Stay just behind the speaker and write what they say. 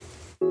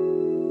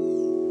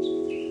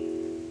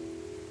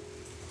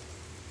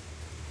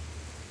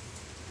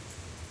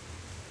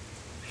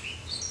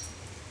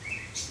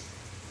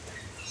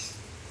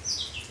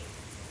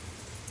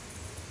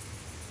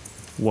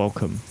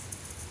welcome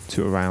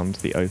to Around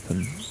the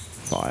Open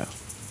Fire.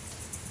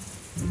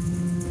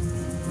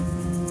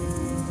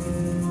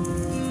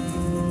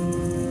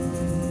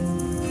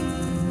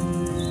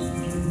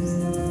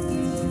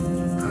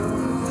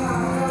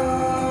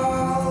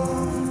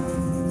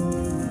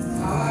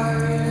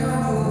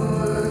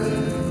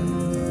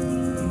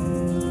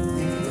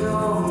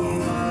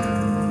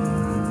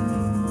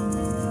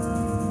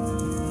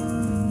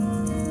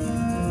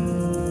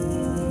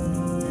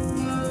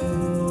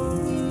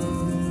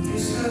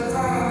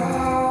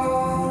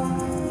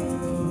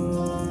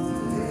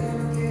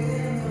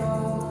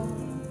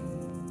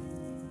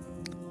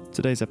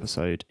 Today's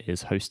episode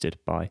is hosted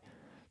by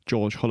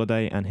George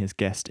Holliday, and his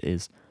guest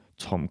is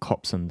Tom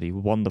Copson, the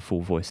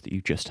wonderful voice that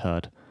you just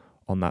heard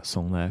on that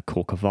song there,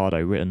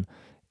 Corcovado, written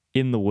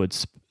in the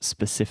woods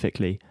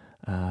specifically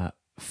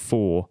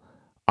for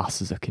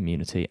us as a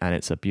community. And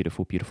it's a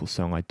beautiful, beautiful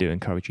song. I do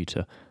encourage you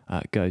to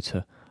go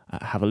to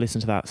have a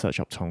listen to that,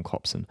 search up Tom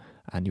Copson,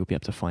 and you'll be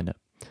able to find it.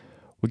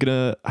 We're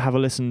going to have a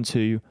listen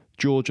to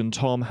George and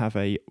Tom have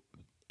a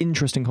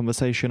interesting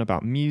conversation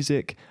about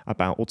music,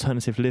 about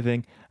alternative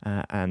living,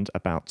 and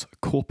about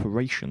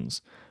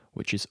corporations,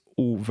 which is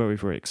all very,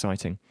 very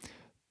exciting.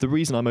 The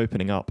reason I'm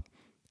opening up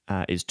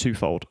is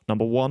twofold.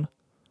 Number one,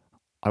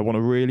 I want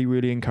to really,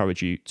 really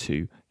encourage you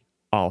to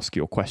ask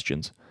your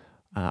questions.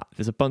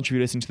 There's a bunch of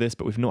you listening to this,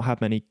 but we've not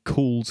had many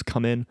calls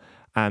come in,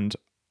 and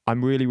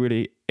I'm really,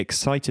 really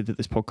excited that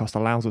this podcast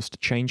allows us to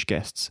change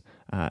guests,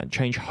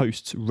 change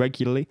hosts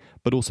regularly,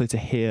 but also to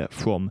hear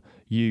from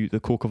you, the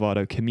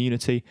Corcovado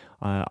community.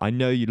 I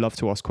know you love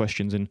to ask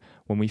questions, and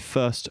when we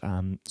first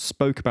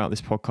spoke about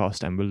this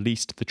podcast and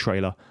released the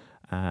trailer,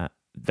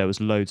 there was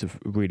loads of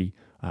really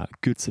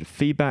good sort of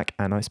feedback,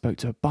 and I spoke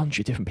to a bunch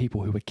of different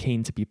people who were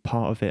keen to be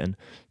part of it and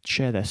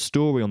share their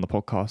story on the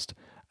podcast,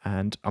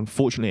 and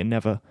unfortunately it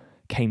never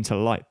came to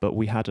light, but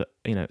we had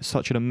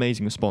such an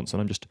amazing response,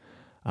 and I'm just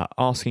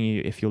asking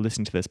you, if you're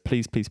listening to this,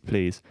 please, please,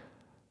 please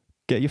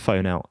get your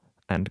phone out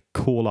and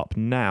call up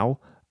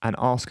now and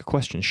ask a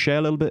question. Share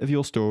a little bit of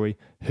your story,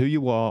 who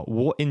you are,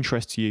 what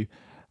interests you,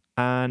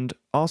 and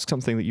ask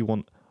something that you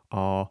want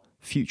our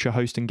future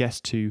host and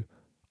guest to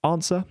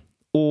answer,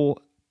 or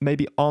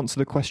maybe answer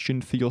the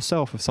question for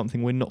yourself of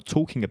something we're not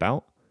talking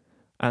about,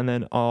 and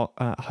then our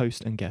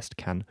host and guest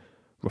can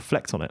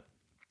reflect on it.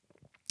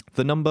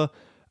 The number,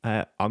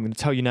 I'm going to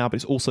tell you now, but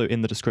it's also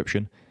in the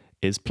description,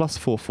 is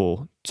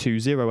 +44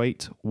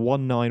 208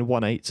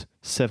 1918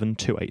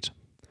 728.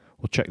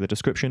 We'll check the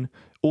description.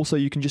 Also,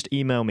 you can just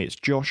email me. It's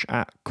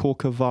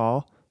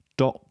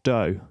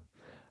josh@corcovar.do.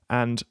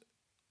 And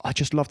I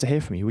just love to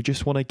hear from you. We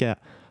just want to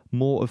get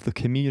more of the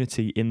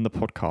community in the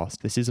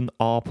podcast. This isn't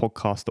our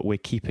podcast that we're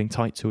keeping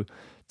tight to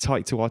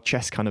our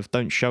chest, kind of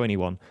don't show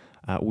anyone.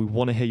 We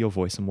want to hear your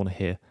voice and want to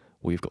hear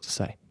what you've got to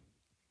say.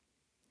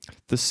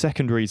 The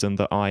second reason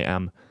that I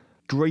am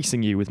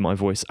gracing you with my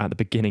voice at the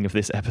beginning of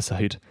this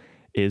episode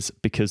is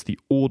because the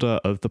order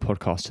of the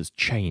podcast has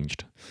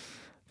changed.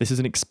 This is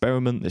an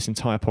experiment. This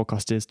entire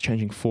podcast is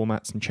changing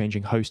formats and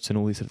changing hosts and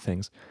all these sort of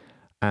things.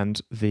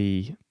 And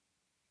the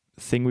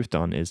thing we've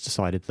done is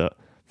decided that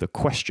the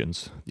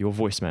questions, your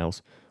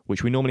voicemails,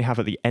 which we normally have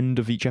at the end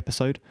of each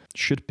episode,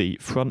 should be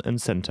front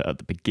and center at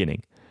the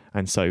beginning.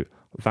 And so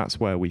that's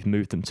where we've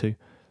moved them to.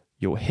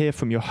 You'll hear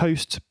from your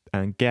host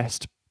and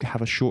guest,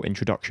 have a short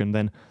introduction,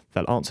 then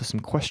they'll answer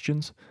some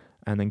questions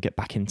and then get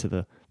back into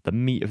the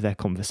meat of their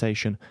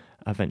conversation,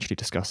 eventually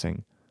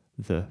discussing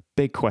the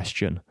big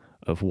question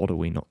of what are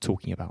we not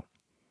talking about.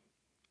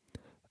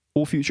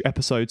 All future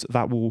episodes,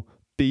 that will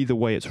be the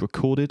way it's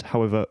recorded.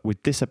 However,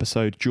 with this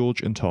episode,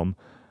 George and Tom,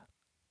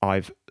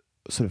 I've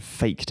sort of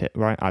faked it,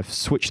 right? I've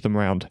switched them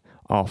around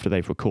after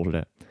they've recorded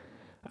it.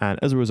 And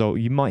as a result,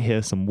 you might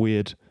hear some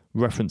weird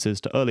references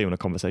to earlier in a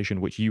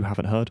conversation, which you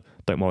haven't heard.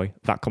 Don't worry,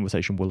 that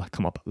conversation will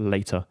come up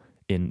later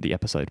in the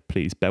episode.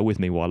 Please bear with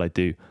me while I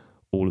do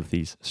all of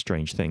these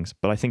strange things.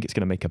 But I think it's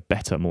going to make a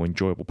better, more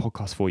enjoyable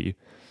podcast for you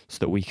so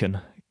that we can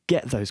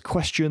get those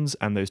questions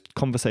and those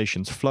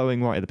conversations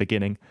flowing right at the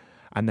beginning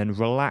and then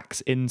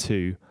relax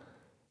into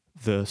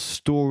the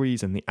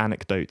stories and the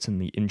anecdotes and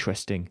the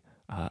interesting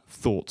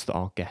thoughts that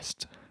our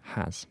guest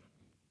has.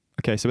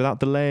 Okay, so without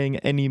delaying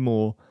any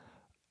more,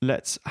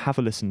 let's have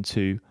a listen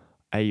to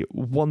a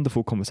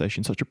wonderful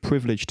conversation. Such a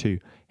privilege to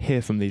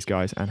hear from these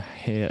guys and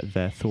hear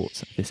their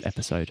thoughts this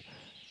episode.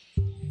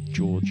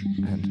 George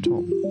and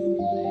Tom.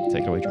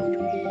 Take it away, George.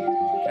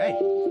 Okay,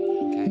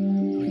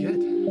 we're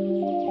good.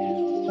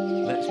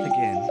 Let's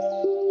begin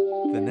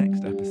the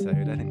next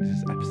episode. I think this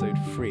is episode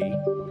 3,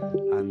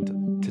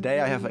 and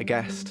today I have a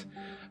guest.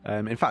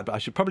 In fact, I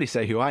should probably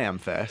say who I am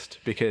first,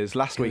 because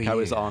last week I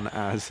was on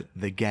as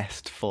the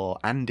guest for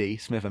Andy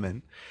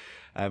Smitherman.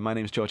 My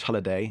name's George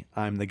Holliday.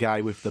 I'm the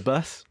guy with the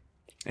bus.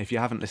 If you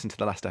haven't listened to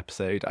the last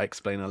episode, I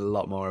explain a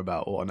lot more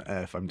about what on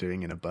earth I'm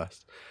doing in a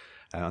bus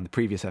on the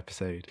previous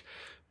episode.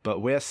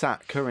 But we're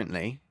sat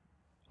currently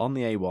on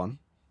the A1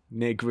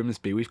 near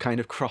Grimsby. We've kind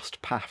of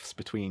crossed paths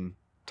between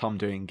Tom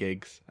doing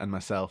gigs and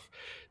myself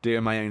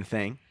doing my own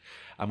thing.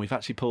 And we've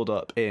actually pulled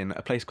up in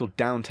a place called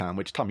Downtown,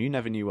 which, Tom, you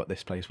never knew what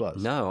this place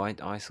was. No,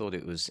 I thought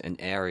it was an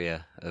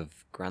area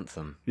of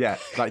Grantham. Yeah,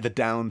 like the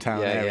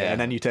downtown area. Yeah.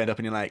 And then you turned up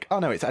and you're like, oh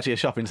no, it's actually a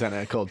shopping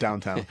centre called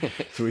Downtown.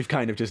 So we've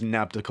kind of just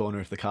nabbed a corner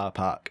of the car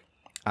park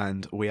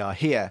and we are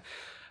here.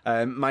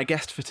 My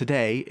guest for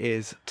today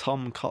is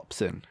Tom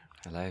Copson.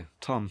 Hello.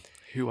 Tom,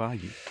 who are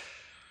you?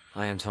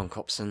 I am Tom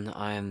Copson.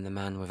 I am the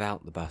man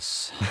without the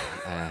bus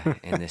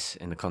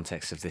in the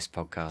context of this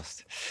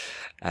podcast.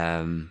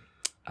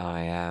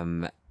 I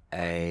am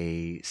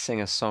a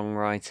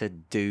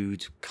singer-songwriter,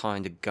 dude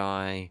kind of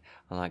guy.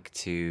 I like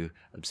to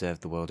observe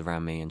the world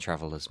around me and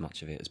travel as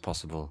much of it as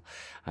possible.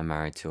 I'm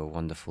married to a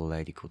wonderful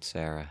lady called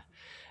Sarah,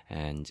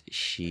 and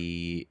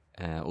she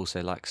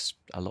also likes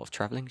a lot of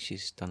travelling.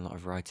 She's done a lot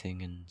of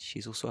writing, and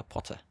she's also a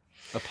potter.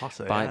 A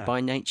potter, by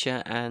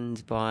nature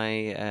and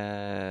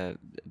by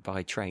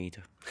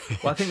trade.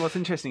 Well, I think what's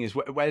interesting is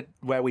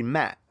where we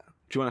met.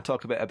 Do you want to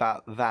talk a bit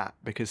about that?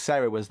 Because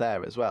Sarah was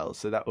there as well,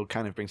 so that will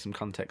kind of bring some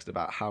context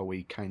about how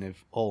we kind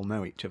of all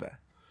know each other.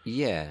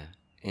 Yeah,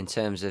 in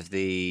terms of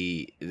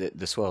the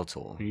Swirl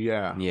Tour.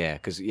 Yeah. Yeah,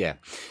 because,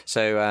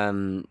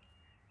 So,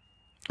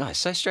 it's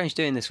so strange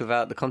doing this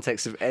without the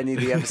context of any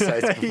of the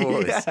episodes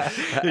before this.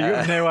 You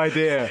have no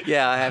idea.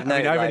 Yeah, I have no...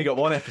 I've only got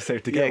one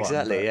episode to go on.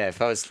 Exactly, but... yeah.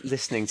 If I was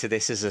listening to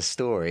this as a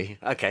story...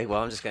 Okay,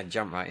 well, I'm just going to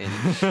jump right in.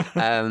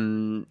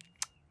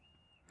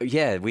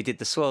 Yeah, we did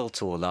the Swirl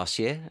Tour last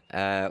year,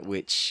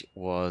 which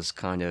was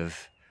kind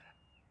of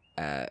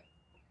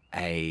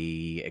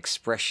a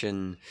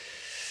expression,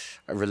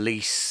 a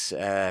release,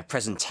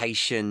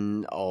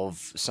 presentation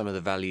of some of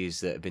the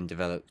values that have been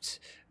developed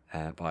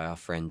by our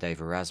friend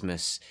Dave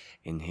Erasmus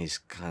in his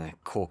kind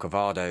of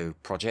Corcovado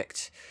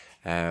project,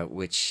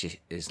 which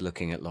is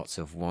looking at lots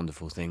of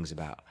wonderful things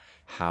about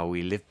how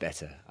we live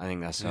better. I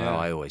think that's how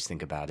I always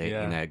think about it.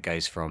 Yeah. You know, it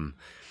goes from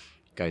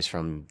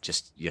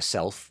just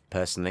yourself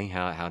personally,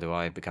 how do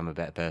I become a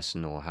better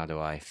person, or how do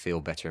I feel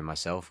better in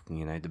myself,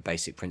 you know, the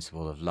basic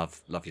principle of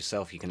love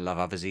yourself, you can love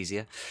others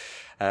easier,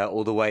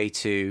 all the way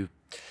to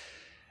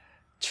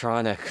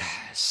trying to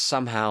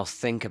somehow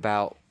think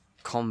about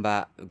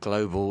combat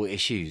global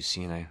issues,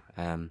 you know.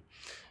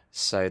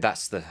 So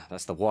that's the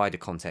wider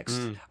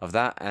context of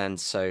that. And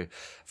so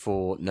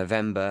for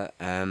November,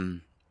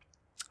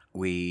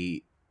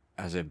 we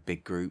as a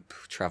big group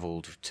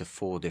travelled to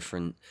 4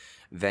 different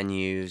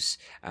venues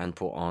and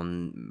put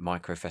on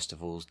micro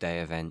festivals, day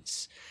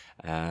events,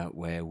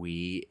 where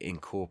we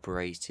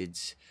incorporated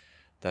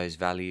those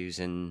values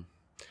and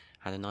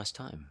had a nice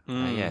time.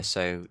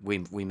 So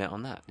we met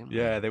on that, didn't we?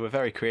 Yeah, they were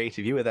very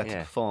creative. You were there to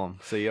perform.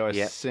 So you're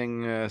a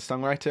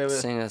singer-songwriter?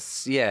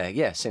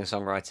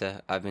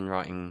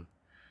 Singer-songwriter.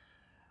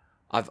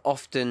 I've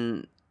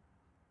often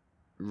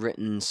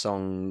written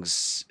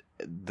songs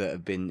that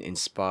have been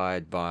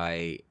inspired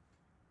by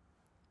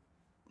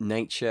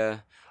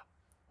nature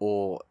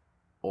or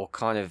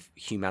kind of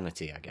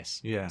humanity, I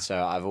guess. Yeah.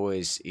 So I've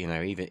always, you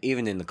know,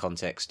 even in the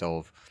context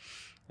of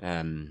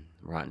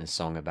writing a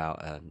song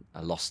about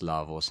a lost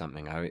love or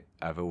something,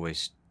 I've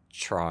always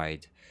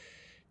tried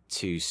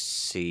to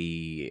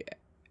see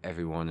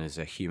everyone as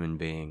a human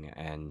being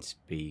and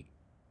be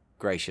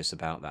gracious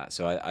about that.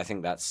 So I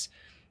think that's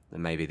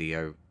maybe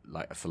the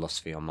like a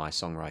philosophy on my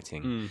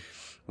songwriting,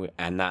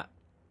 and that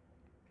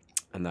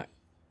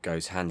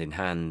goes hand in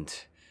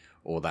hand,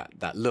 or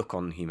that look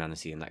on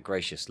humanity and that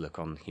gracious look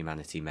on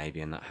humanity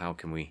maybe, and that how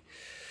can we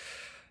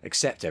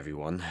accept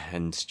everyone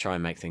and try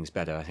and make things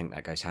better. I think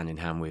that goes hand in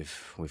hand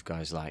with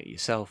guys like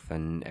yourself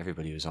and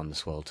everybody who's on the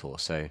Swirl Tour.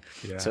 So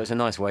it's a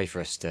nice way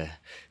for us to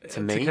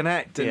meet, to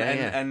connect,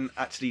 and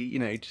actually, you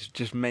know,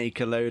 just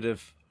make a load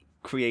of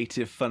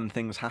creative, fun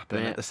things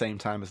happen at the same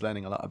time as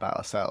learning a lot about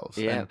ourselves.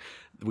 And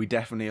we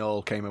definitely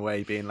all came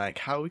away being like,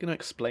 how are we going to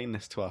explain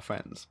this to our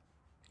friends?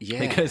 Yeah.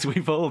 Because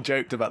we've all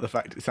joked about the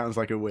fact it sounds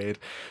like a weird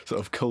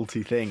sort of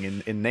culty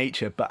thing in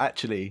nature, but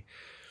actually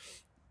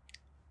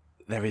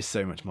there is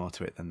so much more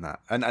to it than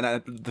that. And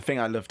the thing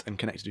I loved and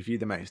connected with you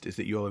the most is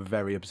that you're a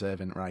very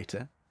observant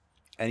writer.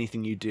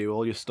 Anything you do,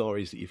 all your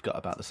stories that you've got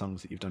about the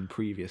songs that you've done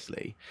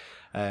previously,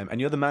 and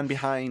you're the man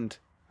behind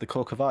the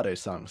Corcovado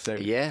song. So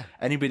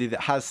anybody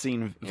that has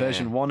seen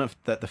version 1 of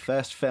the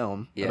first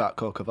film about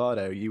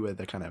Corcovado, you were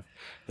the kind of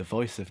the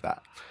voice of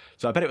that.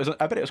 So I bet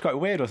it was quite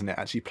weird, wasn't it,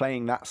 actually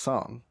playing that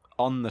song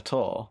on the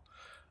tour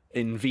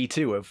in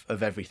V2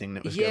 of everything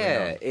that was going on.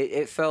 Yeah,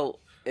 it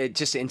felt,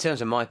 just in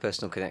terms of my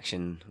personal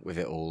connection with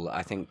it all,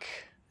 I think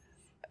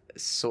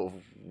sort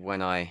of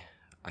when I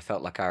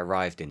felt like I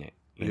arrived in it,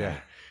 you know?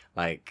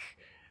 Like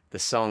the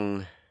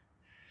song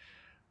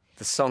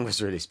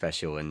was really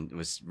special and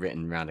was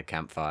written around a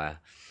campfire,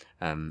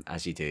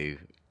 as you do.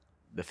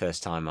 The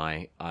first time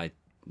I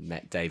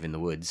met Dave in the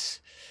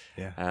woods,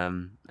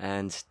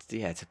 and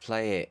to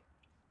play it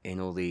in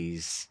all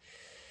these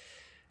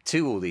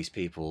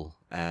people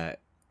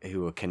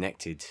who were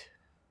connected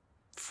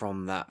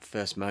from that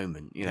first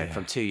moment, you know,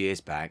 from 2 years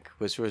back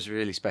was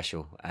really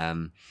special.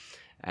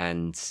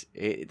 and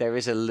there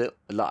is a little.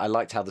 I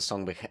liked how the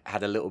song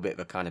had a little bit of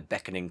a kind of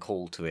beckoning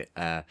call to it,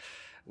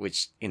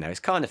 which is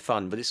kind of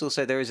fun, but it's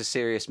also there is a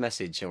serious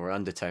message or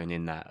undertone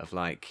in that of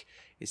like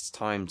it's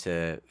time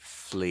to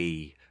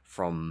flee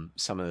from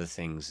some of the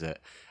things that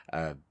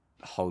are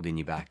holding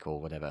you back or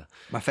whatever.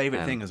 My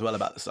favourite thing as well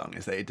about the song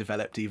is that it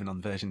developed even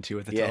on version 2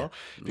 of the tour,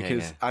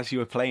 because as you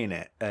were playing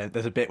it,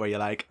 there's a bit where you're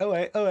like, oh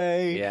wait,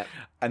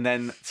 and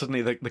then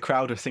suddenly the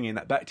crowd are singing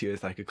that back to you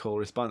as like a cool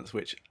response,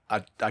 which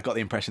I got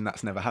the impression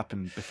that's never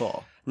happened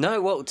before.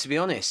 No, well, to be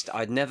honest,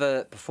 I'd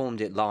never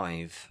performed it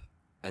live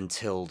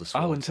until the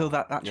tour. Until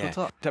that actual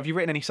tour. Have you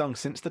written any songs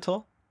since the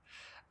tour?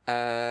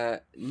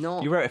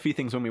 No. You wrote a few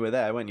things when we were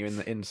there, weren't you,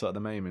 in sort of the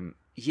moment?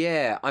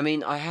 Yeah, I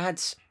mean, I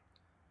haven't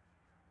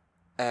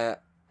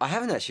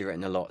actually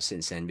written a lot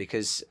since then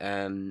because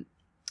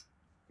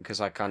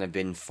I kind of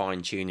been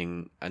fine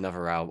tuning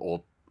another album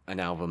or an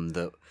album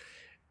that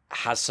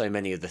has so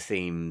many of the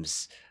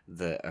themes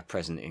that are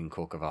present in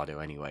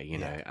Corcovado anyway. You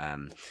know,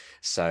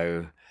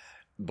 so.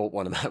 But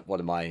one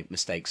of my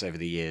mistakes over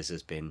the years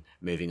has been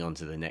moving on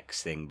to the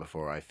next thing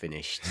before I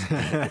finished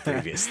the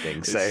previous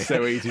thing. So it's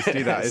so easy to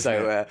do that,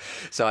 isn't it?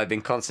 So I've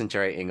been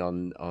concentrating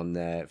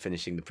on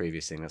finishing the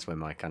previous thing. That's where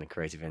my kind of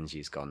creative energy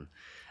has gone.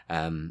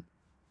 One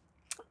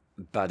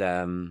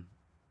thing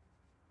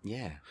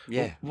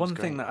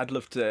that I'd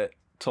love to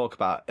talk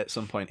about at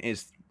some point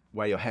is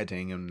where you're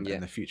heading and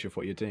the future of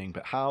what you're doing.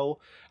 But how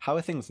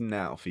are things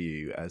now for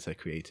you as a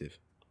creative?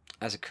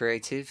 As a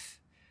creative.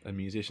 A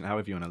musician,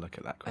 however you want to look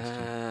at that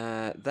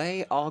question.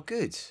 They are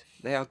good.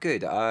 They are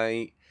good.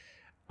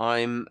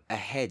 I'm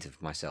ahead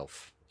of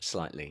myself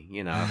slightly.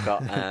 You know, I've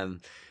got.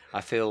 I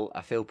feel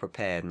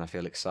prepared and I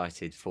feel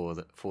excited for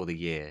the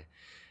year,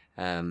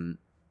 and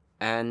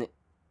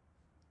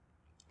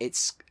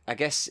it's. I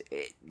guess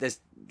there's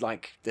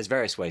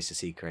various ways to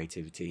see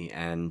creativity,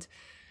 and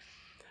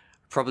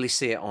probably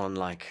see it on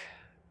like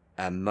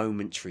a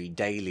momentary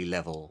daily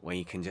level where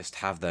you can just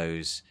have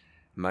those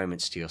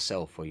moments to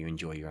yourself where you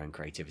enjoy your own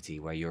creativity,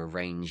 where you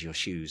arrange your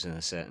shoes in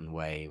a certain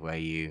way, where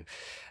you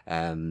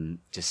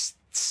just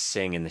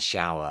sing in the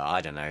shower.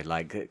 I don't know,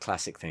 like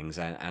classic things,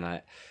 and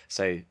I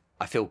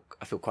feel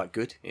quite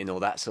good in all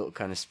that sort of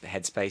kind of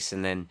headspace,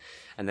 and then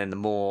the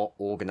more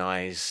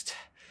organized,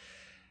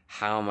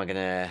 how am I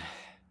gonna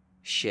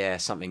share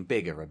something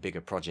bigger, a bigger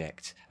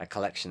project, a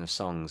collection of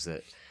songs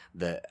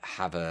that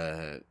have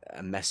a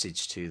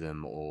message to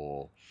them,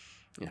 or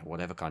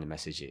whatever kind of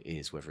message it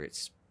is, whether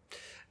it's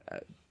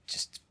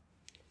just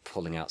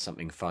pulling out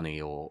something funny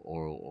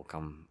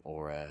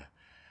or a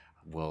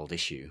world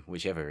issue,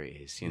 whichever it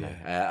is,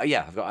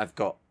 I've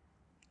got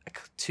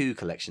 2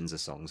 collections of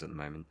songs at the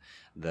moment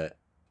that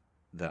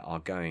are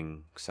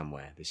going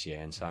somewhere this year,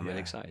 and so I'm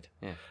really excited.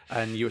 Yeah.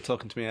 And you were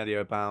talking to me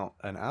earlier about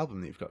an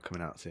album that you've got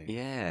coming out soon.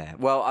 Yeah.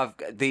 Well, I've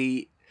got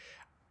the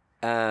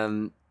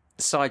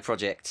side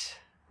project.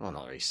 Well,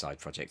 not really side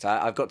project.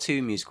 I've got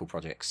 2 musical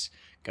projects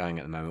going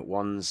at the moment.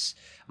 One's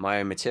my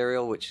own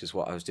material, which is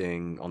what I was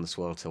doing on the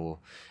Swirl tour,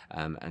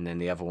 and then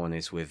the other one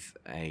is with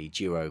a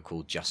duo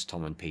called Just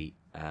Tom and Pete.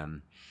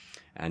 And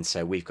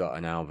so we've got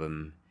an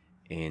album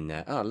in.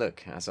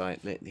 Look,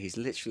 he's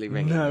literally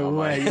ringing. No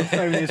way, your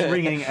phone is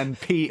ringing and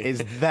Pete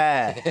is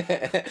there.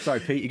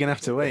 Sorry, Pete, you're gonna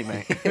have to wait,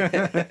 mate.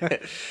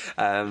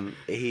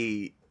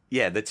 The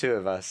 2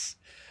 of us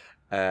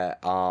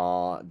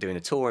are doing a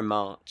tour in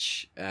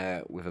March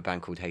with a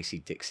band called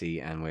Hayseed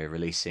Dixie, and we're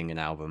releasing an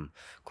album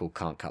called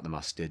Can't Cut the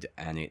Mustard,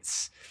 and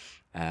it's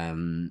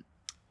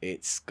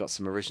got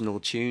some original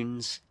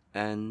tunes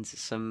and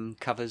some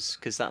covers,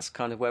 because that's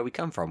kind of where we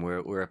come from.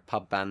 We're a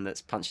pub band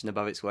that's punching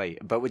above its weight,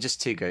 but we're just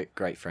 2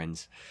 great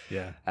friends.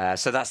 Yeah.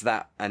 So that's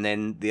that, and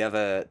then the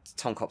other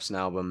Tom Copson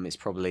album is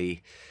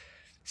probably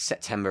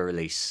September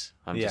release.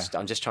 I'm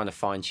just trying to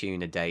fine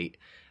tune a date.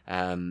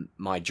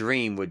 My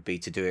dream would be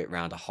to do it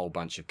around a whole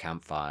bunch of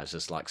campfires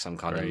as like some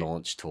kind of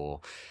launch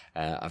tour.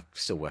 I'm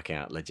still working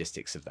out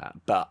logistics of that,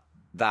 but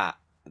that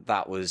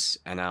was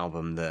an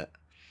album that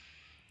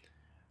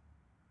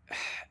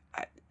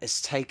it's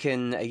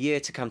taken a year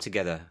to come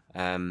together.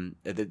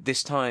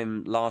 This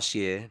time last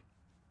year,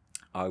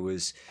 I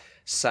was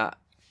sat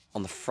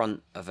on the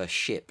front of a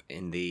ship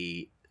in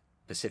the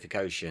Pacific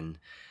Ocean.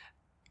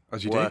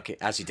 As you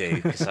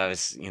do, because I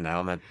was,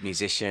 I'm a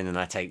musician and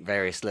I take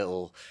various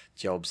little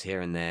jobs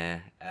here and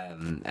there.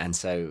 And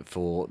so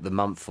for the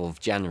month of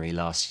January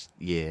last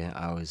year,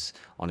 I was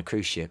on a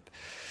cruise ship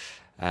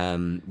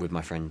with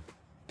my friend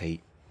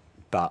Pete.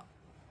 But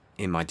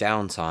in my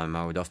downtime,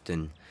 I would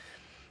often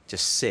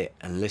just sit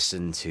and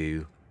listen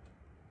to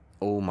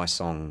all my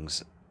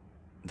songs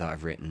that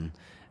I've written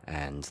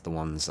and the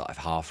ones that I've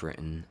half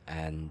written.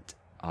 And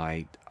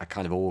I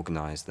kind of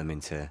organised them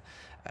into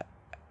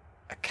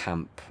a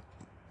camp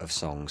of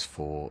songs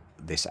for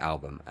this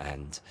album,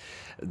 and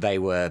they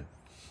were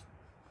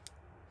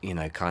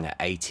kind of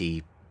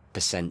 80%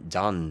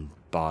 done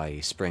by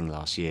spring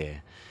last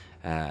year,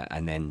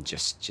 and then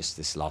just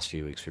this last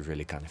few weeks we've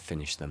really kind of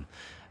finished them,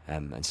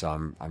 and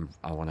so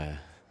I want to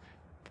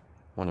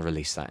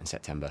release that in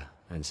September,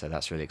 and so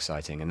that's really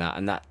exciting, and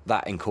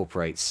that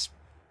incorporates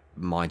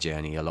my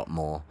journey a lot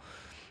more.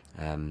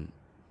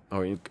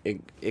 Or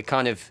it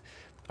kind of,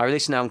 I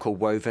released an album called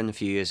Woven a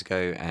few years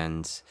ago,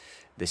 and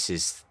this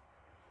is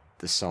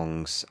the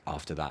songs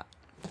after that.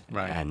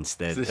 Right. And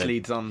so this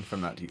leads on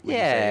from that.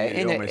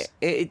 Yeah, almost...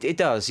 it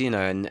does, you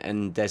know,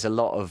 and there's a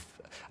lot of,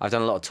 I've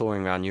done a lot of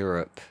touring around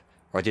Europe,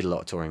 or I did a lot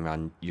of touring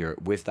around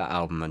Europe with that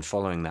album and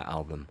following that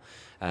album,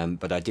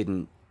 but I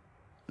didn't,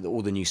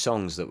 all the new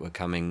songs that were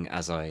coming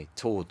as I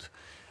toured,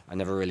 I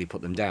never really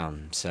put them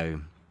down.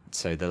 So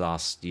the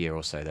last year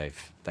or so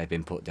they've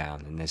been put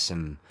down, and there's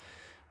some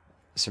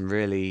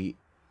really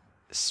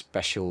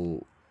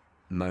special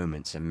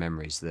moments and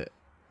memories that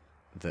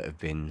have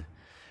been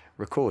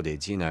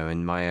recorded, you know,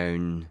 and my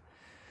own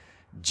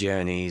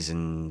journeys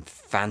and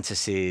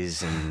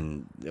fantasies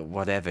and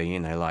whatever, you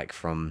know, like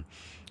from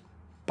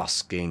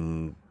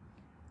busking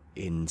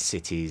in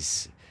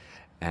cities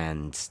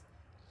and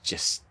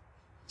just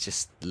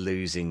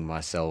losing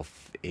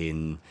myself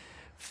in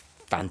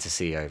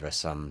fantasy over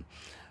some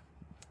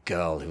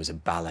girl who was a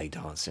ballet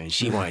dancer, and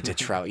she wanted to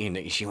travel, you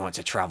know, she wanted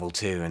to travel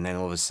too, and then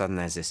all of a sudden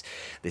there's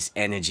this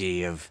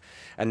energy of,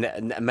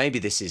 and maybe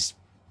this is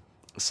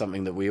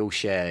something that we all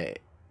share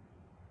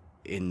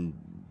in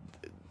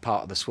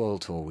part of the Swirl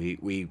Tour.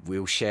 We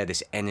all share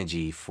this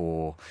energy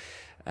for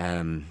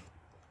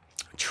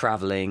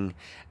traveling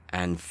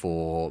and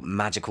for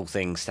magical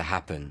things to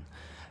happen,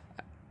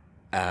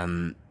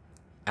 and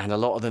a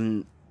lot of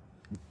them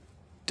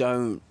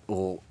don't,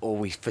 or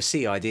we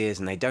foresee ideas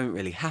and they don't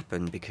really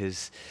happen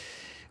because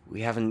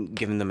we haven't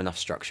given them enough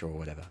structure or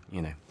whatever,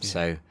 you know.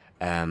 Yeah.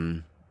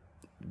 So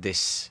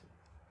this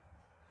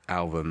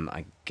album,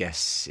 I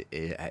guess,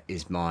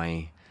 is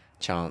my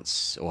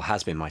chance, or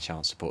has been my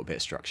chance, to put a bit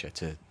of structure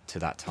to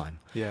that time.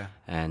 Yeah.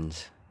 And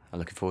I'm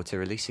looking forward to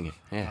releasing it.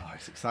 Yeah. Oh,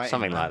 it's exciting.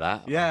 Something like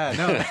that. Yeah,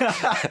 no.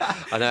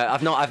 I know.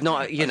 I've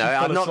not, you know,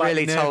 I've not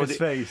really told.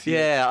 Face,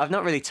 yeah, I've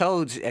not really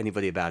told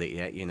anybody about it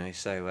yet, you know.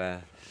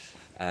 So.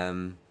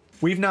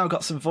 We've now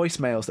got some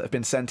voicemails that have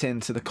been sent in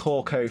to the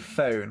Corco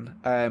phone.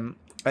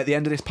 At the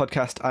end of this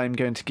podcast, I'm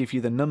going to give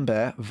you the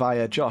number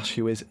via Josh,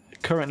 who is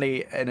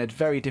currently in a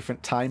very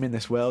different time in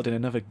this world, in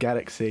another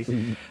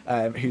galaxy,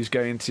 who's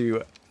going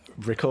to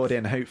record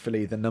in,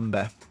 hopefully, the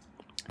number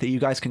that you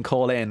guys can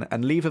call in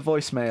and leave a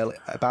voicemail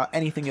about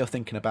anything you're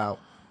thinking about,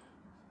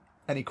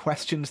 any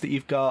questions that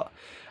you've got,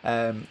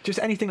 just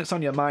anything that's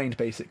on your mind,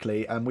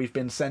 basically. And we've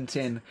been sent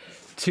in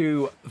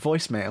 2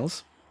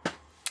 voicemails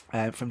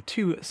from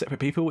 2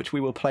 separate people, which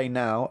we will play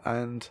now,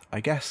 and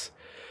I guess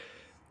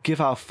give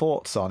our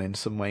thoughts on in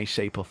some way,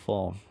 shape or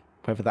form,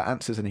 whether that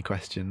answers any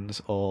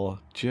questions or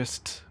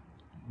just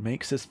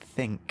makes us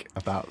think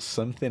about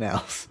something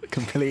else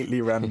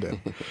completely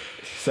random.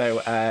 So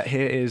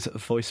here is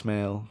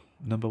voicemail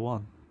number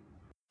 1.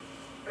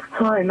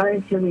 Hi, my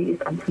name's Louise.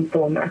 I'm from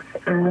Bournemouth.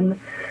 Something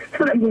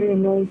that really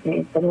annoys me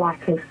is the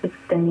lack of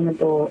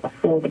sustainable,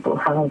 affordable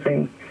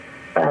housing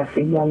for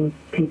young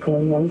people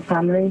and young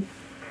families.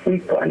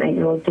 We've got an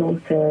 8-year-old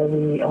daughter.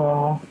 We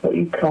are what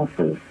you class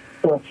as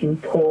working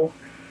poor.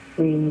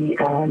 We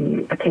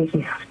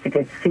occasionally have to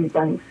go to food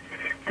banks.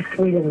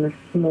 We live in the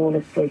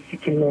smallest place you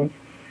can live,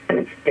 and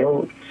it's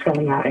still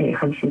selling out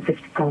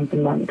 £850 a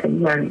month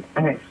in rent,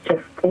 and it's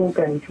just all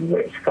going to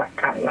rich flat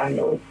cat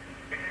landlords.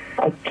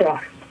 I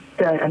just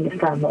don't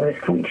understand why this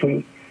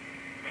country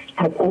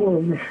has all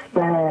of this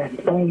spare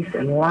space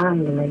and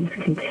land, and they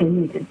just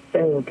continue to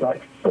build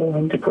like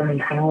 400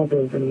 grand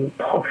houses and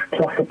posh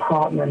plus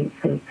apartments,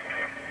 and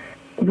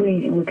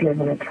we would live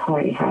in a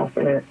tiny house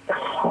in a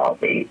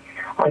heartbeat.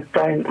 I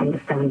don't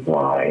understand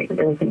why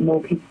there isn't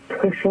more people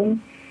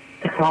pushing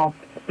to have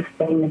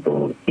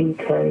sustainable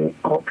eco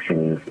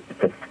options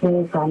for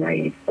small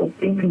families or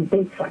even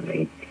big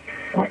families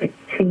that is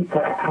cheaper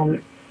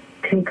and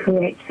can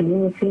create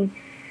community.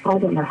 I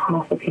don't know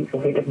half the people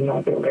who live in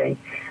my building,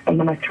 and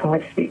when I try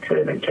to speak to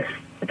them, I just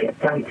get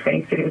blank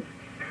faces.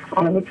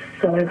 I would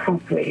so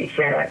happily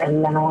share a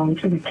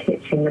lounge in the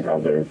kitchen with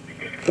others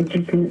and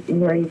just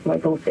raise my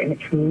daughter in a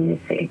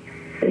community.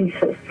 These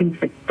sort of things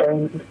that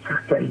don't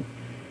happen.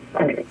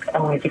 And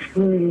I just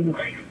really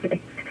like it.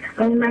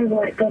 I don't know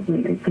why it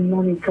doesn't. It's a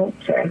money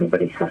culture.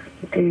 Everybody has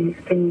to do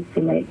things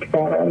to make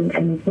their own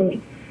ends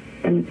meet.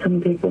 And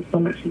some people so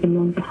much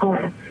demand to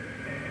hire.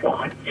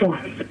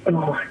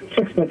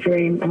 Just my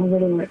dream. I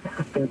really want it to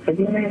happen. So if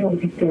you know anyone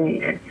who's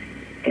doing it,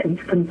 get them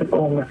to come to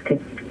Bournemouth,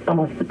 because I'm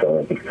off the door,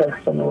 I'll be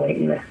first on the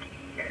waiting list.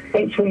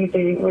 Make sure you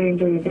do. Really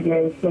enjoy your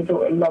videos. My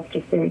daughter loves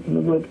just doing it in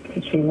the woods,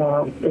 and she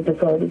now has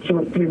decided she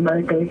wants to do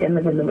Mogo and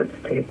live in the woods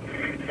too.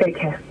 Take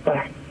care.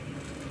 Bye.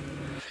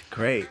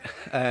 Great.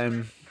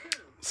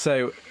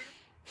 So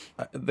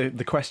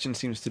the question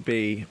seems to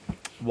be,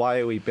 why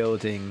are we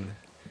building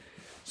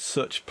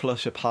such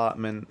plush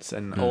apartments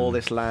and all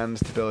this land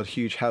to build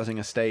huge housing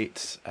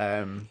estates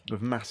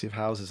with massive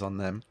houses on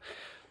them,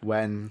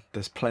 when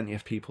there's plenty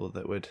of people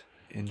that would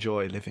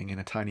enjoy living in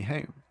a tiny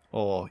home,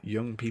 or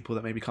young people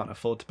that maybe can't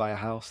afford to buy a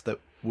house that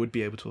would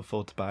be able to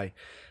afford to buy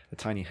a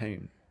tiny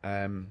home?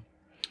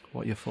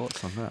 What are your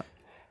thoughts on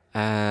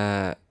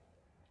that?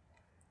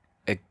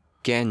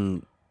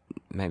 Again,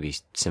 maybe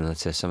similar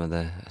to some of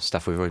the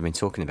stuff we've already been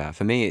talking about.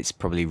 For me, it's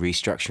probably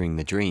restructuring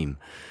the dream,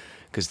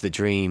 because the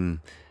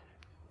dream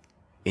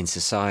in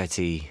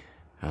society,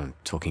 I'm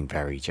talking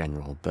very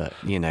general, but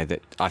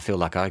that I feel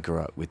like I grew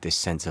up with this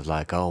sense of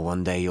like, oh,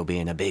 one day you'll be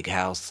in a big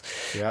house,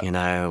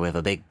 with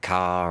a big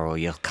car, or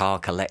your car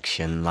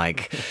collection.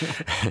 Like,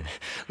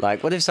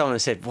 like what if someone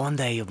said, one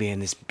day you'll be in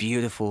this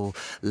beautiful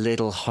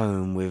little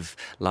home with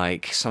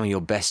like some of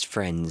your best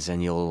friends,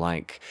 and you'll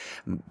like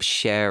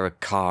share a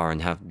car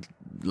and have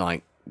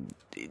like,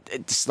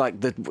 it's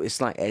like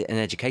an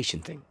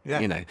education thing,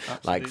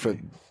 like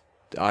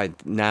I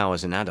now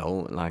as an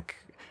adult, like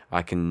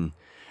I can.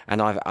 And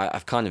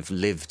I've kind of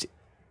lived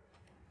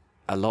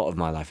a lot of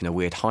my life in a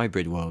weird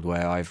hybrid world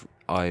where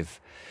I've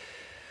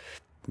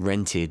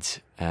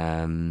rented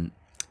in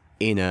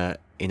a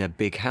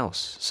big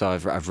house. So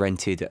I've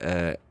rented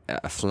a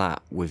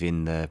flat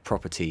within the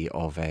property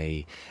of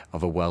a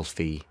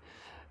wealthy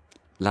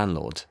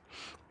landlord.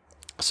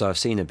 So I've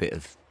seen a bit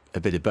of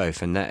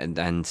both,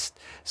 and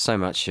so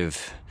much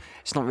of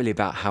it's not really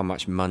about how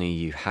much money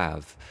you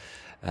have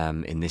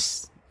in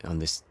this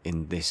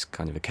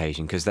kind of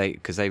occasion, because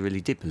they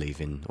really did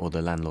believe in, or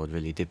the landlord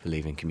really did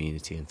believe in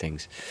community and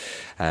things,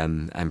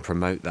 and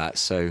promote that.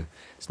 So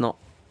it's not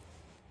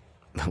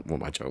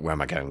where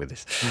am I going with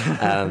this?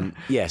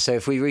 So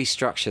if we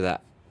restructure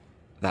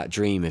that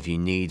dream of you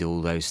need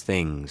all those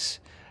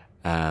things,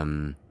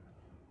 and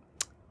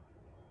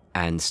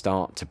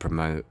start to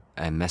promote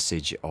a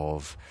message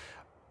of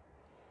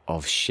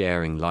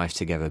sharing life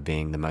together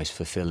being the most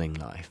fulfilling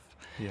life,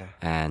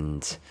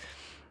 and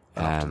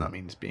often that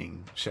means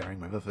sharing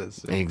with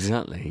others.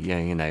 Exactly,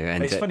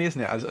 and it's funny,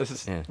 isn't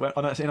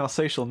it? In our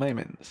social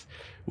moments,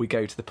 we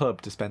go to the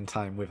pub to spend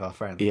time with our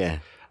friends. Yeah,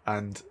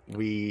 and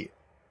we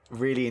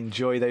really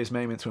enjoy those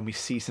moments when we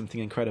see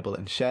something incredible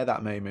and share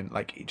that moment,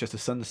 like just a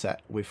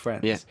sunset with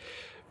friends. Yeah.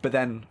 But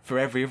then, for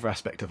every other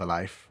aspect of our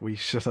life, we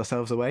shut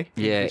ourselves away.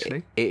 Yeah,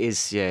 it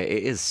is. Yeah,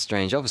 it is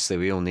strange. Obviously,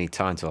 we all need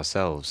time to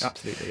ourselves.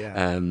 Absolutely,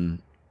 yeah.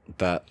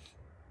 But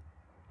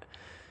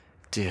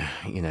do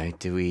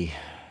we?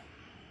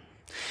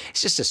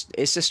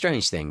 It's a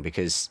strange thing,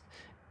 because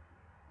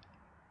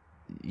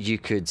you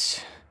could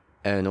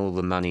earn all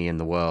the money in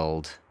the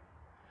world,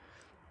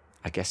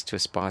 I guess, to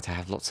aspire to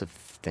have lots of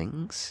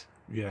things.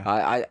 Yeah.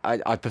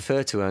 I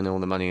prefer to earn all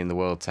the money in the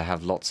world to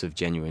have lots of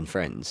genuine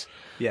friends.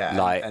 Yeah,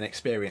 and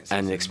experiences.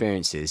 And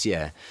experiences,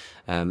 yeah.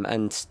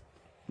 And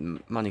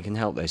money can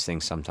help those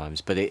things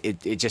sometimes, but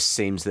it just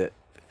seems that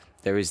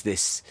there is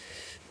this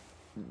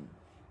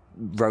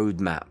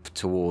roadmap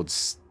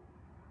towards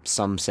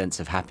some sense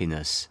of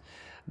happiness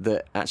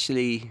that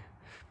actually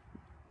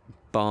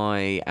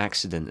by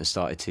accident has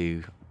started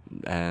to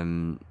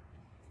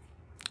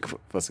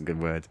what's a good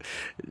word,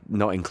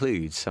 not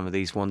include some of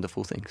these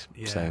wonderful things.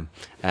 So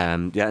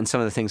and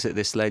some of the things that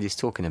this lady's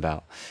talking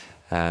about,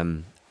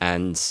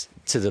 and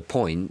to the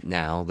point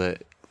now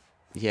that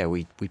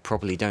we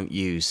probably don't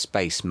use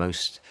space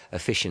most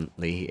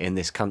efficiently in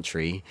this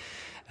country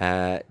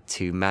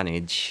to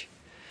manage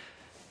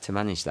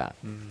that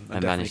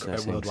and manage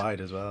those things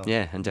worldwide as well.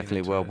 Yeah, and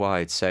definitely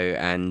worldwide. So,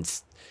 and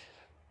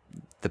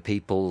the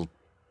people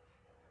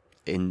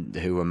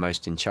who are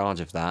most in charge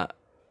of that,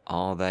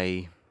 are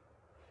they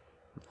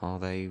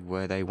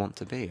where they want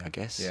to be? I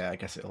guess. Yeah, I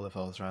guess it all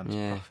evolves around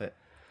profit.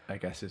 I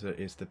guess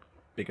is the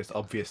biggest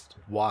obvious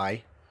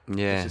why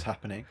this is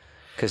happening.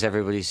 Because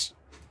everybody's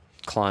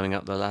climbing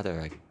up the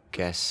ladder, I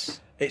guess.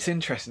 It's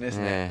interesting,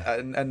 isn't it?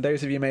 And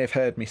those of you may have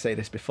heard me say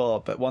this before,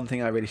 but one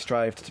thing I really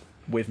strived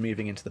with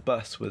moving into the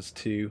bus was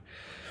to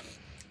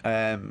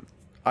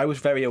I was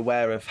very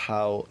aware of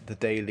how the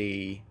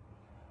daily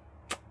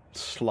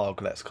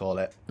slog, let's call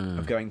it,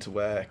 of going to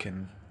work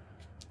and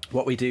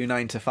what we do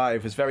 9 to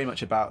 5 was very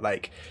much about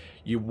like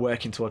you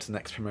working towards the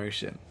next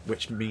promotion,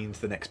 which means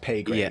the next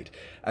pay grade.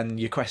 And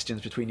your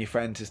questions between your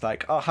friends is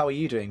like, oh, how are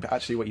you doing? But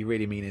actually what you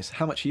really mean is,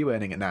 how much are you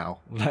earning it now?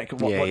 Like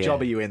what job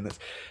are you in?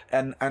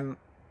 And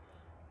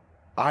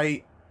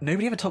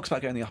nobody ever talks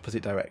about going the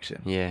opposite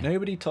direction.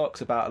 Nobody talks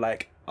about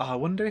like, oh, I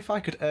wonder if I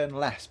could earn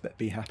less but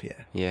be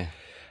happier.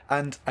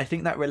 And I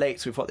think that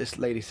relates with what this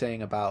lady's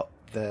saying about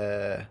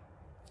the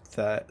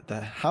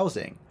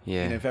housing.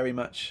 Very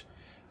much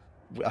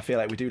I feel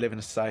like we do live in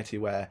a society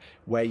where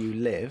you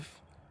live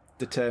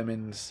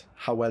determines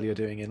how well you're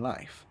doing in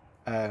life.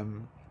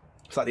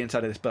 It's like the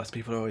inside of this bus,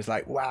 people are always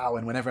like, wow,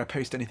 and whenever I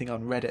post anything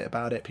on Reddit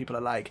about it, people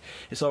are like,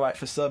 it's all right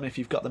for some if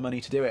you've got the money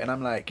to do it. And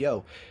I'm like,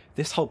 yo,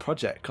 this whole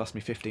project cost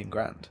me 15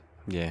 grand.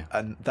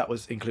 And that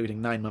was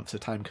including 9 months of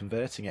time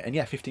converting it.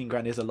 And 15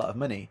 grand is a lot of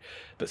money,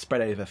 but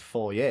spread over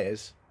 4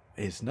 years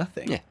is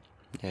nothing.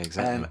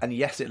 Exactly. And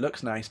yes, it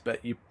looks nice,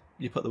 but you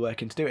put the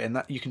work in to do it, and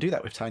that you can do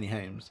that with tiny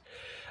homes.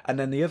 And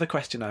then the other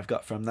question I've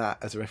got from that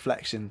as a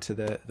reflection to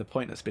the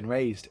point that's been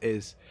raised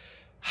is,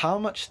 how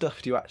much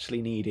stuff do you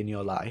actually need in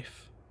your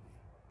life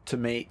to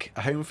make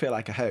a home feel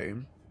like a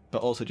home,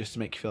 but also just to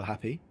make you feel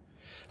happy?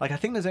 Like, I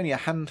think there's only a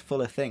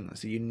handful of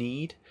things that you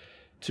need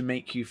to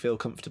make you feel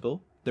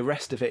comfortable. The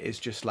rest of it is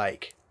just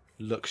like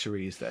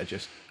luxuries that are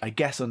just, I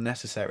guess,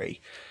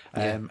 unnecessary,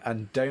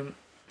 and don't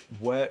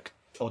work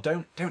or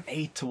don't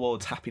aid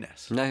towards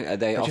happiness. No, they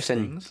They're just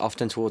things.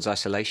 often towards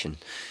isolation.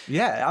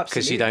 Yeah, absolutely.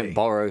 Because you don't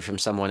borrow from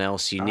someone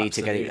else. You need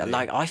to get it. Absolutely.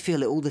 Like, I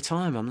feel it all the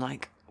time. I'm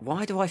like,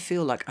 why do I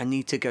feel like I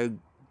need to go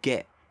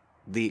get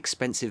the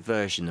expensive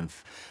version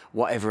of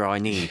whatever I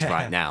need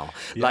right now?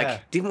 Yeah.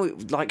 Like, didn't we?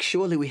 Like,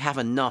 surely we have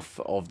enough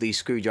of these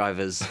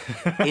screwdrivers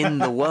in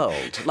the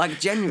world. Like,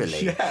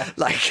 generally,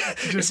 like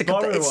Just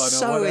borrow one or it's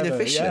so whatever,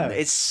 inefficient. yeah.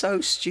 It's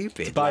so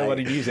stupid. buy like, one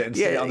and use it and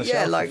sit on the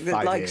shelf like, for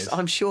 5 like years.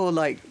 I'm sure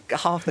like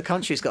half the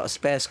country's got a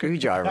spare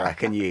screwdriver I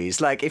can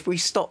use. Like, if we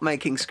stopped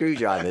making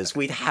screwdrivers,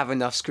 we'd have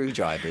enough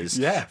screwdrivers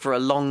Yeah. for a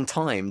long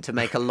time to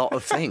make a lot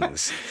of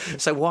things.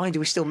 So why do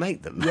we still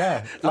make them?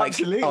 Yeah, like,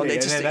 absolutely. oh, they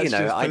And just, then that's you know,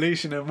 just I-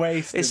 pollution and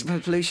waste. it's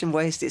and- pollution,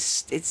 waste.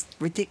 It's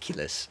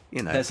ridiculous.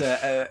 You know. There's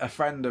a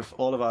friend of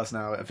all of ours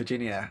now at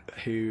Virginia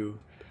who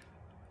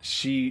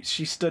she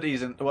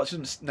studies, and well, she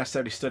doesn't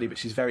necessarily study, but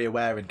she's very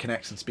aware and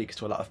connects and speaks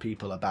to a lot of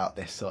people about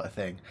this sort of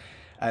thing.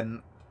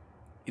 And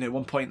you know,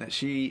 one point that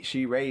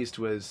she raised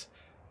was,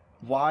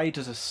 why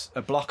does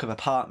a block of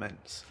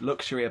apartments,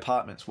 luxury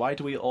apartments, why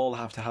do we all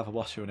have to have a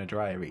washer and a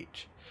dryer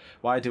each?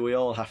 Why do we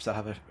all have to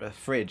have a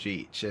fridge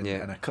each and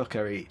a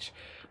cooker each?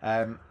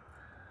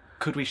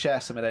 Could we share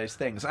some of those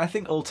things? And I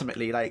think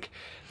ultimately, like,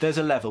 there's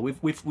a level.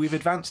 We've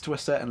advanced to a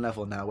certain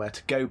level now where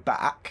to go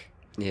back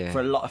for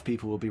a lot of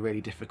people will be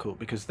really difficult,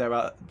 because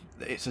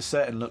it's a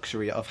certain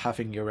luxury of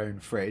having your own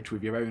fridge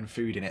with your own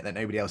food in it that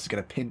nobody else is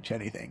going to pinch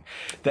anything.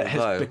 That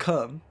has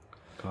become.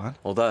 Go on.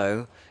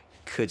 Although,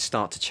 could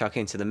start to chuck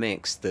into the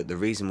mix that the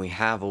reason we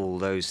have all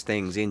those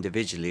things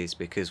individually is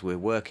because we're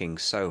working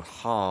so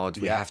hard.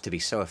 We have to be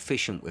so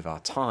efficient with our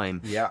time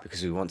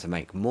because we want to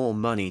make more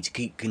money to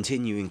keep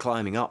continuing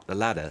climbing up the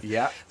ladder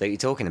that you're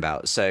talking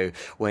about. So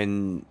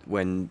when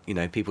you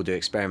know, people do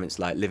experiments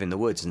like live in the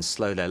woods and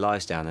slow their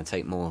lives down and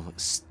take more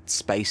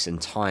space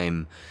and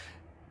time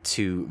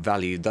to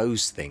value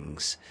those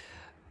things,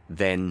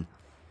 then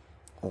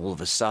all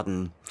of a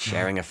sudden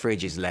sharing a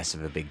fridge is less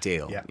of a big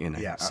deal. You know.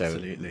 So,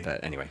 absolutely.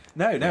 but anyway.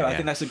 No, I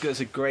think that's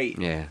a great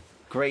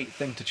great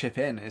thing to chip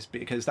in, is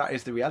because that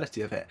is the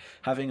reality of it.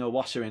 Having a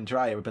washer and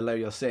dryer below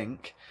your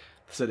sink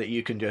so that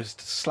you can just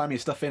slam your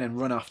stuff in and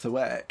run off to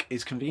work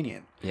is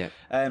convenient.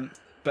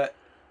 But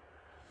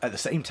at the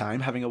same time,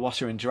 having a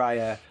washer and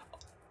dryer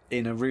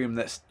in a room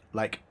that's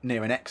like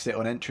near an exit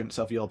or an entrance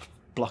of your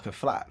block of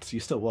flats,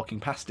 you're still walking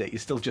past it, you're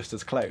still just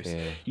as close.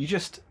 You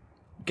just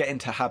get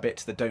into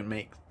habits that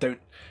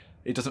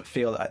it doesn't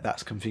feel like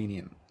that's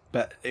convenient.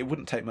 But it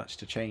wouldn't take much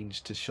to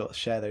change to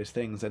share those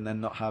things and then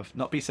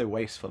not be so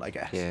wasteful, I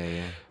guess.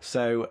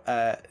 So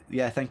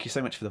thank you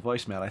so much for the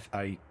voicemail.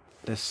 I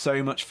there's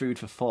so much food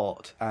for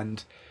thought,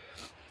 and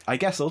I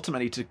guess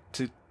ultimately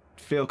to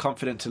feel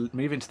confident to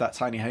move into that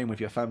tiny home with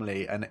your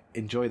family and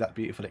enjoy that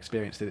beautiful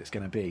experience that it's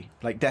going to be.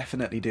 Like,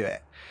 definitely do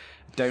it.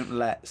 Don't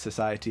let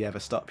society ever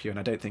stop you. And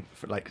I don't think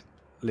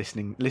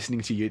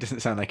listening to you, it doesn't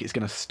sound like it's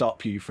going to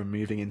stop you from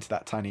moving into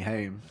that tiny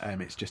home.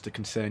 It's just a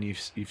concern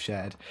you've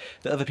shared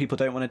that other people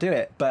don't want to do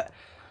it. But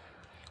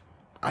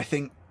I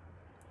think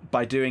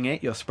by doing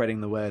it, you're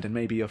spreading the word, and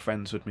maybe your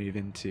friends would move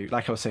into,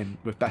 like I was saying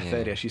with Beth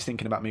earlier, she's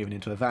thinking about moving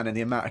into a van, and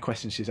the amount of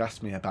questions she's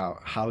asked me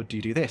about how do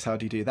you do this, how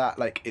do you do that,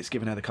 like, it's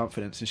given her the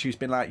confidence, and she's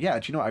been like, yeah,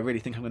 do you know what, I really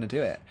think I'm going to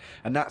do it.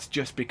 And that's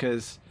just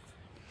because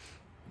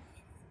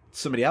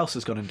somebody else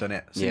has gone and done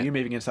it. So you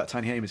moving into that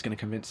tiny home is going to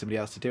convince somebody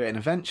else to do it, and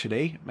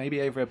eventually, maybe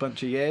over a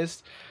bunch of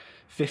years,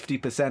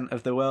 50%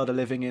 of the world are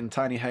living in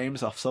tiny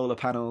homes off solar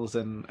panels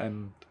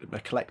and a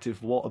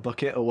collective water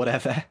bucket or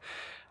whatever.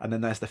 And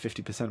then there's the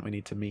 50% we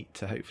need to meet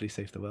to hopefully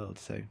save the world.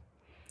 So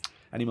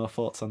any more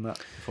thoughts on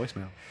that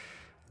voicemail?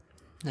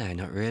 No,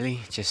 not really.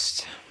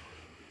 Just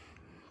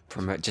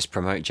promote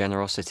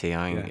generosity,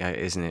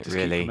 isn't it, Just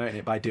really? keep promoting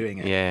it by doing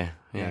it. Yeah,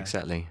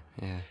 exactly.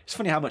 Yeah. It's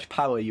funny how much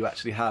power you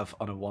actually have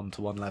on a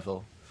one-to-one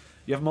level.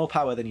 You have more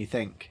power than you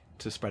think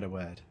to spread a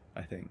word,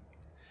 I think.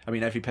 I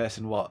mean, every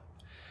person,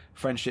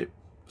 friendship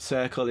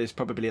circle is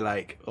probably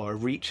like, or a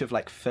reach of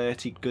like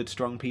 30 good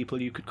strong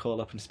people you could call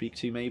up and speak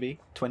to, maybe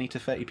 20 to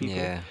 30 people.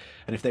 And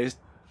if those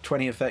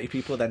 20 or 30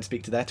 people then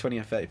speak to their 20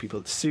 or 30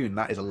 people, soon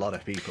that is a lot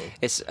of people.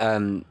 It's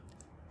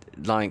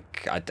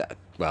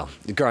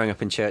growing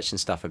up in church and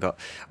stuff, I got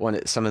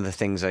some of the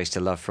things I used to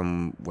love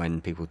from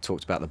when people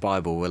talked about the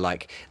Bible were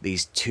like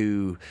these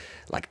two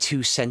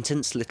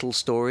sentence little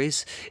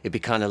stories. It'd be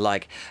kind of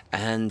like,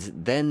 and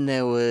then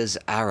there was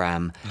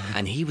Aram,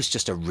 and he was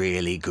just a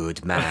really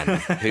good man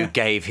who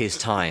gave his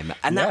time,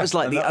 and that was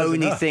like the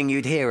only thing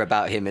you'd hear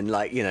about him in,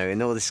 like, you know,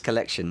 in all this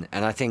collection.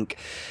 And I think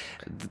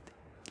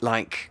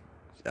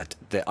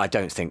I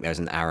don't think there's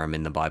an Aram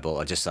in the Bible.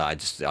 I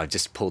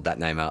just pulled that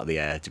name out of the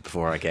air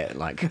before I get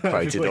like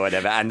quoted or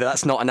whatever, and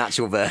that's not an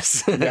actual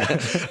verse.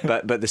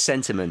 but the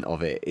sentiment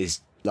of it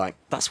is like,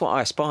 that's what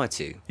I aspire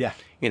to. Yeah,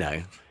 you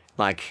know,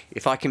 like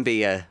if I can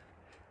be a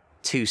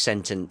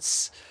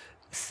 2-sentence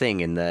thing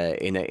in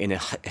a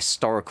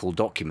historical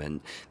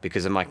document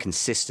because of my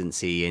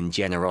consistency in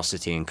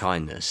generosity and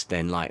kindness,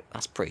 then like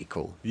that's pretty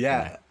cool.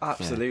 Yeah,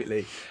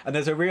 absolutely. And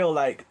there's a real,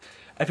 like,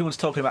 everyone's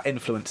talking about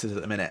influencers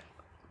at the minute.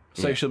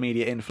 social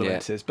media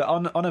influencers, but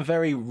on a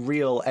very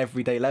real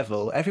everyday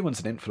level, everyone's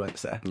an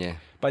influencer. Yeah.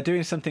 By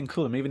doing something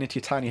cool and moving into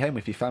your tiny home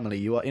with your family,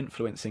 you are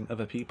influencing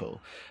other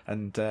people.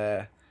 And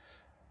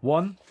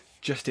one,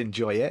 just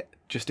enjoy it.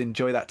 Just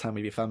enjoy that time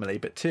with your family.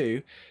 But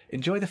two,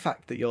 enjoy the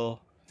fact that you're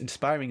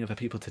inspiring other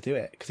people to do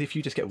it. Because if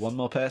you just get one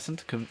more person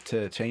to come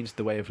to change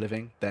the way of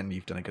living, then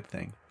you've done a good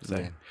thing.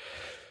 So,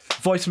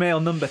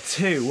 voicemail number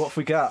 2. What have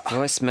we got?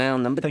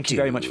 Voicemail number 2. Thank you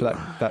very much for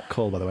that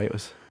call, by the way. It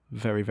was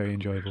very, very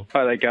enjoyable.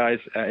 Hi there, guys.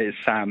 It's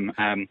Sam.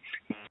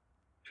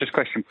 Just a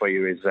question for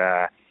you is,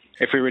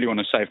 if we really want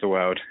to save the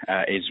world,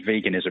 is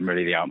veganism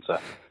really the answer?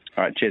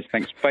 All right, cheers.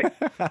 Thanks. Bye.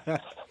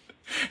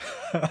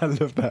 I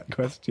love that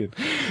question.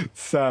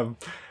 Sam,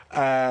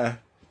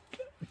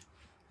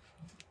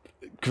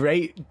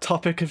 great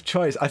topic of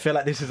choice. I feel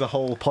like this is a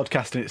whole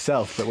podcast in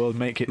itself, but we'll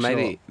make it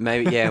short.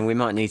 Maybe, yeah, and we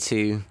might need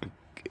to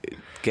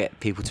get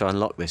people to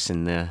unlock this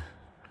in the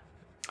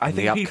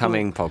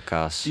upcoming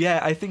podcast. Yeah,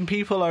 I think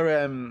people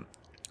are.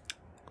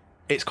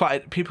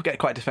 People get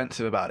quite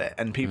defensive about it,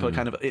 and people are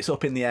kind of. It's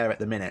up in the air at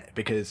the minute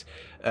because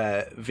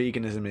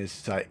veganism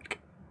is like.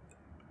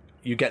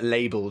 You get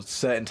labelled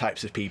certain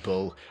types of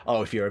people.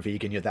 Oh, if you're a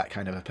vegan, you're that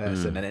kind of a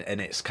person, and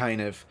it's kind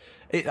of.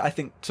 I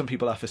think some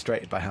people are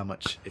frustrated by how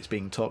much it's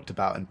being talked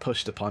about and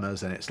pushed upon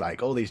us, and it's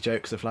like all these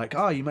jokes of like,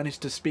 oh, you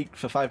managed to speak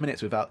for 5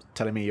 minutes without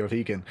telling me you're a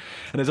vegan,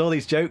 and there's all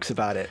these jokes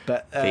about it.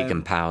 But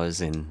vegan powers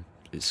in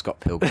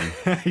Scott Pilgrim.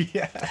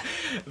 Yeah,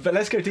 but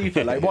let's go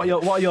deeper. Like, what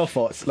are your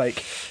thoughts?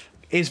 Like,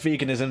 is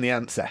veganism the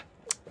answer?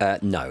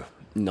 No,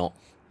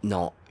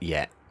 not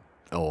yet,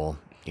 or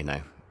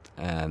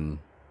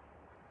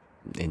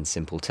in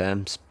simple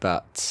terms,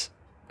 but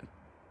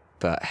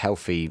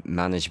healthy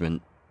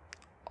management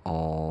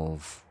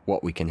of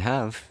what we can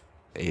have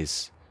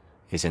is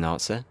an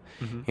answer.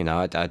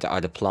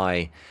 I'd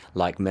apply,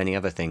 like many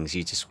other things,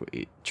 you just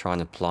try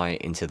and apply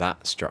it into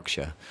that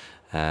structure.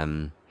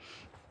 If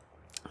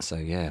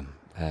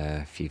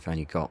you've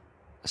only got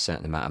a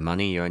certain amount of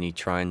money, you only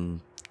try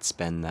and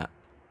spend that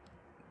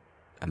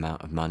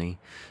amount of money.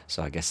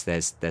 So I guess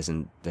there's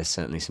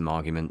certainly some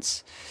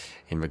arguments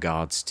in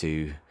regards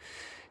to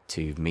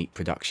meat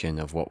production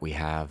of what we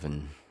have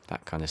and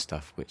that kind of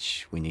stuff,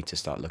 which we need to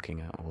start looking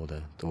at, or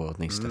the world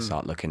needs to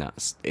start looking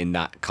at in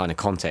that kind of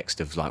context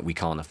of like we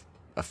can't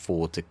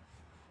afford to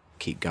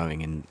keep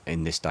going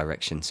in this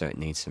direction, so it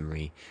needs some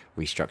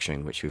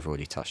restructuring, which we've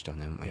already touched on,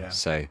 haven't we? Yeah.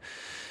 So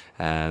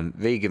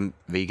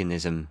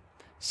veganism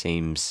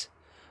seems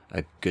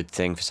a good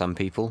thing for some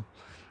people,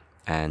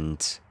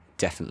 and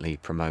definitely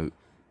promote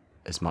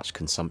as much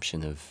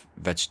consumption of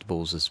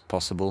vegetables as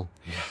possible.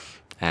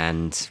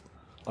 And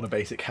on a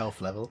basic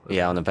health level.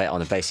 Yeah, on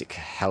a basic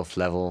health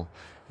level.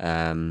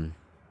 I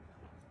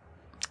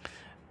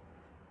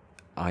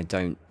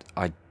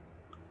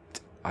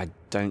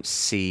don't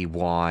see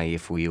why,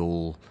 if we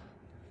all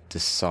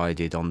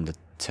decided on the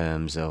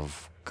terms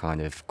of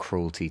kind of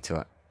cruelty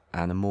to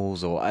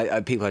animals,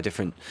 or people have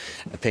different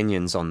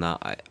opinions on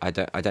that. I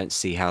don't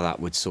see how that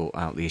would sort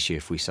out the issue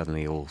if we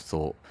suddenly all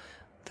thought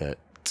that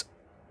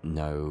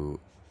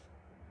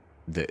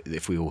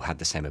if we all had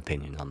the same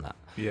opinion on that.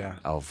 Yeah.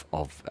 Of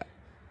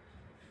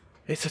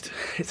It's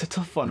a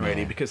tough one,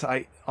 really, because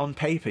on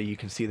paper you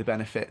can see the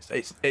benefits.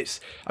 It's.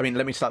 I mean,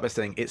 let me start by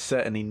saying it's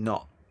certainly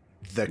not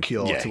the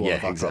cure to all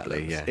of our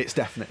problems. Yeah. It's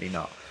definitely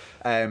not.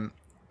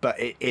 But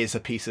it is a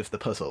piece of the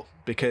puzzle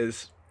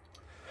because,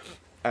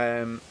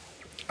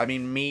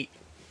 meat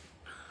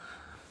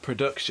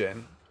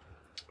production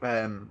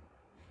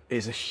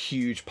is a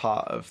huge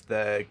part of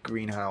the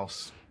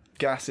greenhouse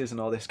gases and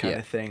all this kind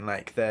of thing.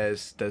 Like,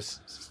 there's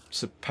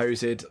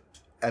supposed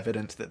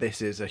evidence that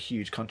this is a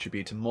huge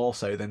contributor, more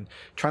so than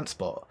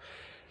transport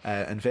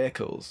and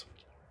vehicles.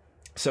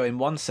 So in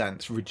one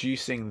sense,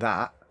 reducing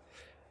that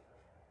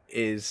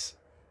is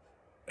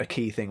a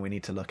key thing we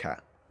need to look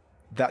at.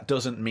 That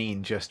doesn't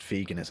mean just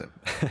veganism.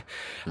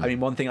 I mean,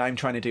 one thing I'm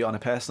trying to do on a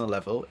personal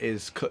level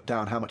is cut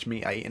down how much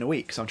meat I eat in a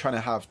week. So I'm trying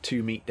to have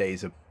 2 meat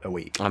days a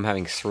week. I'm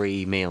having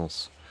 3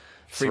 meals.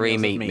 3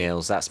 meat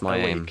meals. That's my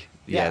aim.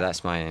 Yeah,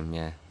 that's my aim.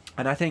 Yeah.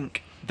 And I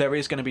think there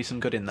is going to be some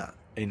good in that,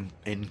 in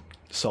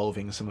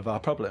solving some of our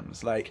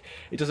problems. Like,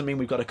 it doesn't mean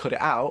we've got to cut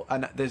it out.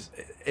 And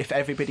if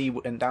everybody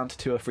went down to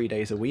 2 or 3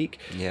 days a week,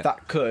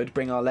 that could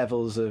bring our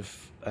levels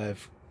of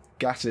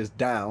gases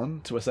down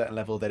to a certain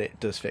level that it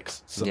does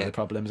fix some of the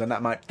problems, and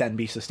that might then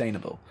be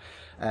sustainable.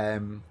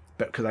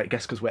 But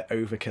because we're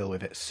overkill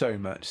with it so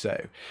much,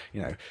 so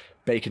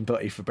bacon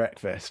butty for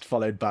breakfast,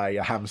 followed by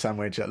a ham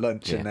sandwich at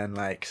lunch, and then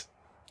like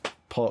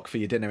pork for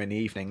your dinner in the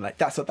evening. Like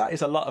that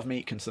is a lot of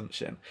meat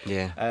consumption.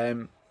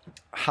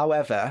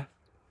 However,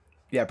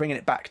 bringing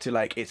it back to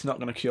like, it's not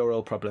going to cure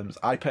all problems.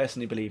 I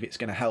personally believe it's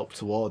going to help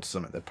towards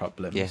some of the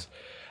problems.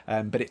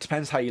 But it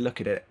depends how you look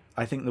at it.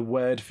 I think the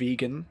word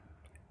vegan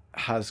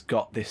has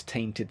got this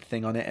tainted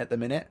thing on it at the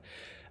minute,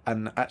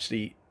 and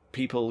actually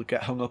people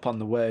get hung up on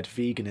the word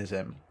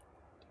veganism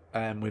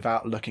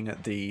without looking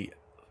at the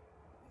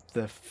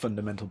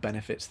fundamental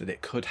benefits that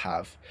it could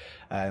have,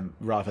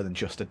 rather than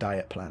just a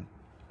diet plan.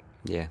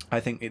 Yeah. I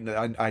think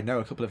I know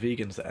a couple of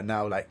vegans that are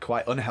now like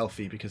quite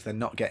unhealthy because they're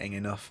not getting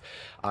enough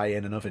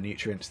iron and other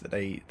nutrients that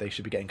they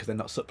should be getting because they're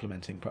not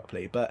supplementing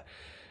properly. But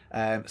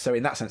so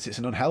in that sense, it's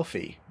an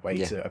unhealthy way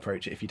to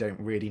approach it. If you don't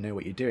really know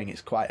what you're doing,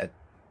 it's quite a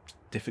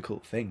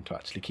difficult thing to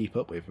actually keep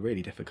up with.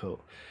 Really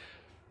difficult.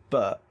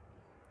 But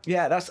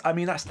yeah,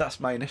 that's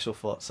my initial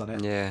thoughts on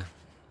it. Yeah.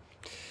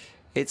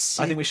 I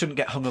think we shouldn't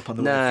get hung up on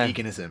the word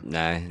veganism.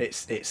 No,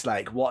 it's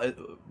like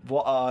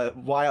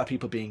why are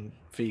people being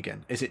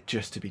vegan? Is it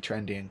just to be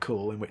trendy and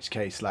cool? In which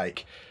case,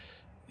 like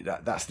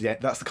that's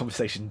the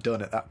conversation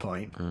done at that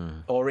point.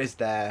 Or is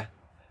there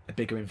a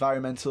bigger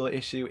environmental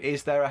issue?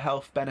 Is there a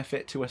health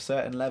benefit to a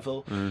certain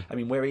level? I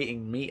mean, we're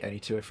eating meat only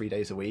 2 or 3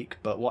 days a week,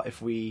 but what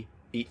if we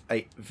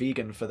ate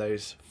vegan for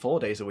those 4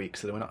 days a week,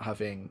 so that we're not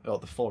having, or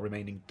the 4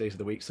 remaining days of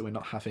the week, so we're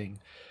not having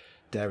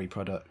dairy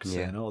products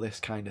and all this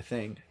kind of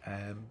thing.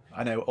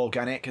 I know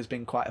organic has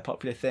been quite a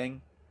popular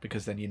thing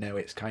because then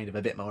it's kind of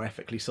a bit more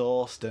ethically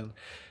sourced and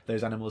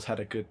those animals had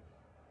a good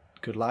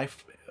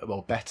life,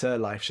 well, better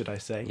life, should I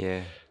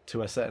say,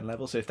 to a certain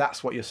level. So if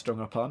that's what you're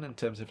strung up on in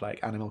terms of like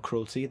animal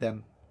cruelty,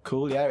 then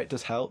cool, it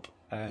does help.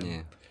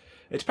 It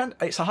depends.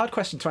 It's a hard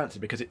question to answer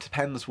because it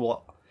depends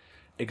what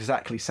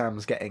exactly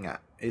Sam's getting at.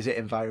 Is it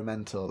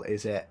environmental?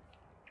 Is it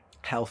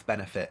health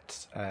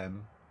benefits?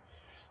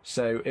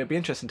 So it'd be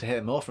interesting to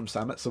hear more from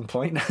Sam at some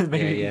point.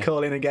 Maybe we can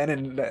call in again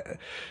and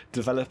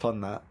develop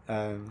on that.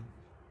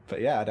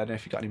 But yeah, I don't know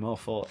if you got any more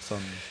thoughts on.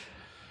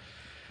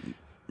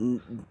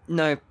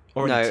 No.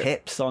 Or any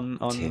tips on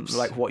tips.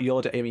 Like what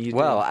you're doing. I mean, you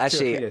do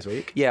actually 2 or 3 days a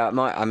week. Yeah,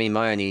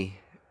 my only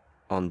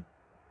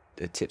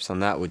tips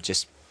on that would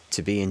just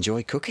to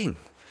enjoy cooking.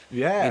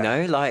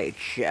 Yeah. Like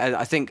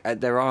I think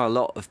there are a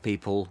lot of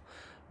people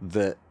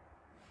that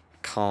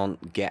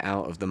can't get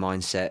out of the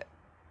mindset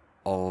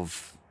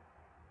of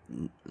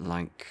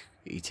like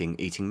eating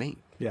meat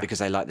because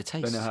they like the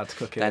taste. They know how to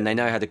cook it, and they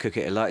know how to cook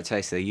it. They like the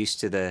taste. They're used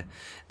to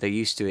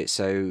it.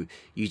 So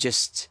you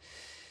just,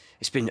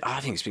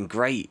 I think it's been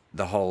great.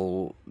 The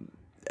whole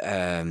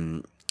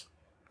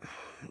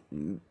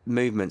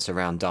movements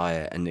around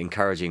diet and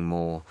encouraging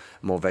more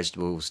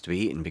vegetables to be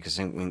eaten, because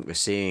I think we're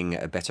seeing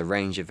a better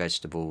range of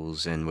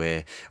vegetables and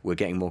we're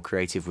getting more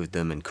creative with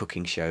them and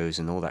cooking shows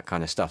and all that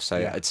kind of stuff.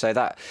 So I'd say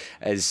that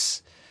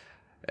as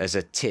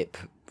a tip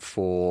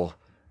for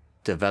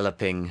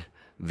developing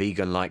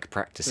vegan-like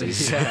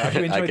practices. Have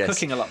you enjoyed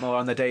cooking a lot more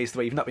on the days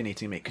where you've not been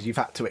eating meat because you've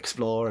had to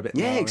explore a bit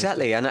more? Yeah,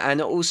 exactly.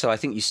 And also I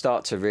think you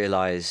start to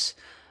realise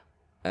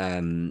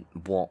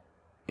what,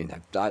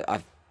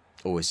 I've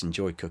always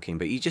enjoyed cooking,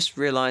 but you just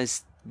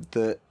realise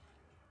that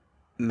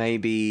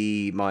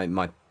maybe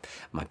my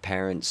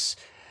parents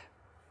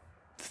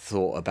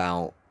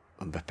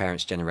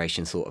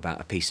generation thought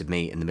about a piece of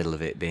meat in the middle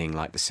of it being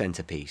like the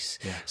centerpiece.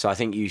 So I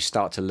think you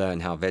start to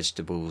learn how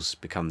vegetables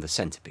become the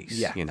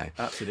centerpiece.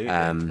 Absolutely.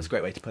 That's a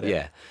great way to put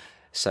it.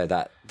 So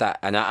that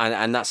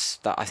that's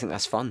I think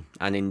that's fun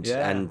and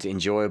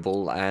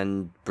enjoyable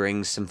and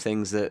brings some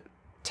things that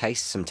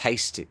taste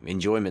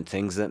enjoyment,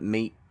 things that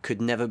meat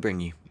could never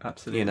bring you.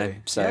 Absolutely.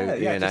 So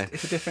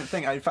it's a different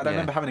thing. In fact, I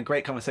remember having a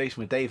great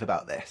conversation with Dave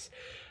about this.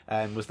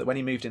 Was that when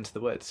he moved into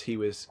the woods, he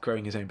was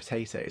growing his own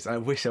potatoes. And I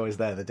wish I was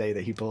there the day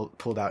that he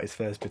pulled out his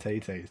first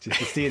potatoes, just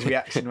to see his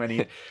reaction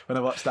when I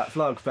watched that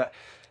vlog. But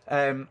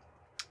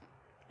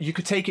you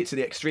could take it to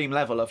the extreme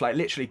level of like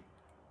literally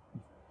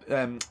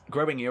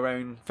growing your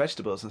own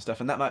vegetables and stuff,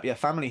 and that might be a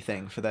family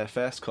thing for their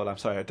first call. I'm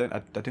sorry, I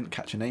didn't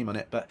catch a name on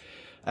it, but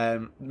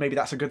maybe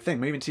that's a good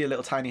thing. Move into your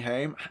little tiny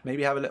home,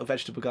 maybe have a little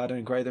vegetable garden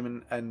and grow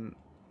them and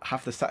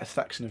have the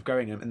satisfaction of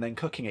growing them and then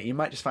cooking it. You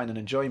might just find an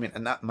enjoyment,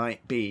 and that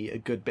might be a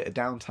good bit of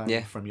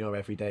downtime from your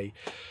everyday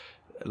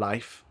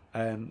life.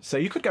 So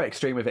you could go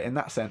extreme with it in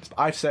that sense, but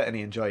I've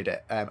certainly enjoyed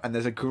it. And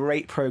there's a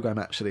great program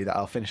actually that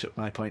I'll finish up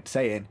my point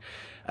saying.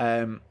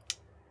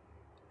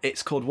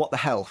 It's called What the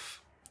Health.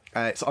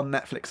 It's on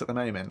Netflix at the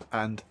moment,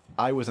 and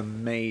I was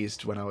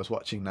amazed when I was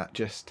watching that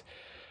just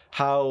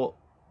how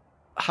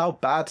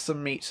bad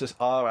some meats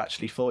are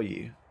actually for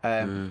you.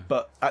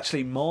 But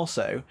actually more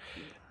so,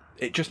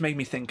 it just made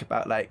me think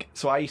about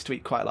so I used to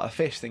eat quite a lot of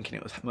fish thinking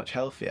it was much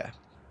healthier.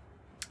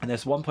 And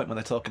there's one point when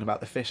they're talking about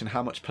the fish and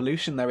how much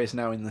pollution there is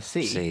now in the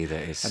sea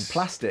and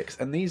plastics.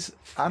 And these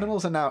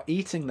animals are now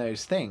eating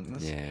those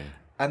things. Yeah.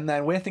 And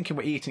then we're thinking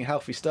we're eating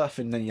healthy stuff,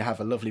 and then you have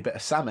a lovely bit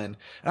of salmon.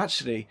 And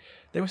actually,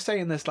 they were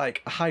saying there's a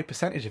high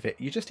percentage of it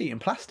you're just eating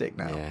plastic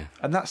now. Yeah.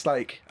 And that's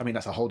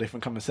that's a whole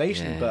different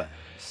conversation. Yeah, but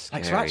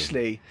so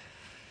actually,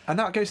 and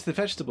that goes to the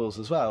vegetables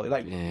as well.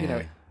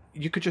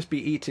 You could just be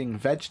eating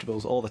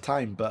vegetables all the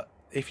time, but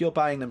if you're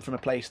buying them from a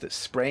place that's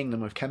spraying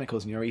them with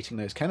chemicals and you're eating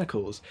those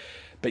chemicals,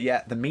 but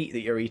yet the meat that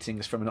you're eating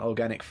is from an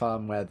organic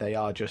farm where they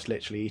are just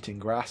literally eating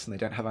grass and they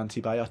don't have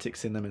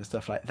antibiotics in them and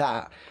stuff like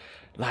that,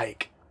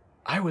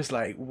 I was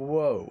like,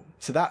 whoa.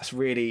 So that's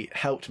really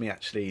helped me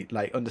actually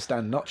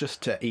understand not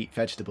just to eat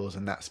vegetables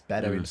and that's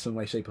better in some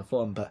way, shape or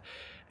form, but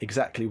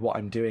exactly what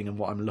I'm doing and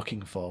what I'm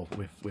looking for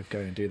with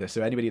going and do this.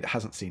 So anybody that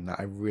hasn't seen that,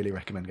 I really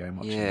recommend going and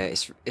watching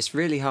it. It's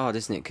really hard,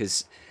 isn't it?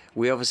 Because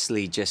we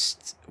obviously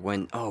just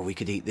went, oh, we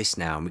could eat this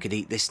now, and we could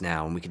eat this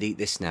now, and we could eat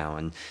this now,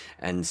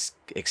 and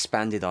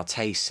expanded our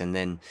tastes, and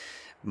then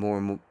more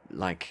and more,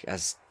 like,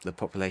 as the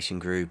population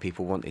grew,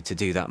 people wanted to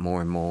do that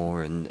more and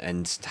more,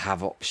 and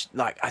have options.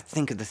 Like, I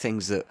think of the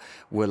things that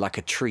were like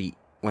a treat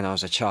when I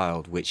was a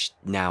child, which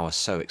now are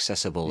so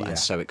accessible and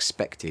so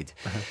expected.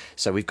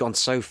 So we've gone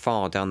so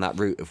far down that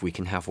route of we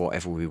can have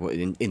whatever we want,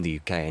 in the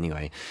UK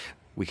anyway,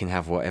 we can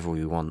have whatever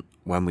we want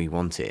when we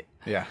want it.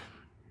 Yeah.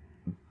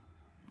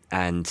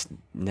 And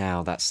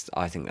now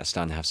I think that's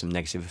starting to have some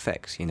negative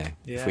effects, you know.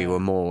 Yeah.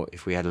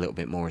 If we had a little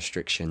bit more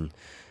restriction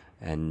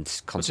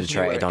and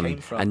concentrated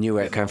on, and knew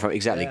where it came from,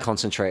 exactly,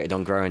 concentrated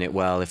on growing it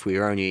well, if we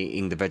were only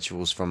eating the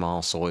vegetables from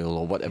our soil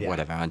or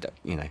whatever, and,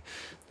 you know,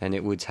 then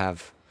it would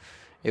have,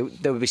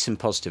 there would be some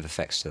positive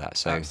effects to that.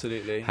 So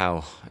absolutely,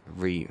 how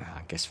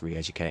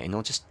re-educating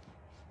or just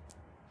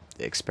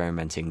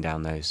experimenting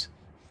down those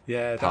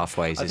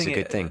pathways is a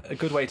good thing. A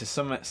good way to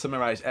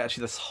summarize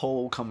actually this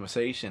whole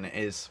conversation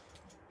is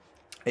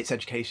it's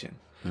education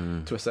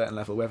to a certain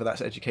level, whether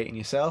that's educating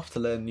yourself to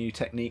learn new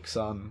techniques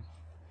on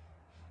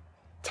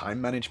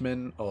time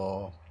management,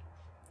 how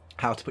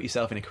to put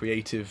yourself in a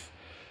creative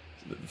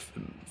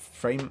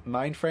frame of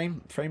mind. I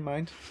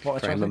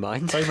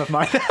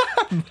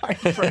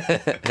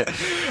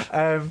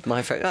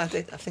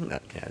think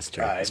that it's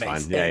true. It's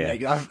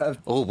fine.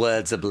 All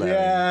words are blurring.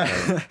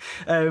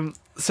 Yeah.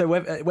 So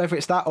whether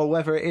it's that or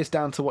whether it is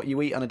down to what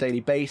you eat on a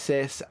daily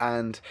basis,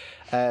 and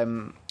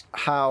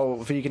how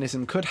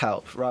veganism could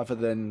help, rather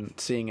than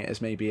seeing it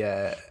as maybe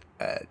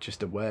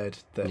just a word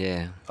that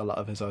a lot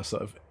of us are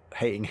sort of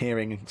hating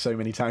hearing so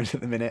many times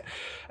at the minute.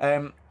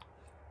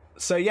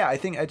 So yeah, I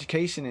think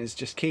education is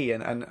just key,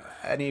 and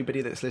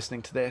anybody that's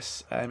listening to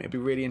this, it'd be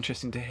really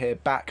interesting to hear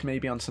back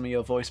maybe on some of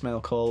your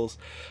voicemail calls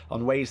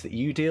on ways that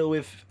you deal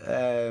with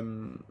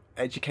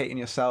educating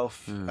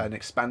yourself and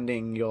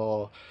expanding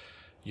your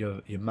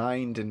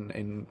mind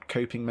and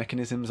coping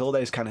mechanisms, all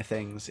those kind of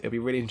things. It'll be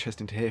really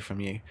interesting to hear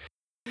from you.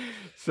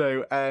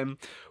 So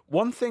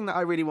one thing that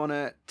I really want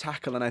to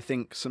tackle, and I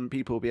think some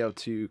people will be able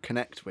to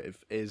connect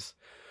with, is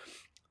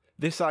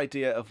this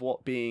idea of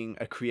what being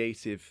a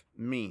creative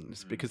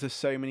means, because there's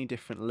so many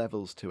different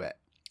levels to it.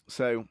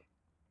 So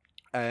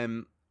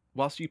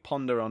whilst you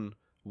ponder on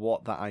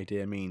what that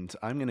idea means,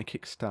 I'm going to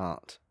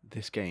kickstart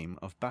this game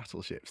of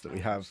battleships that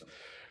we have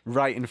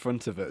right in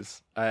front of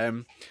us.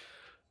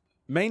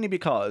 Mainly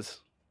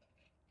because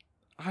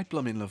I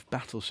blooming love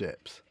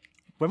battleships.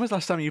 When was the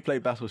last time you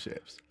played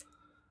battleships?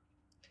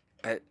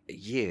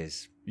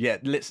 Years. Yeah,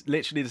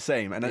 literally the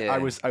same. And I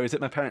was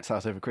at my parents'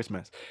 house over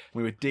Christmas.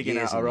 We were digging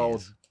out our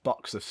old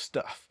box of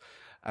stuff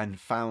and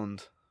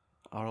found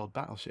our old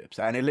battleships.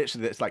 And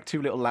it's like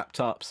two little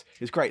laptops.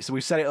 It's great. So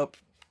we set it up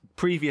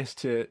previous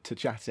to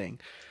chatting.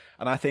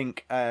 And I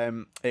think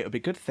it would be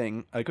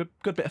a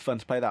good bit of fun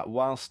to play that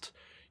whilst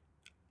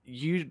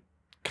you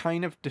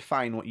kind of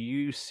define what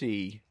you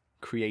see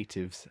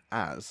creatives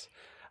as.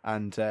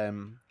 And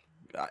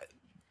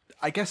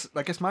I guess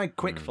my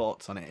quick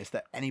thoughts on it is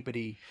that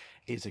anybody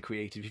is a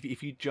creative.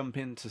 If you jump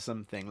into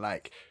something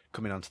like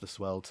coming onto the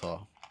Swirl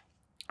Tour,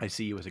 I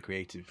see you as a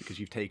creative because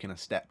you've taken a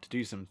step to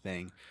do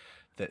something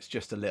that's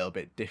just a little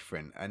bit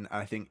different. And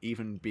I think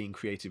even being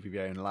creative with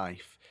your own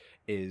life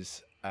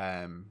is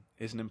an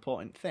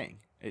important thing.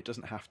 It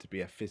doesn't have to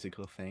be a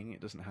physical thing. It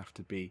doesn't have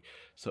to be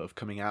sort of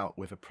coming out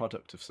with a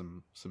product of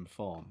some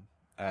form.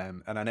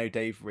 And I know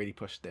Dave really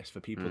pushed this for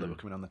people that were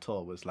coming on the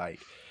tour, was like,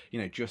 you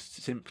know,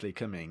 just simply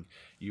coming,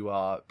 you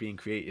are being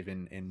creative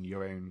in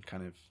your own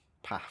kind of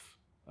path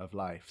of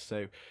life.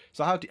 So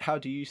how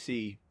do you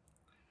see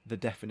the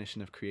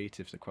definition of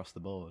creatives across the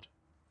board?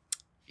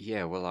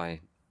 Yeah, well,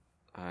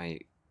 I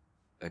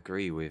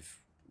agree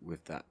with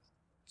that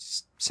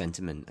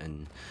sentiment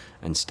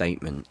and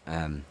statement.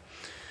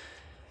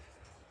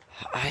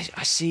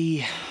 I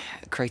see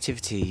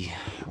creativity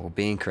or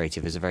being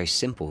creative as a very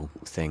simple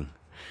thing.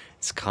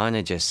 It's kind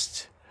of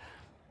just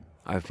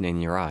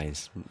opening your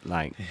eyes,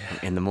 like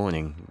in the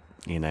morning,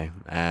 you know.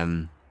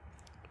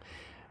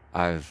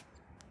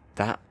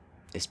 That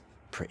is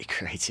pretty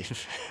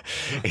creative.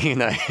 You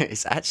know,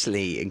 it's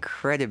actually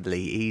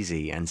incredibly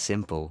easy and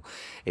simple.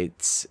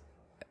 It's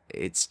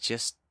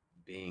just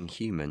being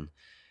human.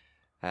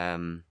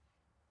 Now,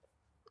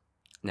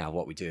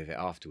 what we do with it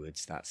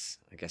afterwards, I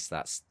guess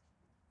that's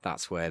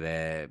where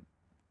there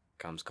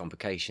comes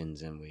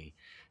complications, and we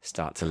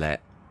start to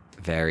let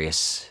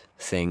various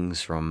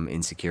things, from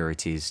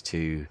insecurities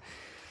to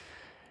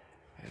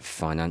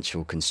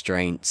financial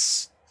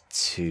constraints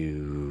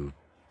to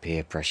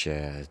peer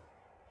pressure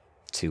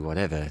to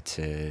whatever,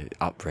 to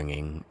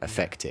upbringing,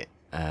 affect it,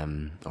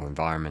 or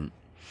environment.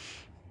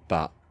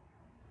 But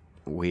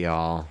we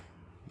are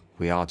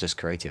just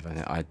creative, and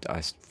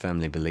I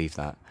firmly believe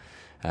that,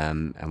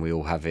 and we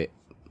all have it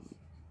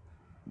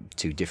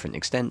to different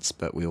extents,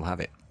 but we all have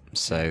it.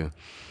 So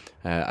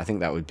I think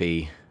that would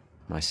be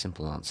my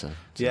simple answer.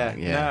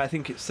 No, I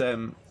think it's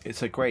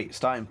a great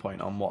starting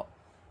point on what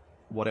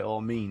what it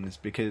all means,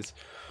 because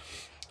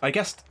I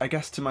guess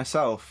to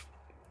myself,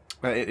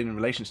 in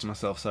relation to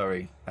myself,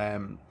 sorry,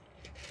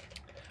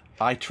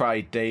 I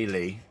try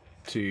daily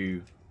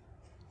to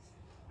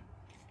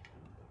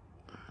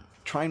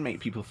try and make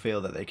people feel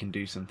that they can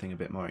do something a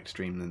bit more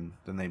extreme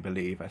than they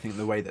believe. I think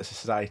the way that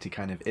society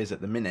kind of is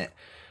at the minute,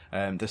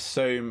 there's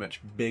so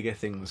much bigger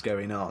things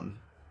going on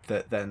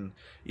that then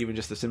even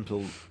just the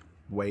simple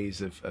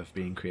ways of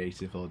being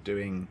creative or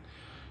doing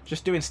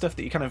stuff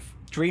that you kind of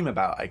dream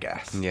about, I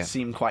guess,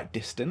 seem quite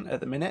distant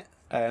at the minute.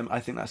 I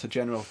think that's a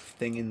general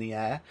thing in the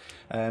air.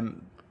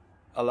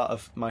 A lot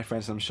of my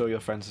friends, I'm sure your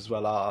friends as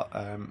well,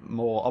 are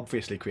more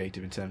obviously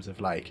creative in terms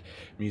of like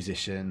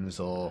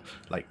musicians, or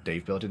like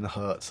Dave building the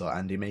huts, or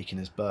Andy making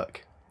his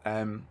book.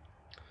 And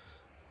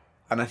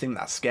I think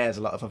that scares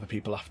a lot of other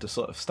people off to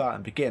sort of start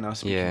and begin. I was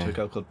speaking to a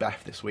girl called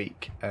Beth this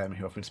week, who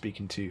I've been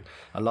speaking to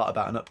a lot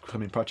about an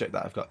upcoming project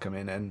that I've got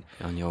coming. And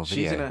on your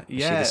she's video,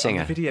 is she the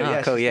singer? On the video, oh,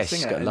 yeah, cool. She's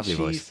She's got a lovely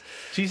voice.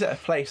 She's at a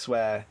place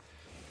where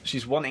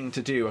she's wanting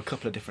to do a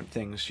couple of different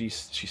things. She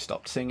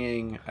stopped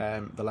singing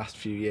the last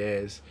few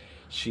years.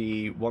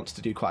 She wants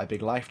to do quite a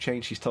big life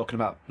change. She's talking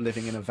about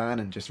living in a van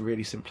and just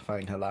really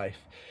simplifying her life.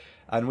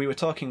 And we were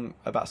talking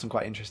about some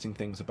quite interesting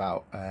things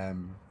about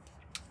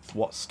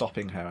what's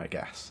stopping her, I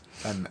guess.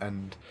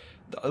 And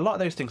a lot of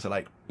those things are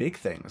like big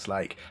things,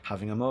 like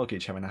having a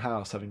mortgage, having a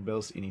house, having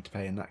bills that you need to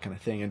pay, and that kind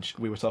of thing. And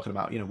we were talking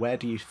about, where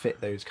do you fit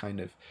those kind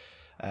of,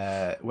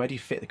 where do you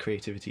fit the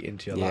creativity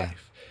into your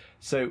life?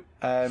 So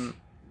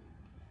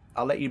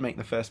I'll let you make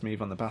the first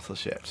move on the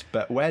battleships,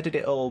 but where did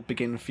it all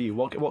begin for you?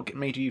 What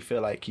made you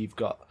feel like you've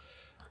got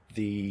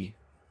the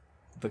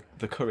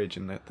courage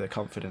and the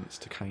confidence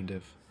to kind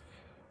of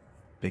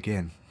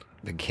begin?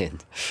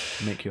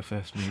 Make your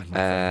first move.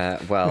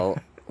 Well,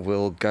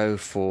 we'll go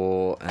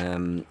for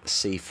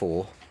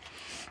C4.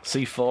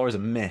 C4 is a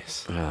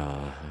miss.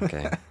 Oh,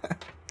 okay.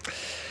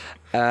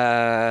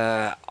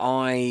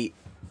 I,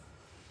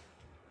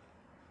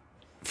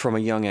 from a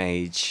young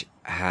age,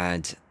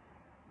 had...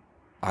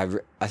 I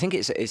think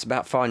it's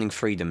about finding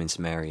freedom in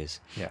some areas.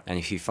 Yeah. And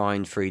if you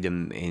find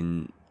freedom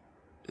in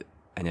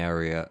an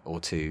area or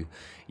two,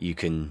 you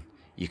can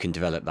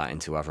develop that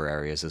into other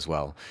areas as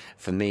well.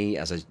 For me,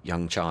 as a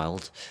young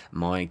child,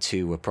 my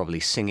two were probably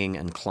singing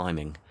and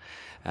climbing.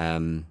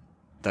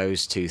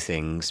 Those two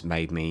things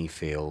made me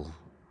feel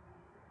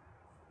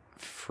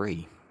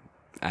free.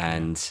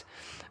 And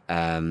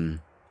I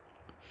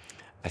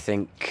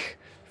think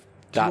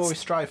Did you always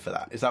strive for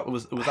that?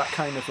 Was that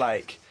kind of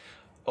like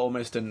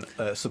almost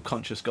a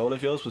subconscious goal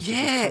of yours? Was to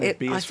just kind of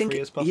be as free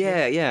as possible?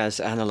 Yeah. As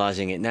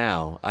analysing it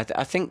now, I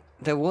think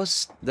there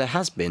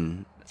has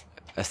been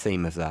a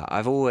theme of that.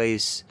 I've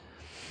always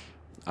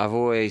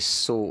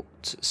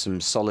sought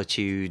some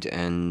solitude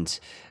and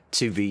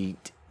to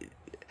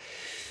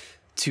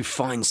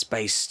find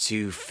space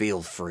to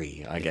feel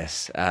free, I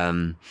guess.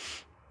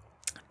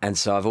 And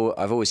so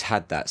I've always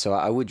had that. So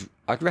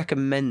I'd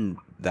recommend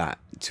that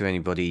to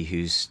anybody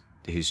who's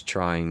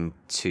trying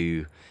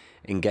to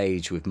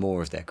engage with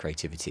more of their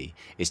creativity,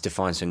 is to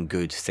find some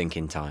good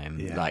thinking time,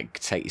 like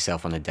take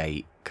yourself on a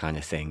date kind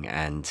of thing,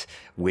 and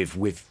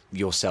with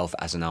yourself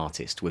as an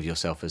artist, with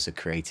yourself as a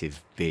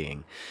creative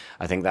being.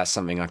 I think that's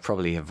something I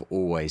probably have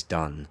always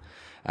done,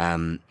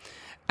 and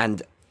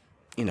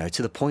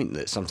to the point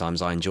that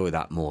sometimes I enjoy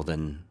that more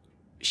than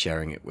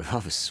sharing it with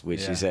others,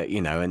 which is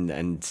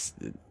and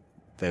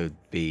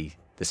there's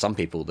some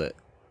people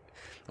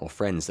or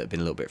friends that have been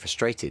a little bit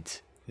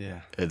frustrated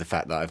at the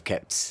fact that I've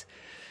kept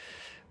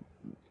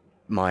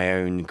my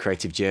own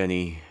creative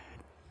journey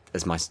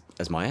as my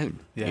own,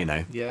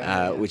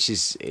 which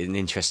is an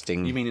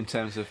interesting... You mean in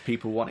terms of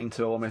people wanting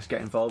to almost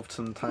get involved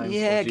sometimes?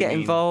 Yeah,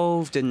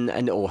 involved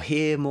and or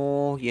hear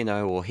more,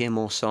 or hear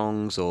more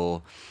songs,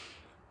 or...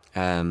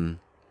 But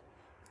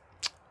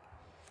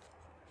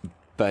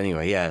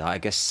anyway, I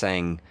guess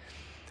saying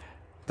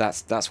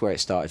that's where it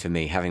started for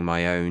me, having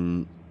my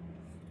own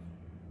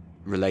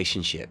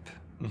relationship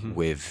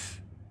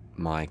with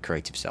my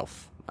creative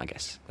self, I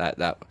guess.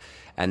 That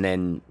and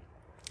then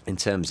in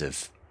terms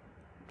of,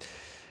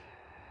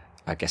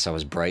 I guess I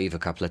was brave a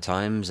couple of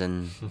times,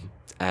 and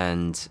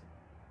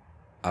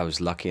I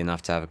was lucky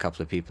enough to have a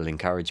couple of people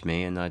encourage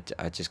me, and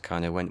I just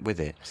kind of went with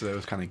it. So there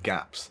was kind of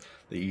gaps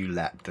that you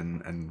leapt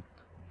and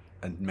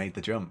made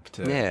the jump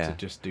to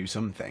just do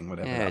something,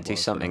 whatever. Yeah, do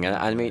something. And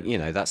I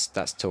mean,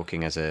 that's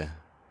talking as a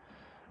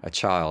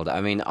child.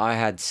 I mean,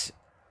 I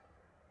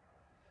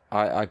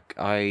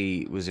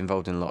was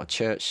involved in a lot of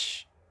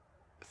church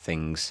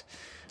things,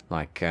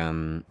 like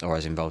or I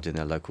was involved in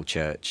a local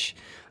church,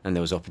 and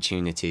there was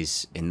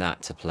opportunities in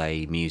that to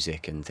play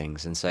music and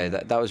things, and so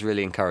that was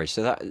really encouraged.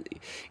 So that,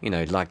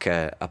 like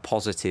a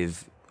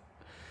positive,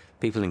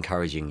 people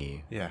encouraging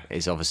you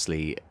is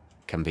obviously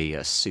can be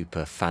a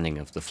super fanning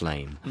of the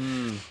flame.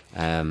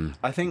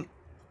 I think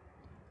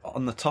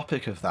on the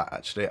topic of that,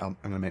 actually, I'm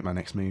going to make my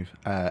next move.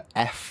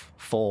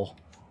 F4.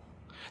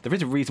 There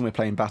is a reason we're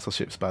playing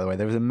battleships, by the way.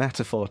 There is a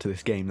metaphor to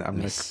this game that I'm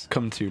going to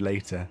come to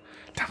later.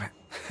 Damn it.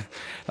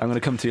 I'm going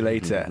to come to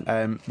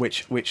later,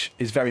 which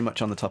is very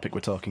much on the topic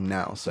we're talking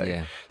now.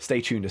 So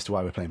stay tuned as to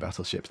why we're playing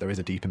Battleships. There is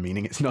a deeper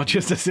meaning. It's not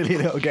just a silly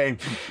little game.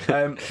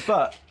 But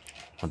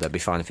well, that'd be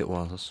fine if it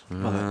was.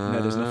 well,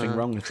 no, there's nothing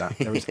wrong with that.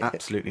 There is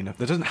absolutely nothing.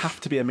 There doesn't have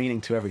to be a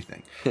meaning to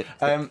everything.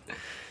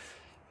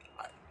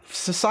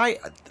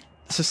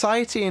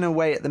 Society, in a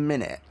way, at the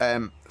minute.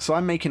 So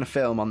I'm making a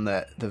film on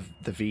the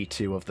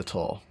V2 of the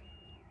tour,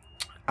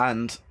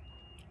 and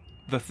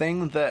the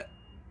thing that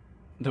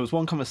there was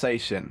one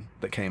conversation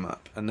that came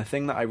up, and the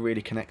thing that I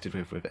really connected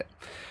with it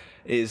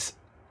is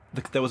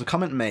there was a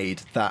comment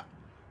made that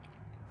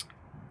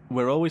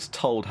we're always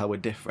told how we're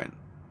different,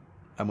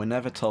 and we're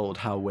never told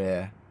how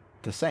we're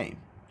the same.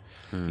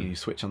 You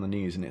switch on the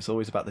news, and it's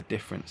always about the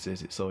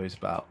differences. It's always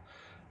about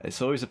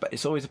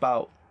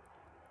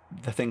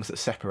the things that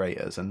separate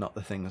us, and not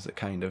the things that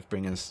kind of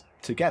bring us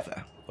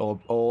together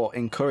or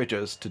encourage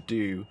us to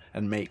do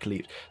and make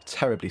leaps.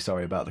 Terribly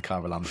sorry about the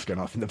car alarms going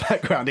off in the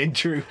background in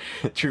true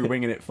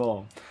Winging It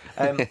form.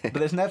 But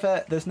there's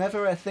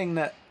never a thing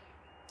that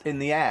in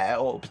the air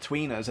or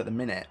between us at the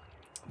minute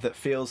that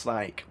feels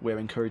like we're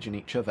encouraging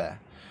each other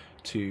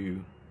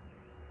to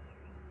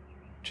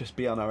just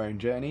be on our own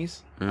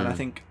journeys. And I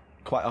think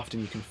quite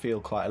often you can feel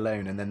quite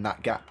alone, and then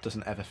that gap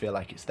doesn't ever feel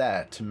like it's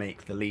there to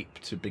make the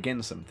leap to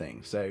begin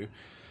something. So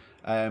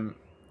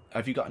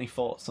have you got any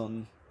thoughts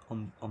on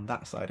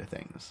that side of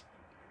things?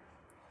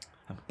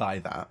 And by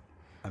that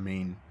I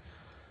mean,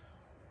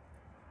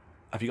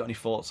 have you got any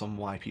thoughts on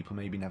why people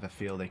maybe never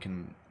feel they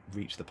can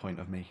reach the point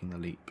of making the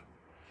leap?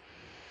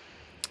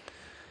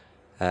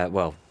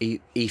 Well,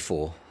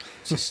 E4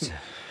 just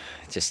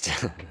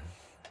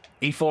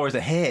E4 is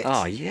a hit.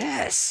 Oh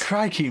yes,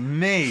 crikey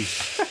me.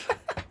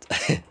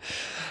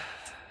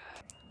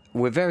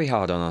 We're very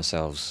hard on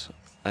ourselves.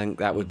 I think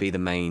that would be the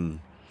main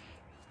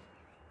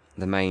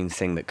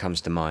thing that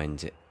comes to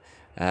mind.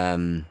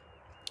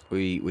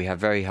 We have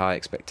very high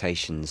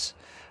expectations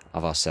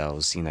of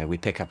ourselves. You know, we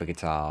pick up a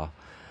guitar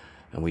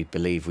and we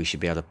believe we should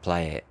be able to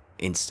play it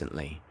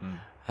instantly.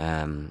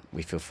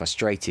 We feel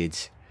frustrated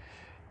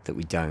that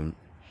we don't,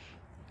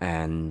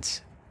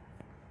 and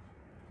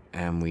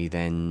we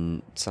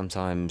then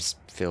sometimes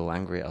feel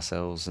angry at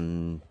ourselves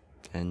and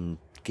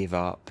give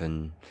up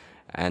and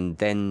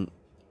then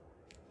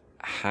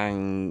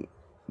hang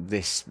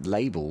this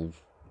label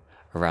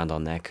around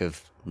our neck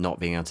of not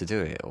being able to do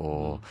it,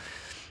 or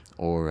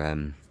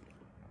we're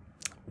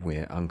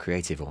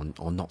uncreative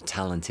or not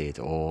talented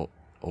or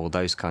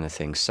those kind of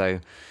things. So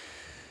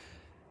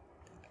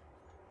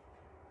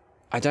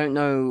I don't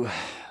know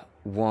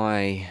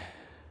why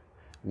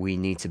we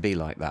need to be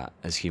like that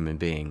as human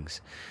beings.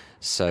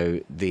 So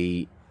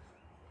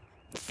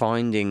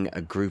finding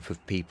a group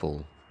of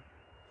people,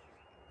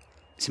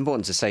 it's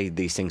important to say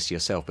these things to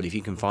yourself, but if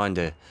you can find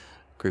a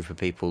group of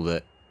people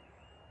that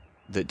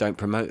don't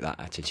promote that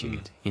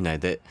attitude, you know,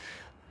 that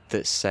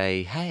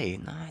say, hey,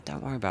 no,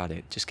 don't worry about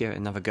it, just give it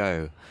another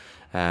go.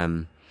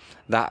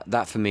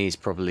 That for me is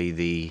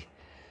probably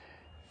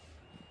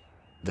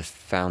the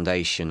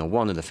foundation, or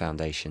one of the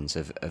foundations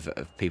of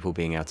people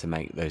being able to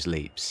make those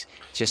leaps.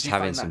 Just Did you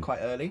having find that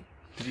quite early?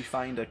 Did you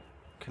find a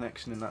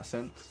connection in that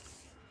sense?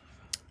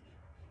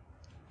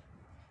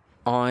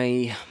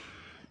 I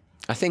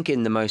think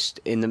in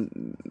the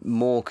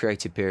more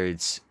creative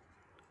periods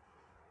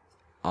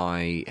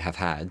I have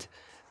had,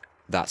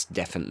 that's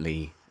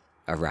definitely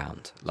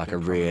around, like a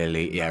real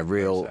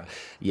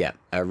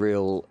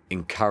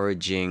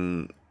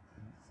encouraging,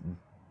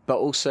 but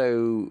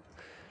also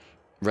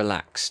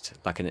relaxed,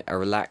 like a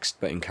relaxed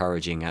but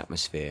encouraging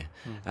atmosphere,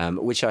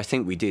 which I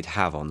think we did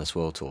have on this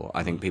world tour.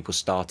 I think people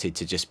started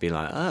to just be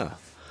like, oh,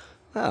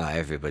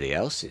 everybody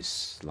else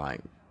is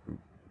like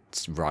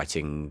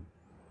writing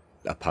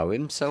a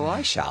poem, so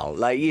I shall,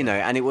 like, you know,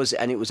 and it was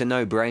a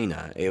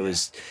no-brainer. It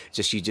was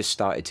just, you just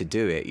started to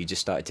do it. You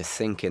just started to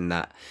think in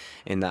that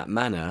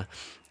manner.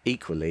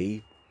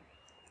 Equally,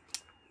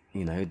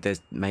 you know,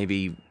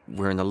 maybe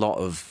we're in a lot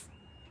of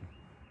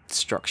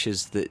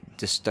structures that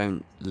just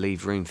don't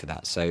leave room for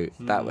that. So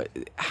that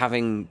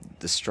having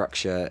the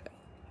structure,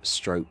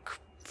 stroke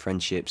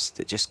friendships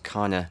that just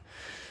kind of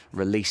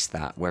release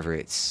that, whether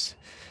it's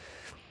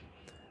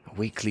a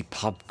weekly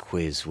pub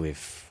quiz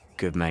with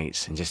good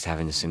mates and just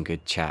having some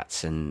good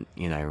chats, and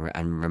you know,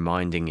 and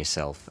reminding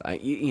yourself,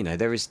 you know,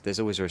 there's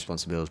always a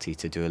responsibility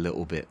to do a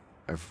little bit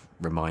of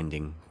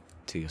reminding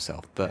to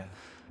yourself, but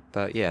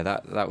yeah,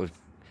 that would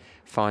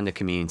find a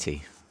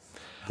community.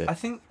 I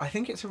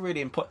think it's a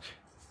really important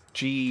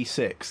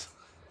G6.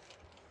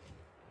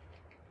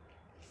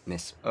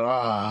 Miss.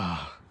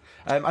 I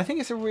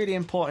think it's a really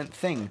important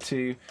thing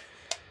to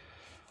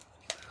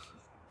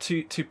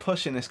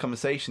push in this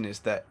conversation,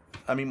 is that,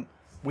 I mean,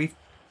 we've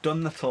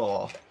done the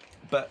tour,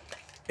 but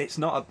it's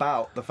not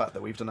about the fact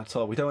that we've done a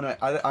tour. We don't want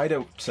to. I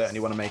don't certainly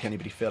want to make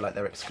anybody feel like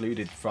they're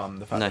excluded from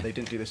the fact that they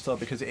didn't do this tour,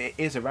 because it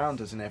is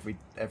around us in every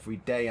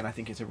day, and I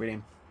think it's a really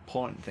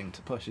important thing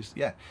to push. Is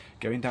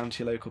going down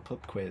to your local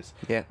pub quiz.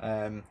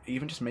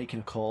 Even just making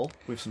a call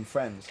with some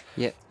friends.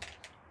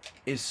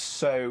 is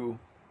so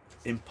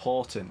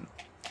important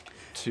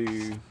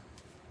to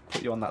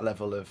put you on that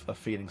level of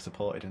feeling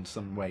supported in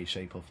some way,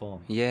 shape, or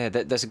form. Yeah,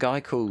 there's a guy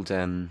called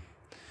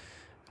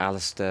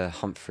Alistair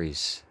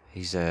Humphreys.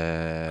 He's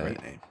a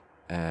Great name.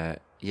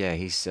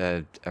 he's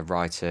a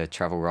writer,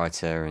 travel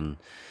writer,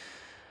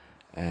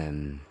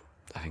 and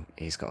I think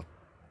he's got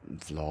a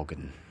vlog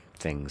and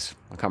things.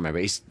 I can't remember.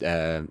 He's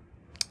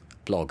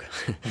blog.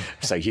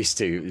 So used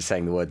to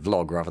saying the word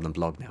vlog rather than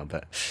blog now,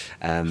 but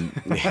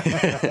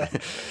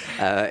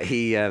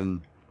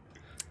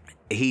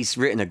he's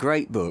written a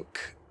great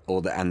book.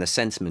 And the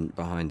sentiment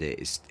behind it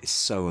is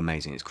so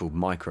amazing. It's called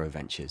Micro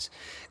Ventures,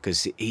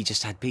 because he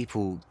just had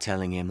people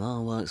telling him,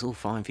 "Oh, well, it's all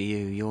fine for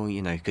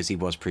you. Because he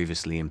was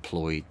previously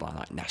employed by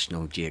like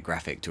National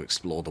Geographic to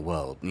explore the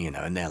world,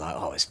 and they're like,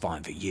 "Oh, it's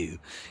fine for you,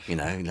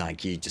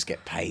 like you just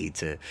get paid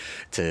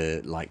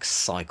to like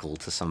cycle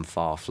to some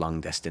far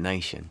flung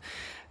destination,"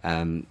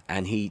 and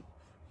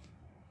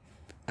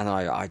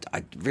I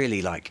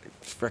really like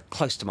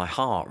close to my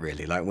heart,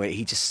 really, like where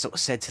he just sort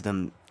of said to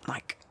them,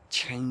 like,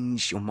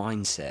 change your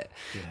mindset.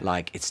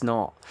 Like, it's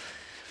not,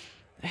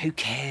 who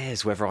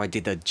cares whether I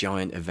did a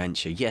giant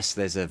adventure? Yes,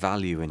 there's a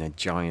value in a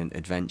giant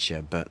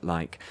adventure, but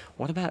like,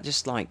 what about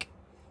just like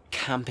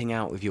camping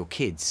out with your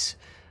kids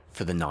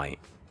for the night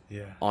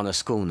on a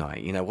school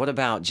night? What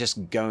about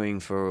just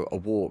going for a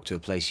walk to a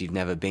place you've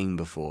never been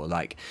before?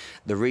 Like,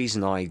 the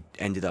reason I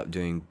ended up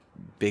doing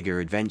bigger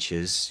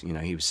adventures,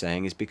 he was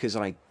saying, is because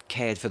I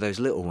cared for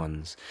those little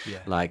ones.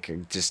 Like,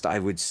 just I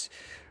would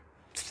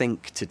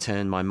think to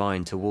turn my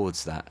mind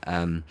towards that.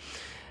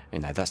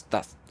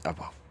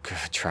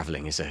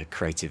 Traveling is a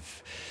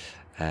creative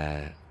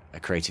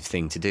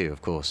thing to do,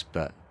 of course,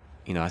 but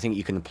I think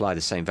you can apply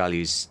the same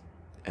values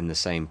and the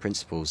same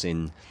principles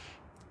in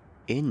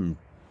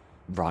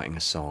writing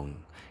a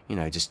song.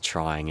 Just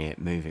trying it,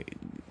 move it,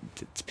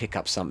 to pick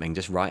up something,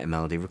 just write a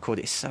melody, record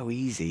it. It's so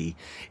easy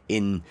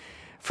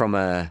from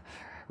a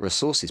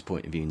resources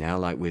point of view now,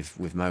 like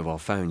with mobile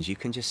phones, you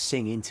can just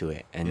sing into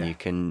it and you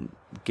can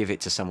give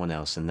it to someone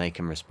else and they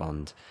can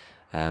respond.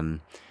 You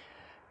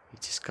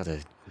just gotta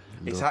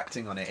it's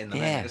acting on it in the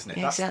moment, isn't it?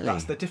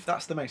 Exactly.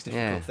 That's the most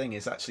difficult thing,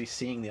 is actually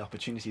seeing the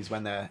opportunities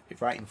when they're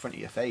right in front of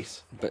your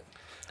face. But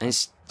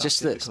it's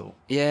just difficult.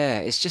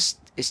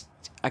 it's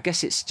I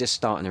guess it's just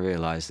starting to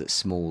realize that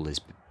small is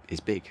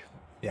big.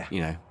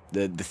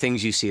 The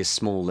things you see as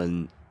small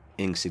and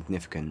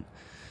insignificant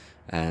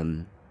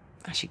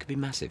actually could be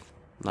massive.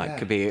 Like,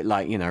 could be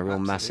like, a real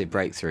massive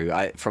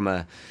breakthrough. From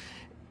a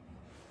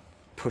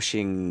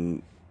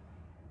pushing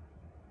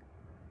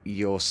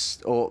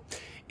or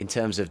in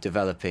terms of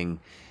developing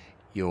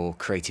your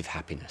creative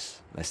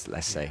happiness,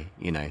 let's say,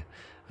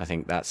 I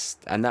think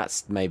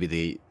that's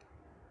maybe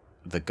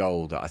the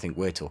goal that I think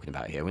we're talking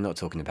about here. We're not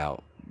talking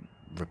about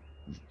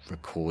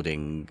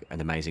recording an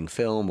amazing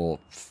film, or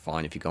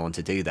fine if you go on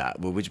to do that,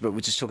 but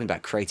we're just talking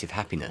about creative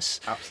happiness.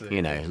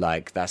 Absolutely.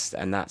 Like that's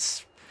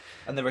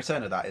and the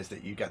return of that is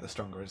that you get the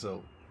stronger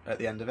result at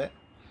the end of it.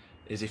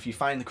 Is if you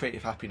find the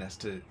creative happiness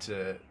to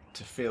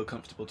feel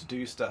comfortable to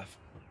do stuff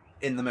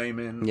in the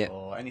moment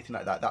or anything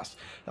like that, that's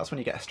when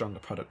you get a stronger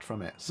product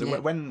from it. So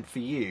when for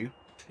you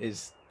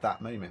is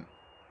that moment?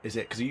 Is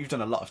it because you've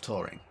done a lot of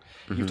touring?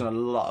 You've done a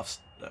lot of.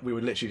 We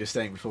were literally just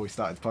saying before we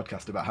started the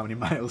podcast about how many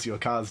miles your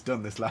car's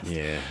done this last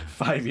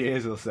 5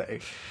 years or so.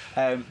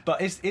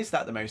 But is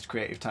that the most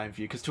creative time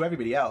for you? Because to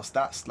everybody else,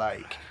 that's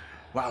like,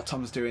 wow,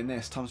 Tom's doing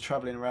this. Tom's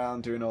travelling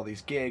around doing all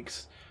these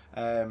gigs.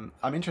 I'm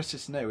interested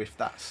to know if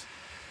that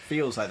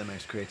feels like the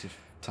most creative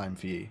time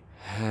for you.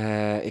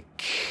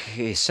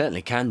 It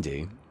certainly can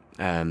do.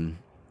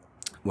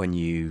 When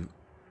you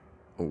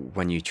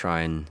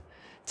try and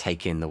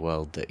take in the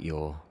world that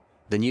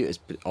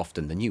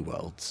often the new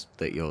worlds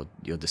that you're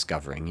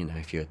discovering.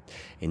 If you're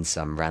in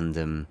some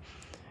random,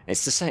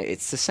 it's the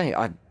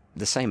same.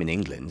 The same in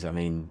England. I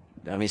mean,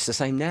 it's the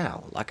same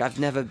now. Like, I've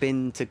never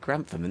been to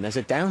Grantham, and there's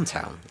a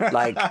downtown.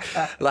 Like,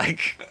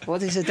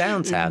 what is a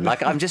downtown?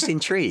 Like, I'm just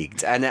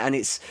intrigued, and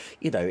it's,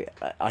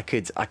 I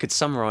could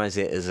summarize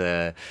it as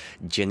a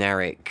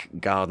generic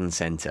garden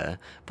centre,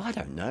 but I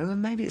don't know.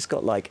 And maybe it's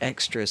got like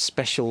extra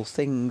special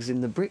things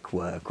in the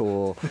brickwork,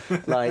 or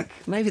like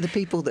maybe the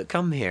people that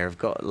come here have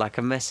got like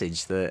a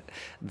message that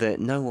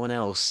no one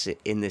else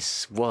in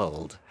this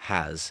world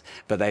has.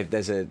 But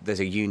there's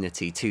a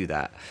unity to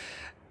that.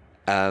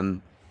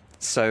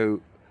 So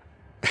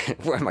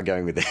where am I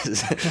going with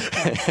this?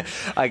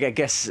 I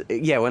guess,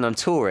 when I'm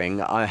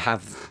touring, I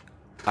have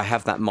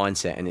that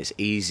mindset, and it's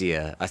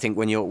easier. I think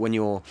when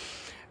your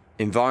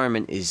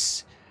environment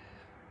is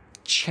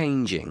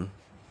changing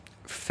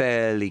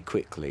fairly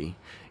quickly,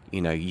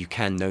 you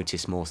can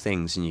notice more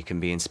things, and you can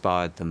be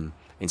inspired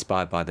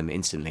by them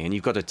instantly, and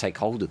you've got to take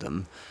hold of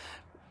them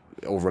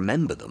or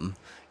remember them,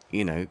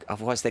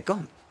 otherwise they're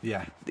gone.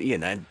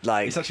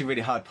 Like, it's actually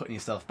really hard putting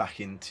yourself back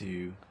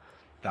into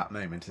that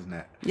moment, isn't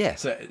it? Yeah.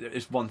 So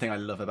it's one thing I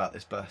love about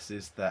this bus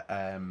is that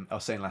I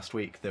was saying last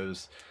week, there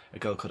was a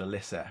girl called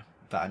Alyssa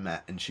that I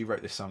met, and she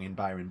wrote this song in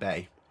Byron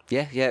Bay.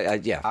 I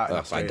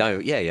know.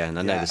 And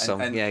I know the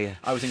song. And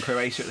I was in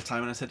Croatia at the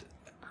time, and I said,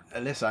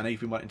 Alyssa, I know you've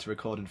been wanting to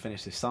record and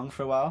finish this song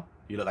for a while.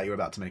 You look like you're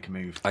about to make a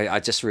move. I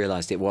just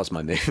realised it was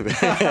my move.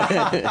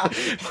 Are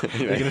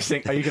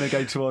you going to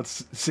go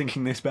towards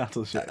sinking this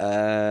battleship?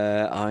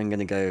 I'm going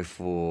to go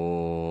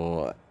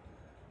for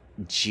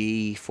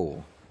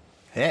G4.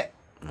 Hit.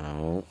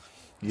 Oh,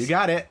 You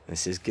got it.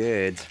 this is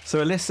good.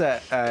 So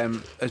Alyssa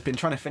has been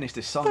trying to finish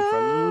this song for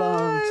a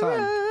long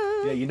time.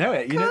 Yeah, you know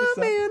it. You know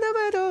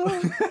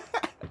the song.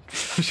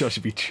 I'm sure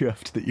she'd be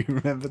chuffed that you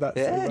remember that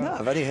so Yeah, well. no,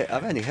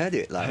 I've only heard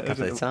it like a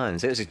couple of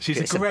times. She's a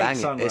it's great banger.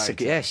 songwriter.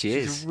 Yeah, she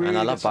She's is, a really and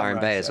I good love Byron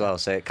Bay as songwriter. well.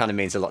 So it kind of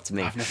means a lot to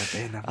me. I've never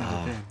been.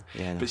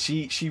 Yeah, no. But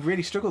she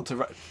really struggled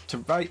to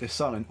write this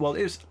song, and well,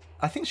 it was.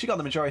 I think she got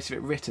the majority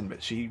of it written,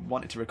 but she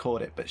wanted to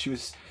record it. But she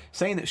was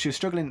saying that she was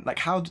struggling. Like,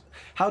 how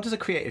does a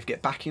creative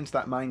get back into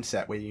that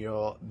mindset where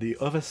you're the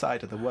other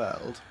side of the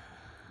world,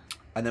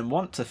 and then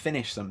want to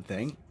finish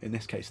something? In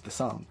this case, the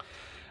song.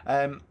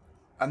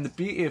 And the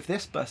beauty of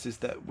this bus is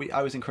that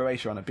I was in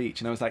Croatia on a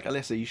beach, and I was like,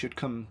 Alyssa, you should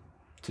come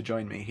to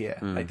join me here.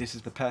 Like, this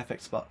is the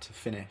perfect spot to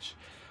finish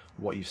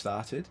what you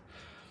started.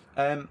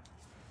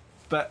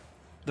 But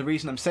the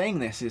reason I'm saying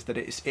this is that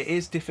it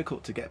is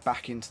difficult to get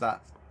back into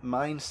that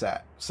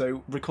mindset.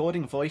 So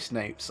recording voice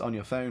notes on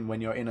your phone when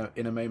you're in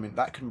a moment,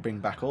 that can bring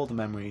back all the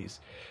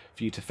memories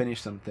for you to finish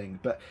something.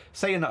 But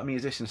say you're not a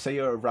musician, say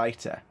you're a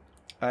writer.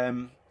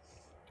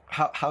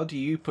 How do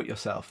you put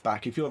yourself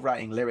back if you're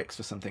writing lyrics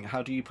for something?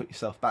 How do you put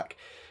yourself back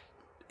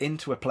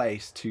into a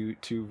place to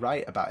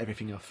write about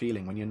everything you're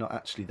feeling when you're not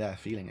actually there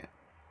feeling it?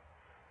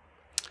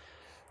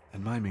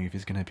 And my move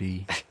is going to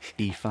be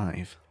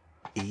E5.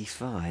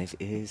 E5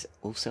 is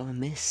also a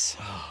miss.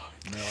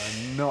 No,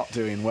 I'm not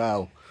doing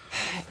well.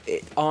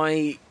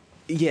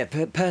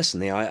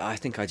 Personally, I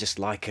think I just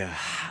like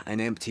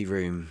an empty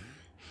room.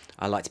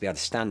 I like to be able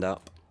to stand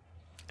up,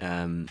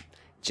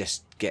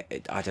 just get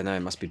it. I don't know. It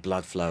must be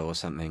blood flow or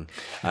something.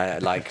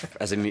 Like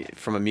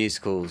from a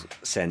musical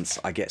sense,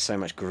 I get so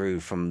much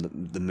groove from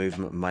the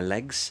movement of my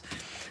legs.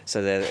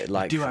 So they're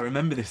like. Do I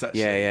remember this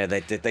actually? Yeah.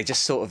 They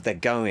just sort of they're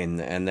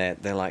going and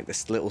they're like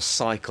this little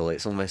cycle.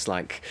 It's almost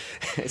like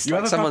it's You like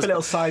have a someone's proper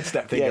little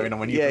sidestep thing going on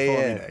when you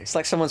perform. You know? It's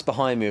like someone's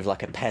behind me with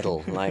like a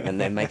pedal, like,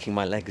 and they're making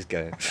my legs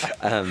go.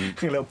 A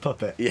little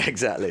puppet. Yeah,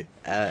 exactly.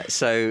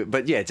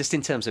 But just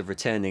in terms of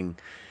returning,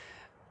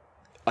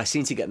 I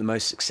seem to get the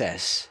most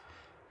success.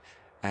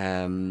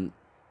 It's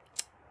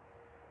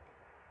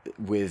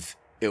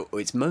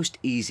most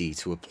easy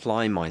to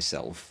apply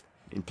myself.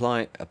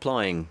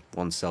 Applying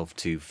oneself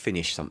to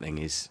finish something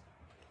is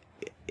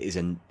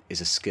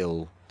a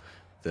skill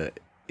that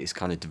is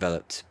kind of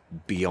developed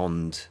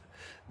beyond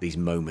these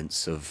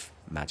moments of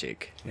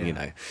magic, you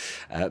know.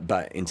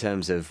 But in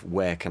terms of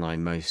where can I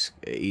most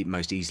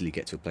easily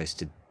get to a place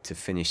to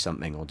finish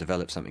something or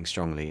develop something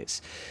strongly,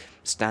 it's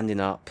standing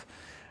up,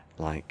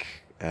 like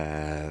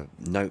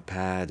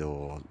notepad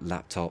or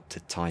laptop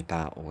to type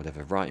out or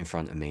whatever right in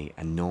front of me,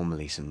 and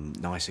normally some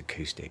nice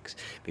acoustics,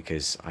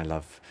 because I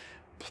love,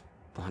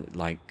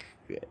 like,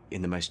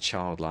 in the most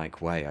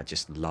childlike way, I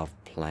just love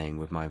playing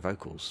with my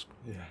vocals.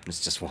 Yeah.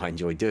 It's just what I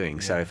enjoy doing.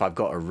 So if I've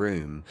got a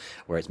room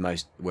where it's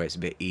a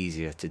bit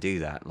easier to do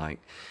that, like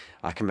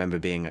I can remember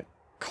being at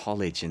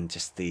college and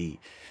just the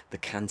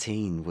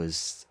canteen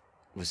was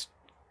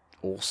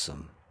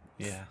awesome.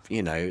 Yeah.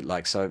 You know,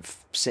 like, so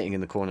sitting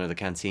in the corner of the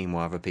canteen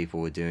while other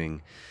people were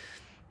doing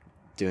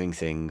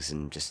things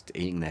and just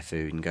eating their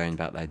food and going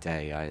about their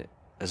day,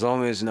 as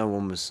long as no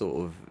one was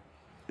sort of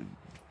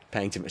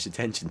paying too much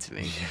attention to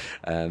me.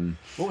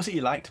 What was it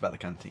you liked about the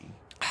canteen?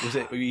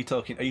 Are you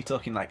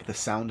talking like the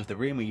sound of the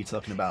room? Are you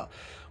talking about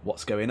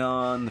what's going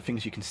on, the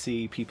things you can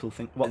see, people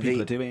are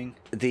doing?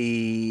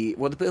 The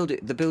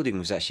building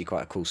was actually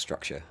quite a cool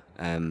structure.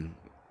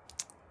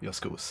 Your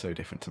school was so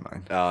different to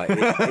mine.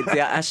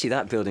 Actually,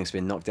 that building's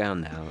been knocked down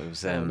now. It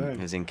was no. It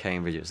was in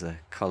Cambridge. It was a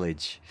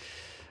college.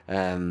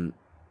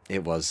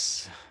 It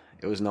was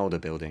an older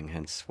building,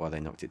 hence why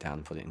they knocked it down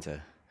and put it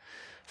into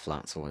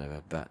flats or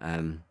whatever. But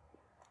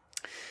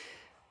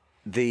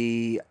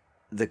the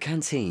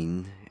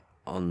canteen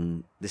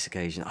on this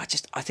occasion,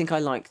 I think I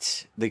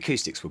liked the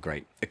acoustics were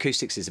great.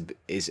 Acoustics is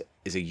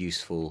a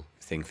useful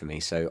thing for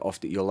me. So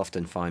you'll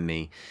often find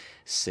me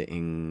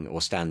sitting or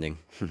standing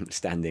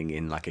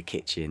in like a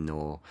kitchen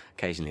or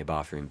occasionally a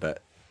bathroom,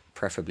 but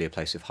preferably a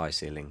place with high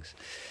ceilings.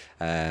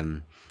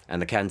 And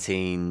the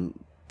canteen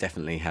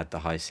definitely had the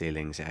high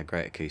ceilings. It had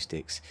great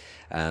acoustics,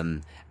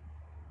 and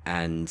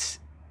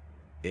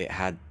it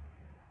had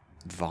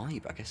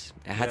vibe, I guess.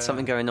 It had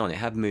something going on. It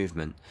had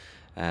movement.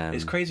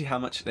 It's crazy how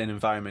much an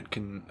environment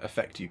can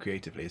affect you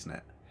creatively, isn't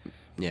it?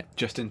 Yeah.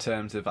 Just in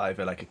terms of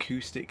either like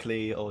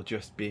acoustically or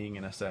just being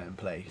in a certain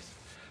place,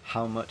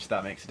 how much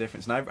that makes a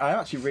difference. And I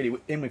actually really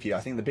in with you. I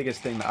think the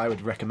biggest thing that I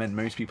would recommend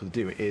most people to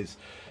do is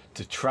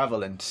to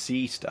travel and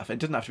see stuff. It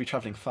doesn't have to be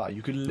travelling far.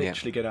 You could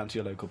literally go down to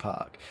your local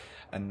park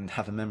and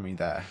have a memory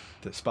there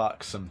that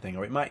sparks something,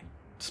 or it might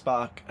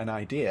spark an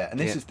idea. And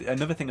this is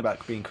another thing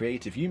about being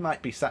creative. You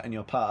might be sat in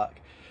your park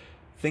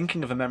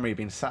thinking of a memory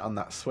being sat on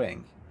that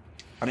swing,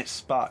 and it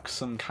sparks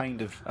some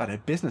kind of, I don't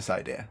know, business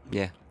idea.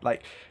 Yeah.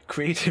 Like,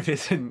 creative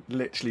isn't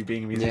literally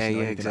being a musician or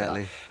anything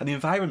exactly. like that. And the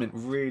environment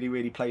really,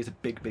 really plays a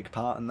big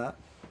part in that.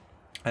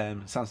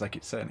 Sounds like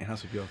it certainly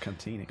has with your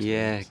canteen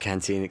experience. Yeah,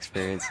 canteen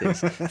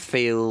experiences.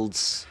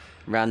 Fields,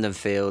 random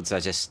fields.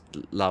 I just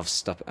love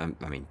stuff. I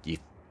mean,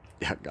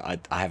 I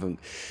haven't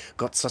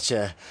got such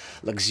a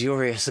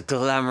luxurious,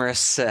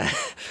 glamorous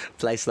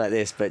place like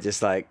this, but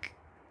just like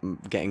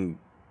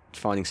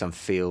finding some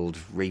field,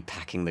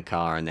 repacking the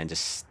car, and then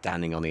just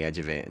standing on the edge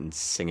of it and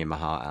singing my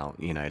heart out.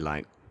 You know,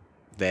 like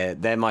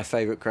they're my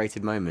favourite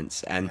creative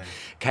moments, and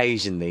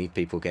occasionally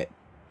people get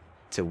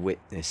to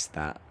witness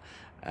that,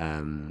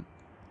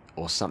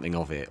 or something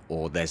of it,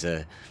 or there's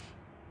a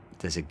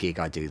gig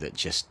I do that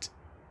just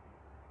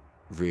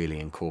really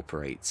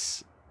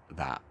incorporates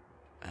that.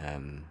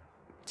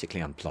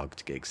 Particularly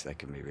unplugged gigs, they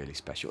can be really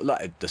special.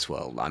 Like the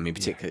Swirl. I mean,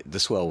 particularly the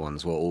Swirl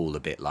ones were all a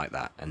bit like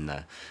that, and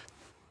they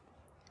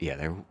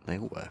all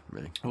were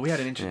really. Well, we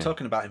had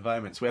talking about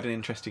environments. We had an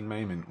interesting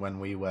moment when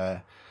we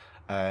were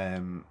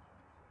trying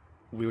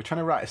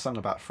to write a song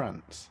about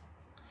France,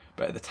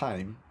 but at the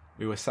time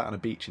we were sat on a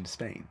beach in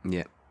Spain.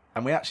 Yeah,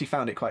 and we actually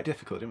found it quite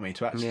difficult, didn't we,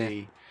 to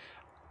actually.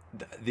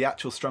 Yeah. The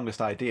actual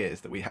strongest ideas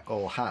that we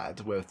all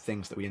had were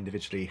things that we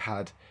individually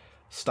had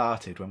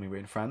started when we were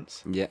in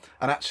France. Yeah,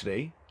 and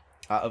actually,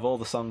 out of all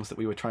the songs that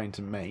we were trying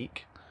to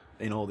make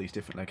in all these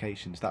different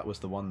locations, that was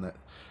the one that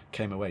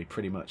came away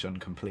pretty much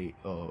incomplete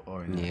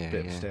or in a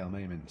bit of a stale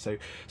moment. So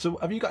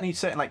have you got any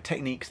certain like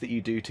techniques that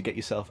you do to get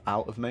yourself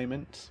out of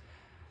moments?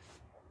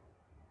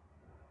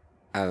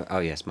 Oh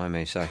yes, my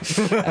move. Sorry.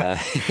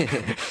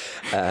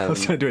 I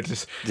was trying to do a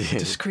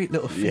discreet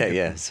little finger.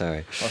 Yeah.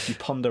 Sorry. Whilst you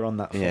ponder on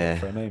that thought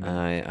for a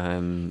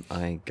moment.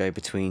 I go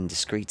between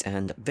discreet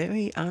and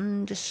very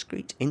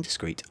indiscreet. I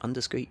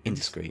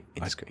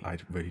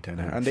really don't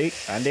know. Andy,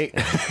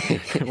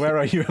 where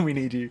are you when we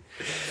need you?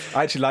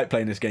 I actually like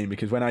playing this game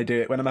because when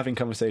I'm having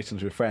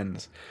conversations with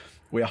friends,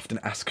 we often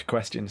ask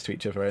questions to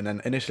each other, and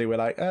then initially we're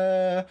like,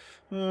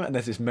 and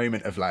there's this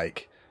moment of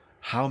like,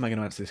 how am I going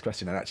to answer this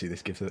question? And actually,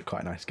 this gives it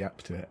quite a nice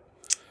gap to it.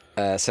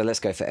 So let's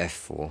go for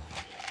F4.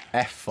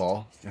 F4?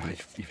 Oh,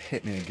 you've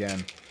hit me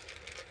again.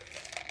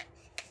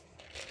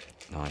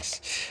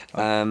 Nice.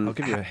 I'll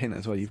give you a hint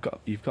as well. You've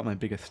got my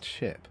biggest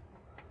ship.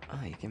 Oh,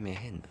 you give me a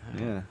hint.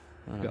 Oh. Yeah,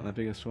 I've got my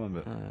biggest one.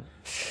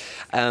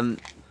 But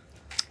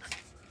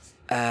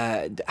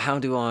how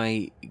do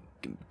I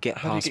get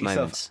past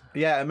moments?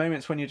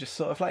 Moments when you're just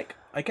sort of like,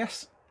 I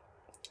guess,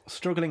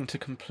 struggling to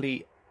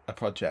complete a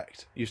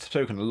project. You've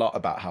spoken a lot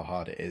about how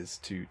hard it is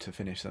to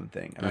finish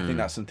something, and I think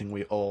that's something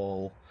we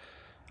all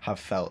have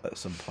felt at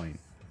some point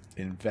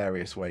in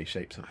various ways,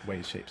 shapes and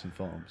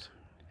forms.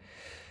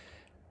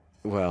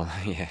 Well,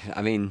 yeah,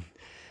 I mean,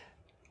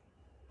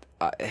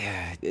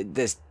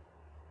 there's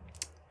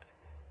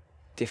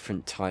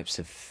different types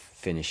of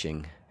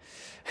finishing,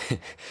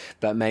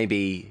 but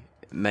maybe.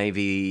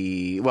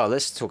 Well,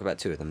 let's talk about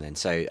two of them then.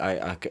 So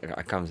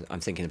I'm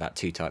thinking about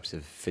two types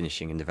of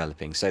finishing and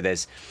developing. So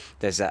there's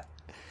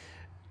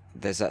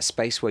that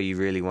space where you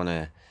really want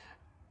to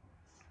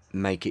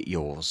make it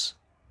yours,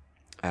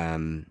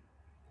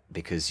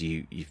 because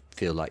you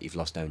feel like you've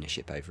lost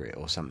ownership over it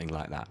or something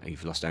like that.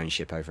 You've lost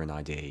ownership over an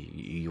idea.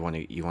 You want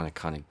to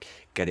kind of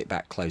get it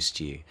back close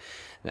to you.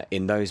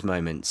 In those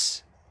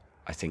moments,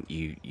 I think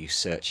you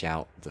search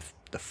out the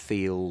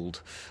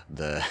field,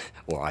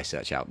 or I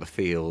search out the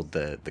field,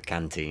 the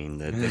canteen,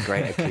 the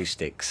great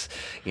acoustics.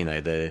 You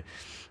know,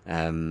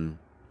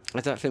 I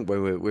don't think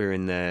we're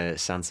in the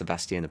San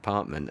Sebastian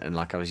apartment, and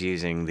like I was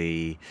using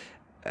the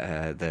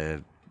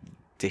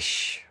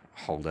dish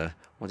holder.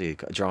 What do you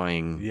got?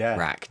 Drying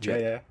rack.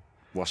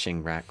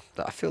 Washing rack.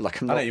 I feel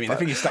like I'm not. I know what you mean. I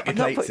think you stack your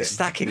plates in.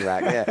 Stacking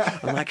rack. Yeah.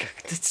 I'm like,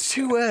 it's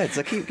two words.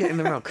 I keep getting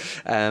them wrong.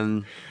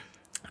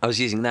 I was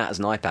using that as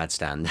an iPad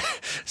stand,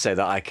 so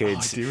that I could,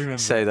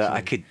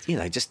 I could,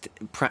 just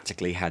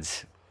practically had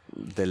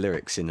the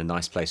lyrics in a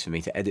nice place for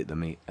me to edit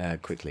them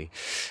quickly.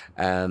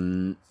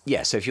 So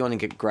if you want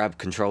to grab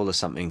control of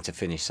something to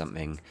finish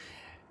something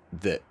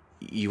that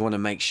you want to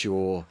make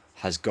sure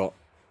has got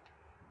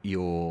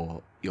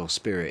your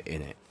spirit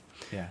in it,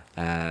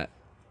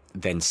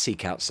 then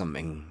seek out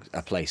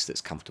a place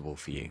that's comfortable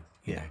for you.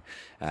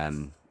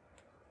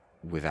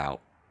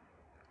 Without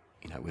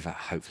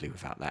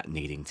that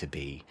needing to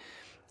be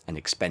an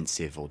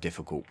expensive or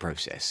difficult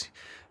process.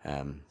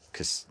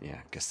 Because I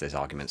guess there's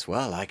arguments.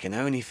 Well, I can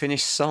only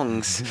finish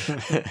songs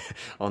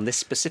on this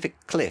specific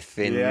cliff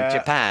in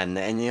Japan,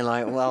 and you're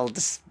like, well,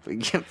 just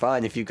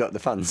fine if you've got the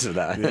funds for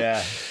that.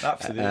 Yeah,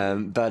 absolutely.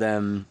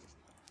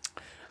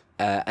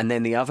 And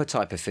then the other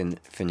type of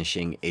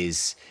finishing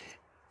is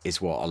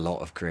what a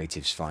lot of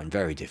creatives find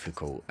very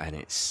difficult, and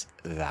it's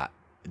that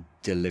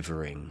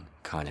delivering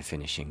kind of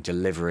finishing,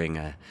 delivering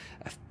a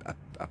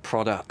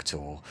product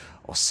or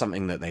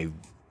something that they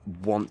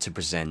want to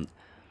present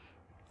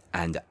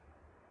and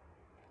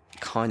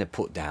kind of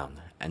put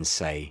down and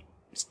say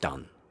it's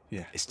done.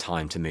 Yeah, it's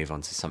time to move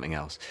on to something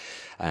else.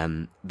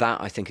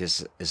 That I think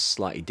is a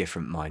slightly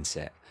different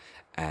mindset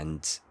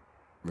and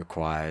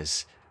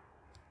requires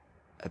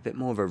a bit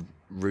more of a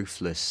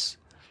ruthless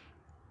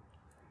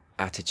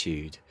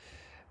attitude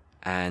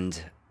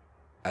and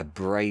a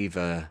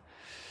braver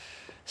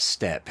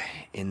step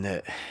in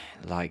that,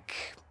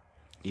 like,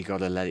 you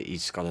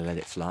just gotta let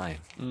it fly.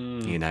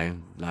 You know,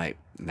 like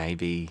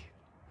maybe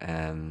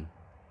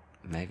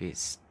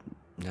it's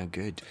no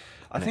good.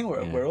 I think you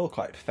know. we're all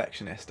quite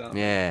perfectionist, aren't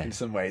we? Yeah. In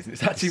some ways,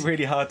 it's actually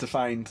really hard to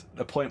find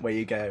a point where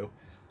you go,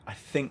 I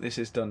think this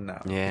is done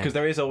now. Yeah. Because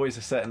there is always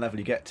a certain level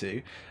you get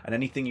to, and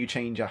anything you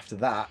change after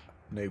that,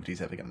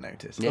 nobody's ever going to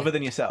notice, Yeah. other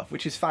than yourself.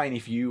 Which is fine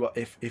if you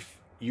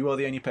are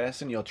the only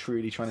person you're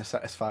truly trying to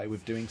satisfy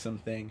with doing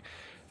something,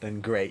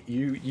 then great.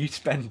 You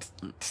spend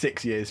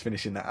 6 years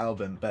finishing that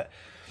album, but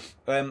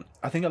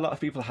I think a lot of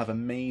people have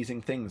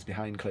amazing things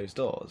behind closed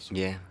doors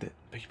Yeah. that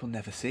people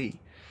never see,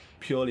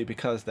 purely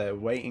because they're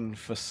waiting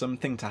for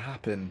something to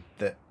happen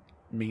that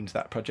means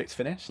that project's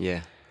finished.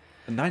 Yeah.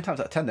 And 9 times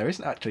out of 10, there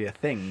isn't actually a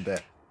thing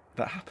that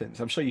happens.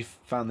 I'm sure you've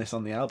found this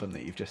on the album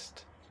that you've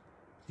just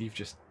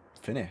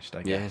finished,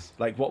 I guess.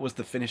 Like, what was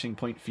the finishing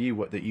point for you?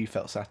 What that you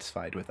felt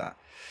satisfied with that?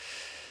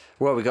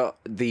 Well, we got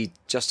the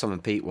Just Tom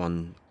and Pete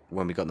one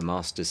when we got the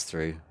masters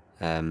through.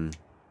 That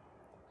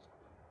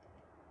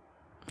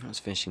was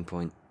finishing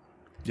point.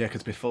 Yeah,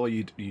 because before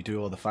you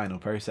do all the final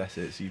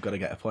processes, you've got to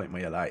get a point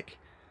where you're like,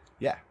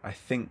 yeah, I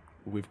think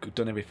we've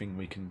done everything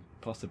we can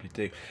possibly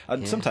do.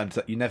 And sometimes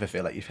you never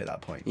feel like you've hit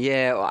that point.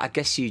 Yeah, well, I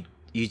guess you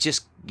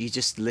just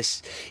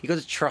listen. You got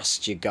to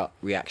trust your gut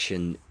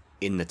reaction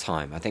in the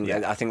time. I think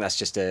that's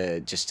just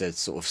a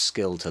sort of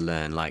skill to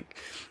learn. Like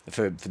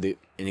the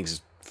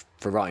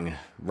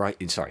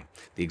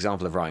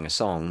example of writing a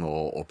song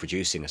or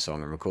producing a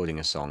song and recording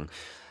a song.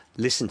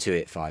 Listen to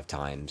it 5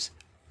 times.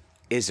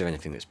 Is there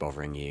anything that's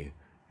bothering you?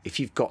 If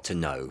you've got to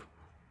know,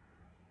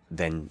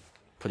 then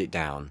put it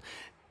down.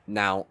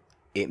 Now,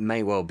 it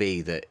may well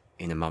be that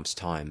in a month's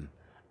time,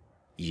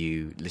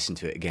 you listen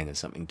to it again and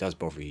something does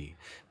bother you,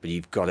 but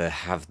you've got to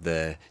have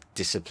the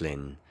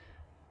discipline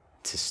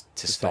to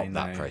stop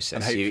that process.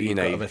 And hopefully you've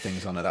got other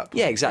things on at that point.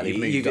 Yeah, exactly.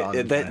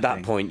 At that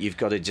thing. point, you've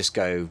got to just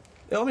go.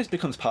 It almost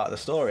becomes part of the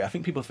story. I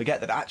think people forget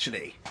that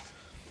actually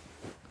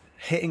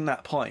hitting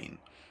that point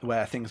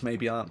where things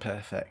maybe aren't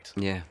perfect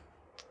Yeah.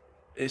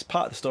 is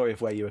part of the story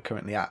of where you are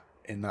currently at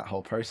in that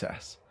whole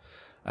process.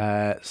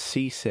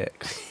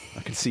 C6.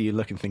 I can see you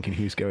looking, thinking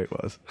whose go it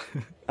was.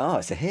 Oh,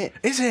 it's a hit.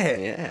 Is it?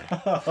 Yeah.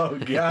 Oh,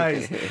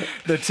 guys,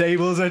 the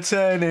tables are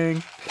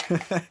turning.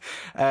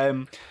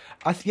 I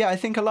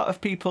think a lot of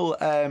people.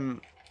 I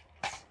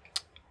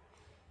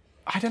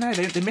don't know.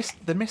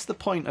 They miss the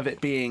point of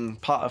it being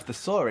part of the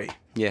story.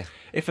 Yeah.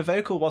 If a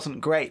vocal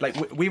wasn't great,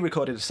 like we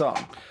recorded a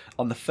song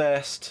on the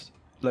first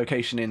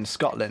location in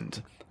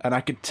Scotland, and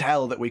I could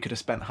tell that we could have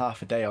spent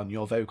half a day on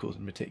your vocals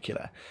in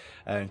particular,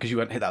 because you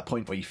hadn't hit that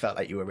point where you felt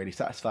like you were really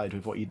satisfied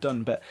with what you'd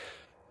done. But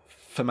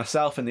for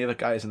myself and the other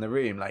guys in the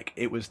room, like,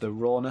 it was the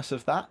rawness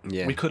of that.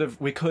 Yeah. We could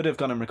have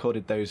gone and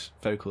recorded those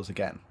vocals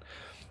again,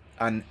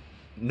 and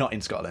not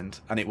in Scotland,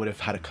 and it would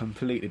have had a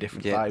completely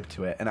different vibe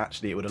to it, and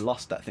actually it would have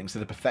lost that thing. So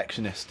the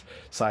perfectionist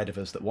side of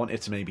us that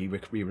wanted to maybe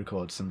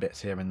re-record some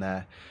bits here and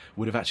there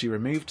would have actually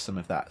removed some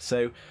of that.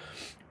 So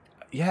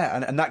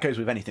yeah, and that goes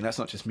with anything. That's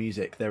not just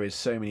music. There is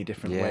so many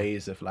different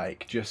ways of,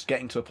 like, just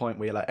getting to a point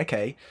where you're like,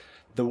 okay,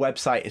 the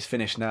website is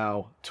finished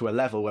now to a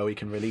level where we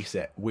can release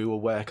it. We will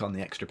work on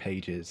the extra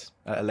pages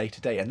at a later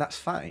date, and that's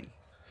fine.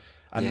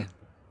 And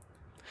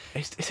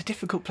it's a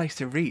difficult place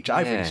to reach.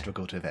 I've really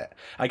struggled with it.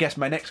 I guess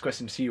my next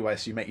question to you,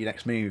 as you make your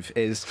next move,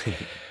 is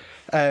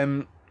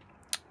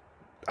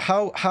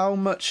how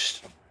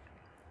much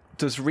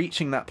does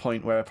reaching that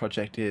point where a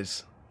project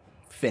is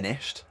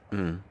finished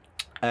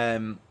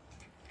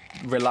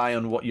rely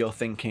on what you're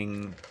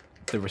thinking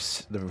the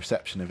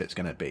reception of it's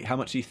going to be? How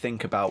much do you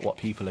think about what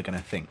people are going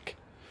to think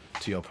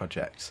to your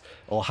projects?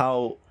 Or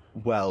how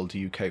well do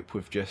you cope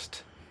with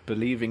just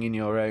believing in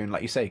your own,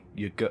 like you say,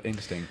 your gut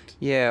instinct?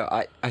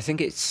 Yeah, I think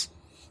it's...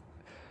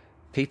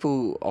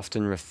 People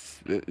often...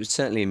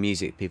 certainly in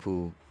music,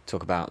 people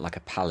talk about, like,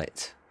 a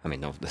palette. I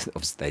mean, obviously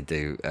they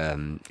do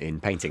in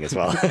painting as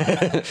well.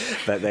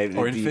 But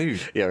or in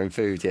food. Yeah, in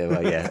food, yeah.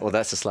 Well, yeah. Well,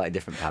 that's a slightly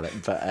different palette.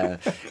 But,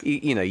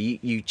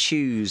 you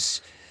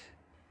choose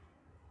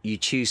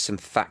some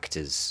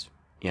factors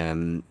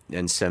and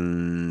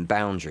some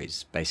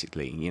boundaries,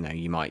 basically. You know,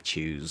 you might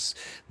choose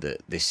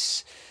that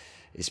this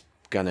is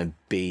going to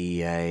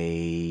be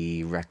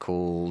a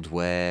record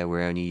where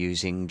we're only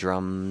using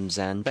drums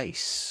and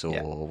bass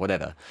or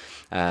whatever.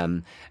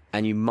 And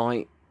you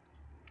might...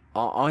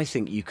 I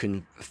think you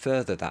can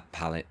further that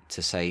palette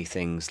to say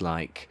things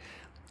like,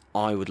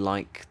 I would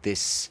like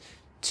this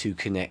to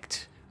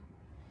connect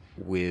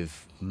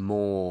with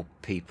more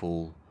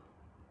people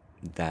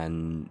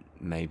than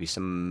maybe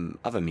some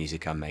other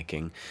music I'm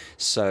making.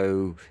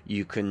 So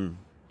you can...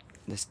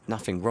 There's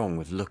nothing wrong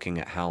with looking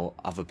at how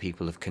other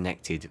people have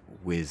connected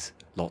with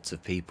lots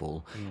of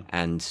people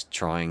and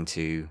trying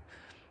to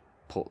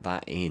put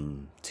that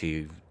in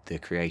to the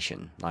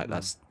creation. Like,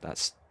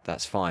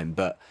 that's fine.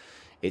 But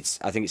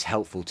I think it's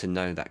helpful to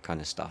know that kind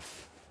of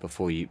stuff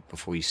before you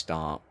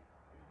start,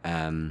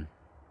 and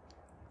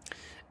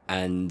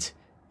and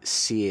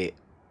see it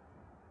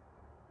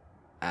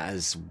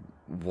as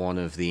one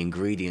of the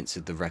ingredients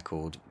of the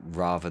record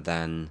rather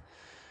than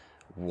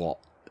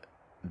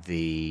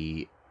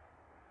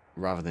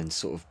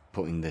sort of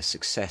putting the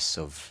success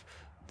of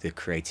the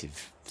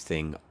creative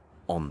thing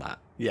on that.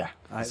 Yeah,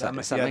 That does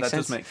make make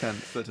sense?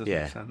 sense. That does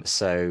Yeah. make sense.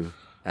 So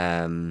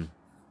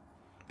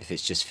if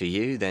it's just for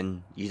you,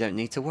 then you don't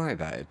need to worry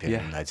about it appealing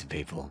Yeah. to loads of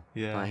people.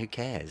 Yeah. Like, who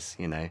cares?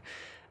 You know,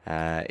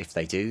 if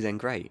they do, then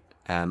great.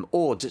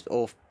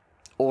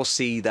 Or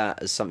see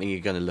that as something you're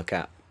going to look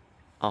at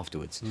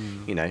afterwards.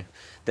 You know,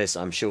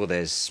 I'm sure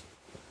there's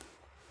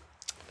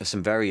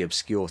some very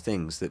obscure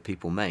things that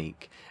people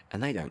make,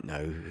 and they don't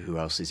know who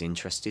else is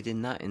interested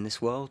in that in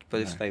this world.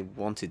 But if they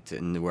wanted to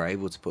and were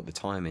able to put the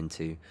time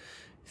into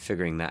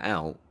figuring that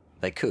out,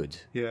 they could.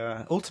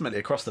 Yeah, ultimately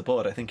across the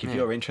board, I think if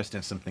you're interested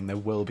in something, there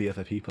will be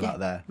other people out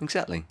there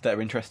Exactly. that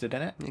are interested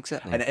in it.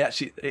 Exactly. And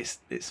it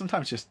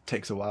sometimes just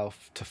takes a while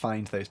to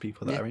find those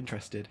people that are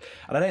interested.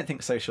 And I don't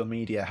think social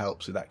media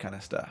helps with that kind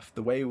of stuff.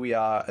 The way we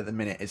are at the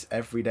minute is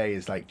every day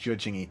is like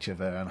judging each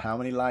other on how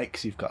many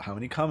likes you've got, how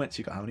many comments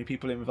you've got, how many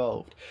people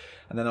involved.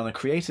 And then on a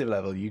creative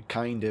level, you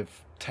kind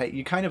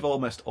of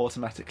almost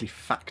automatically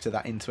factor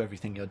that into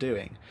everything you're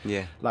doing.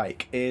 Yeah.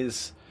 Like,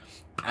 when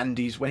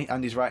Andy's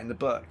writing the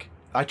book,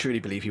 I truly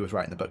believe he was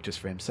writing the book just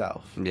for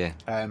himself. Yeah.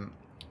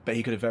 But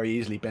he could have very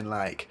easily been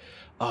like,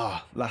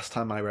 last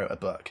time I wrote a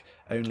book,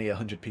 only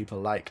 100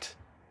 people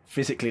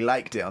physically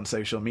liked it on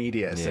social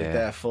media, so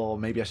therefore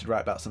maybe I should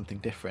write about something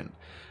different.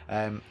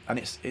 And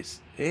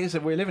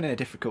we're living in a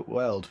difficult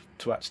world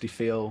to actually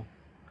feel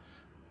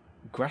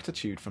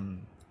gratitude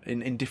from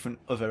in different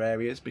other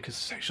areas, because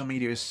social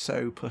media is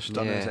so pushed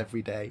on us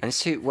every day. And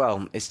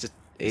it's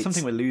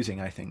something we're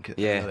losing, I think,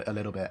 a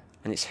little bit.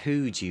 And it's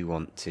who do you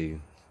want to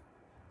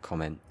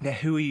comment? Yeah,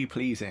 who are you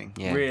pleasing?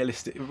 Yeah. Really,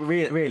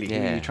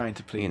 who are you trying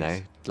to please? You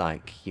know,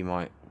 like you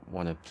might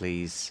want to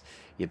please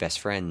your best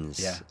friends.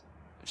 Yeah.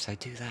 So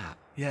do that.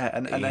 Yeah,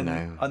 and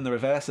then on the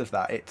reverse of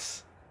that,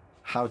 it's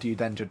how do you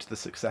then judge the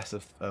success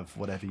of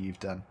whatever you've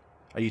done?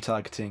 Are you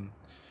targeting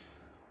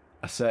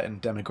a certain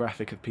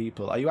demographic of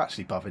people? Are you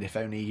actually bothered if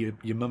only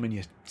your mum and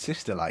your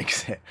sister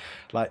likes it?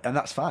 And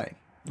that's fine.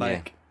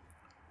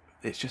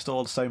 It's just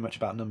all so much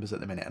about numbers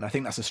at the minute, and I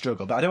think that's a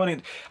struggle. But I don't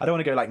want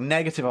to go like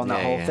negative on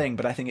that whole thing.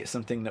 But I think it's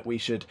something that we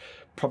should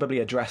probably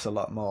address a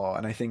lot more.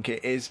 And I think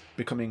it is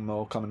becoming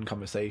more common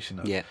conversation.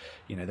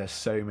 There's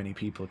so many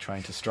people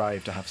trying to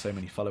strive to have so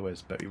many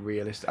followers, but be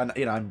realistic. And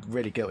I'm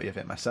really guilty of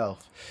it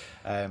myself.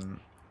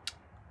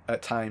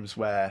 At times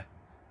where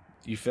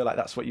you feel like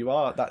that's what you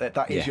are.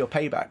 That is your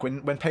payback.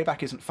 When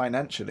payback isn't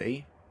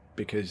financially,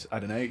 because I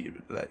don't know,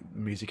 the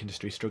music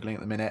industry is struggling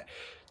at the minute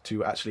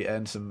to actually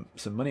earn some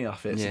money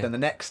off it. So then the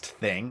next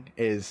thing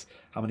is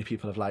how many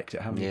people have liked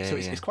it,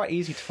 it's quite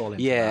easy to fall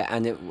into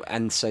that.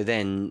 and so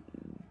then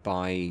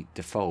by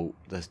default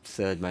the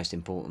third most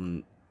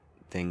important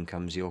thing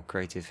comes your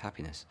creative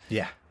happiness,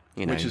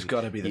 which has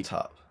got to be the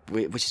top.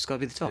 Which has got to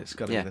be the top. It's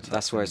got to be the top.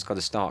 That's where it's got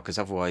to start, because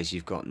otherwise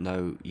you've got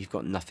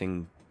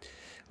nothing.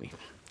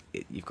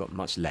 You've got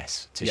much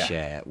less to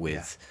share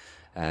with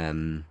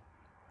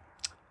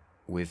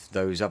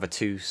those other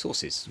two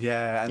sources.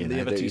 Yeah, and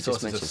the other two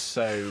sources are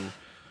so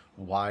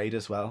wide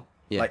as well.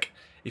 Yeah. Like,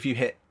 if you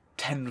hit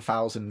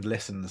 10,000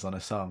 listens on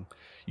a song,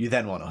 you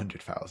then want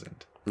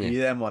 100,000. Yeah. You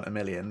then want 1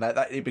 million.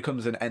 It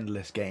becomes an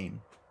endless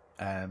game,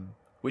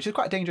 which is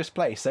quite a dangerous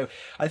place. So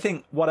I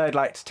think what I'd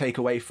like to take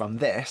away from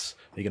this...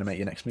 Are you going to make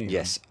your next move?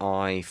 Yes,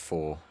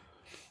 I4.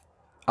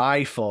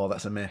 I4,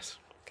 that's a miss.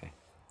 Okay.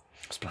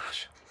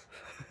 Splash.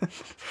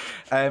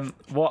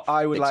 What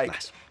I would like...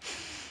 Splash.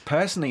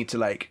 Personally,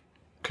 to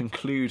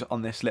conclude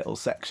on this little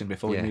section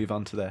before we move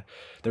on to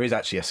there is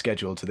actually a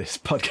schedule to this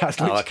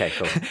podcast, okay,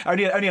 cool.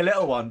 only a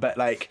little one, but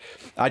I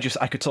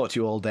could talk to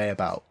you all day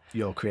about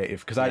your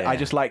creative, because I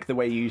just like the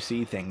way you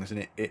see things,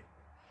 and it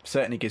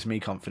certainly gives me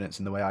confidence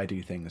in the way I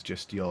do things,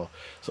 just your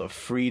sort of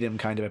freedom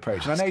kind of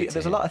approach. And I know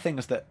there's a lot of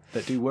things that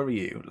do worry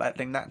you,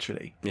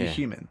 naturally. You're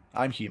human,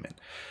 I'm human,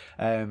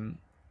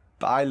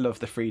 but I love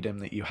the freedom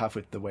that you have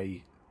with the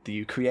way that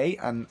you create,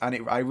 and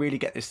I really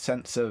get this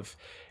sense of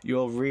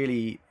you're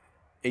really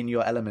in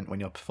your element when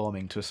you're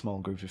performing to a small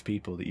group of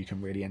people that you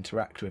can really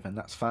interact with, and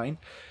that's fine.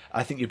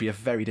 I think you'd be a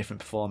very different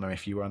performer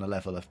if you were on a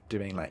level of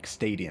doing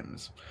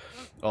stadiums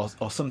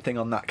or something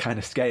on that kind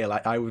of scale.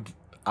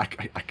 I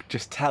could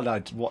just tell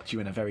I'd watch you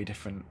in a very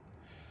different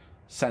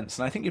sense,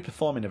 and I think you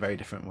perform in a very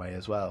different way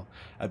as well.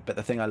 But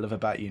the thing I love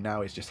about you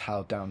now is just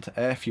how down to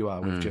earth you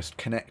are with just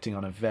connecting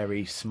on a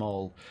very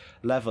small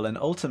level, and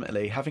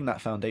ultimately having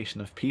that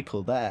foundation of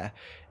people there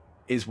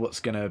is what's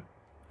going to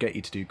get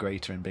you to do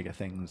greater and bigger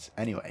things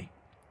anyway.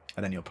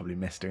 And then you'll probably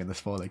miss doing the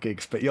smaller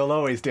gigs, but you'll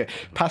always do it.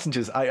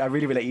 Passengers, I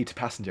really relate you to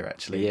Passenger,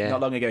 actually. Yeah.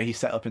 Not long ago, he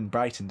set up in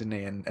Brighton, didn't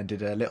he? And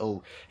did a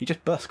little... He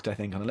just busked, I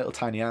think, on a little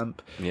tiny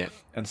amp. Yeah.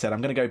 And said,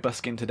 I'm going to go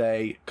busking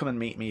today. Come and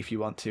meet me if you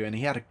want to. And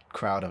he had a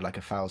crowd of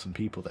 1,000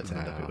 people that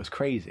turned up. It was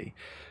crazy.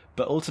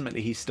 But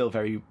ultimately, he's still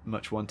very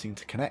much wanting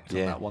to connect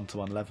on that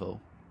one-to-one level.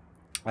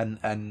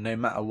 And no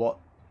matter what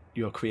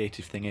your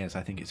creative thing is,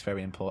 I think it's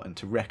very important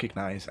to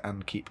recognize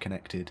and keep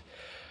connected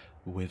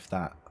with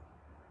that.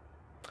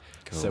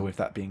 Cool. So with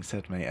that being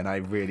said, mate, and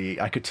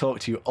I could talk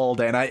to you all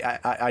day, and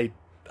I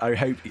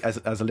hope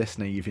as a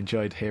listener you've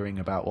enjoyed hearing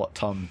about what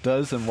Tom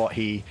does and what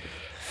he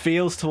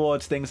feels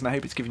towards things, and I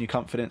hope it's given you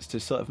confidence to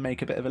sort of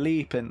make a bit of a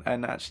leap and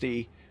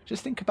actually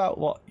just think about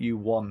what you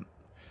want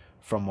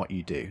from what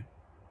you do.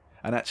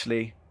 And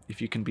actually,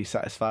 if you can be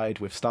satisfied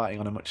with starting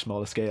on a much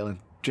smaller scale and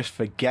just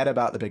forget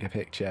about the bigger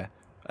picture,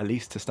 at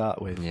least to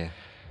start with,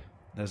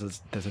 there's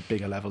a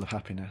bigger level of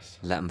happiness.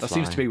 Let 'em That fly.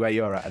 seems to be where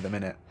you're at the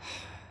minute.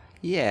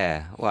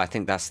 Yeah, well, I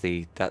think that's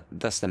the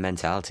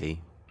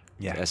mentality.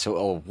 Yeah. So,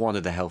 or one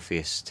of the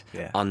healthiest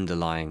Yeah.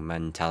 underlying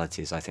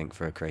mentalities, I think,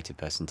 for a creative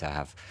person to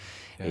have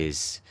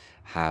is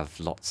have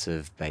lots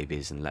of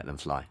babies and let them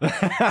fly.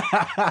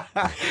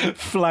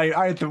 Fly.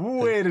 I had the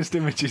weirdest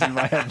images in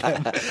my head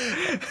then.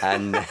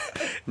 And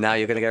now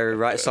you're going to go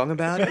write a song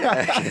about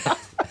it?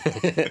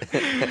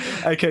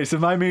 Okay, so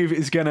my move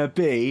is going to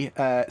be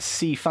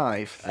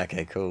C5.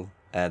 Okay, cool.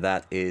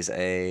 That is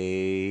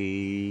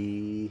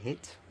a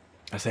hit.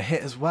 That's a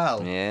hit as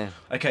well. Yeah.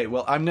 Okay,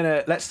 well,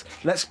 let's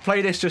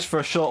play this just for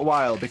a short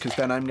while, because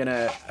then I'm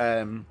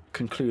gonna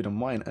conclude on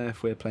why on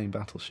earth we're playing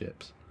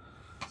Battleships.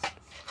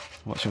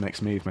 What's your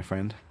next move, my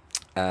friend?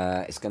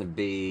 It's going to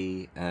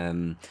be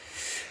what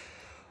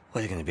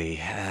is it going to be?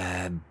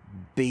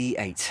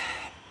 B8.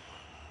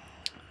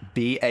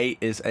 B8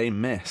 is a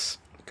miss.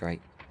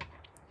 Great.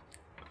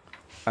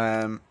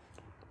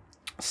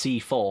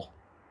 C4.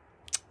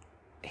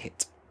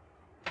 Hit.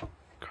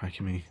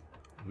 Crikey me.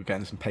 We're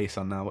getting some pace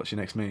on now. What's your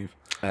next move?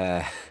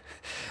 E8.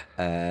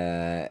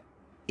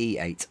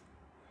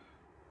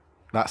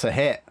 That's a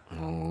hit.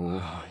 Oh. You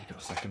got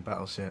a second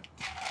battleship.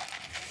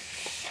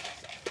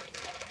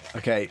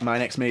 Okay, my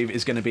next move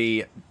is going to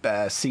be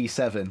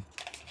C7.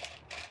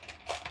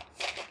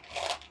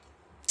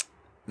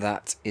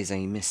 That is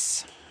a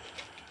miss.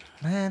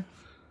 Man.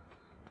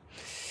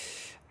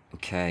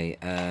 Okay,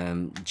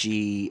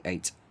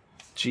 G8.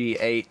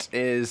 G8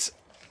 is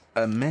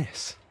a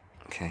miss.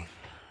 Okay.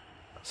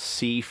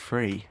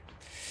 C3.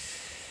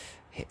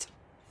 Hit.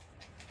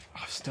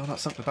 I've still not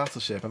sunk the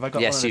battleship. Have I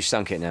got? Yes, one of you've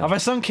sunk it now. Have I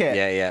sunk it?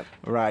 Yeah, yeah.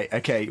 Right.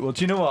 Okay. Well,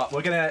 do you know what?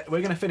 We're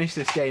gonna finish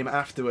this game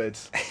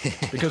afterwards,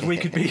 because we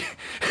could be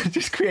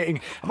just creating.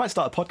 I might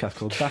start a podcast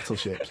called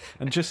Battleships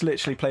and just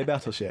literally play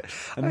Battleships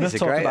and That's just a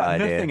talk great about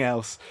idea. nothing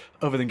else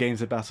other than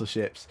games of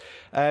Battleships.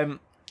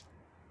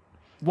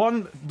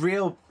 One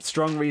real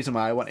strong reason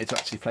why I wanted to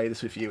actually play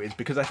this with you is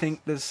because I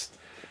think there's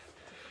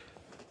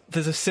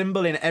a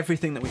symbol in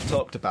everything that we've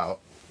talked about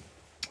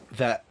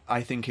that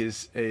I think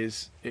is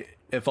it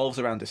evolves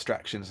around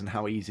distractions and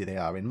how easy they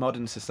are in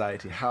modern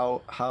society.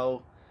 How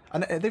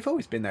and they've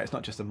always been there. It's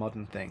not just a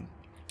modern thing,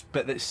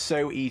 but it's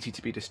so easy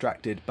to be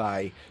distracted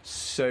by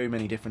so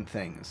many different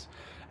things.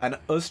 And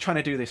us trying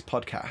to do this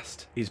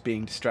podcast is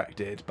being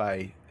distracted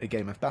by a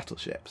game of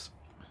Battleships.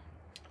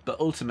 But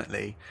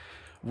ultimately,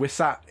 we're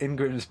sat in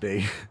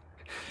Grimsby.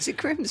 Is it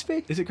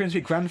Grimsby? Is it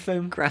Grimsby?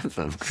 Grantham?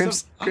 Grantham. I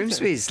don't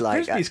Grimsby's know.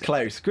 like... Grimsby's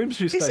close.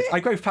 Grimsby's Is close. it?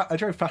 I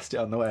drove past it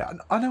on the way.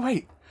 Oh no,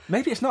 wait.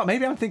 Maybe it's not.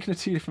 Maybe I'm thinking of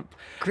two different.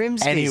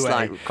 Grimsby's Anyway,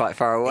 like quite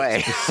far away.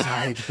 It's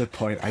beside the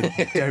point.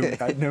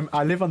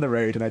 I live on the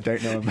road and I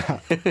don't know a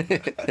map.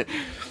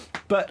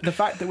 But the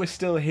fact that we're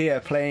still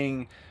here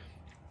playing.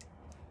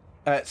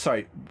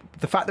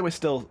 The fact that we're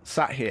still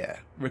sat here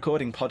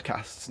recording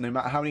podcasts, no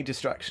matter how many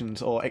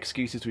distractions or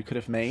excuses we could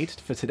have made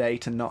for today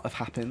to not have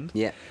happened.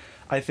 Yeah.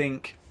 I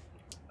think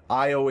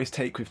I always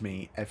take with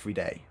me every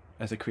day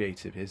as a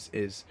creative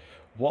is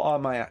what are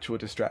my actual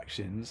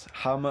distractions?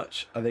 How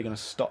much are they going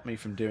to stop me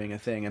from doing a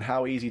thing? And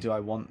how easy do I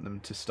want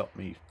them to stop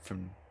me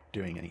from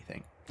doing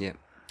anything? Yeah.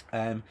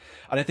 And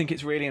I think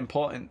it's really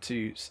important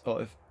to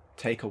sort of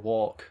take a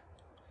walk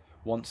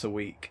once a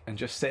week and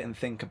just sit and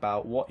think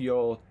about what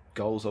your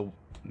goals are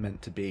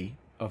meant to be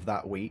of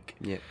that week.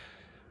 Yeah.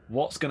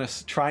 What's going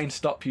to try and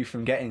stop you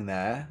from getting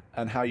there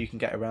and how you can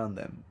get around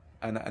them.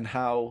 And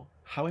how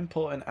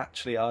important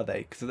actually are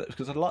they?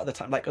 Because a lot of the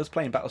time, like us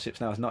playing Battleships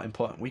now is not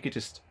important. We could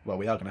just, well,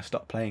 we are going to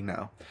stop playing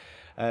now.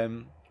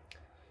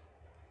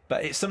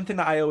 But it's something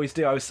that I always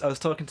do. I was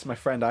talking to my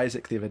friend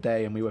Isaac the other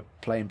day, and we were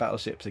playing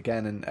Battleships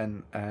again,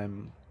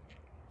 and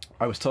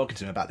I was talking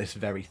to him about this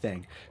very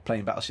thing.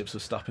 Playing Battleships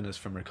was stopping us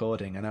from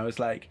recording, and I was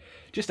like,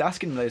 just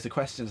asking him loads of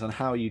questions on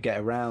how you get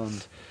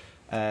around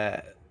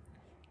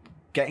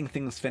getting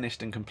things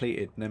finished and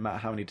completed, no matter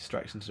how many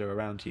distractions are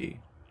around you.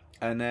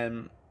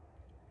 And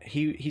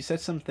he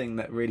said something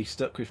that really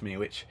stuck with me,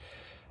 which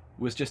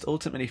was just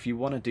ultimately, if you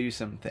want to do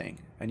something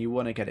and you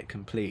want to get it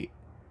complete,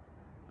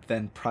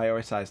 then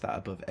prioritize that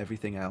above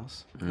everything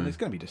else. And there's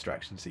going to be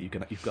distractions that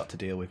you've got to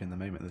deal with in the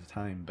moment of the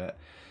time. But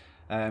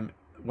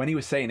when he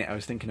was saying it, I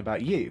was thinking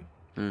about you,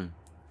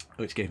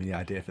 which gave me the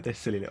idea for this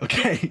silly little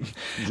game.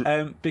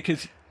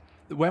 Because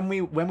when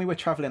we were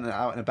traveling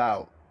out and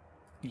about,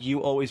 you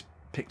always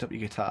picked up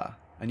your guitar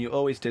and you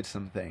always did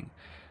something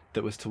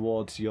that was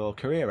towards your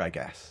career, I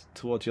guess,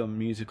 towards your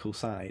musical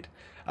side.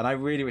 And I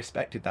really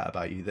respected that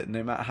about you, that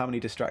no matter how many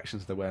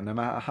distractions there were, no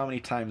matter how many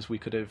times we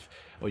could have,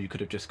 or you could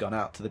have just gone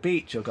out to the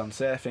beach or gone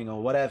surfing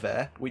or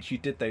whatever, which you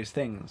did those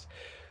things.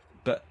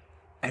 But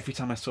every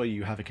time I saw you,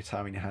 you have a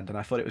guitar in your hand, and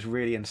I thought it was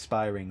really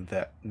inspiring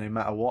that no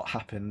matter what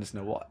happens,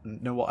 no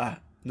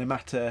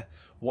matter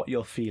what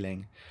you're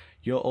feeling,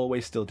 you're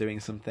always still doing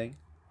something.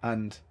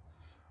 And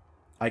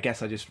I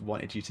guess I just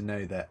wanted you to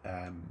know that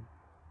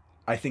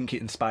I think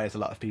it inspires a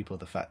lot of people,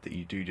 the fact that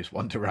you do just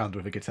wander around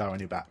with a guitar on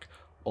your back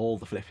all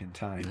the flipping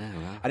time. Yeah,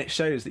 wow. And it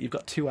shows that you've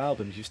got 2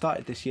 albums. You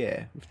started this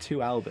year with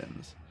 2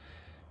 albums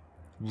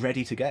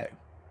ready to go.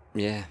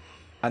 Yeah.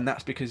 And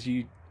that's because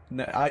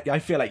I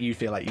feel like you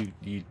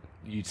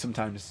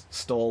sometimes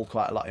stall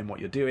quite a lot in what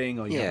you're doing,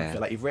 or you don't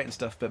feel like you've written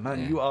stuff, but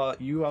man, you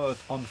are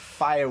on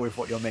fire with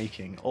what you're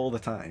making all the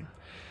time.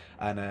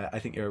 And I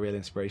think you're a real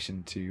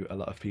inspiration to a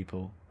lot of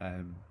people,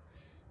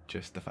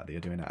 just the fact that you're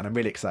doing it. And I'm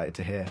really excited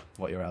to hear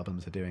what your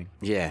albums are doing.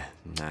 Yeah,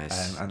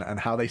 nice. And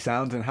how they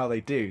sound and how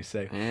they do.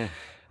 So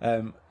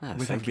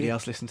with everybody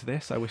else listening to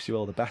this, I wish you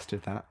all the best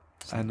with that.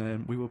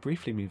 And we will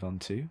briefly move on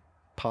to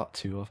part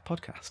 2 of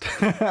podcast.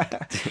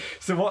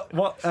 So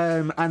what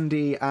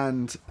Andy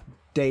and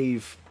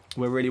Dave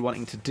were really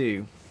wanting to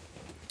do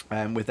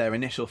with their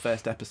initial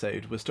first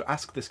episode was to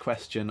ask this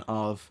question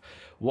of,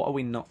 what are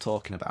we not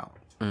talking about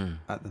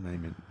at the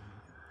moment?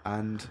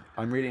 And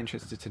I'm really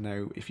interested to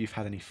know if you've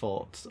had any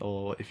thoughts,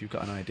 or if you've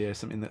got an idea,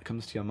 something that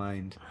comes to your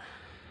mind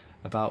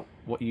about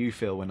what you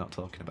feel we're not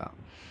talking about.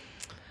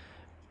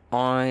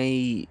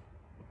 I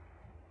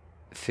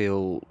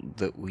feel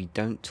that we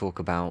don't talk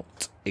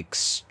about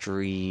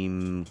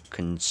extreme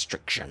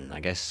constriction, I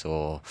guess,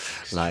 or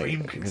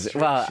Extreme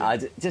constriction. Well, I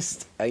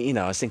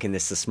was thinking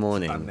this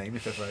morning. Bad name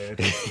if ever I heard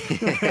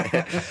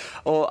it.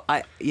 Or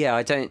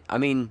I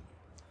mean,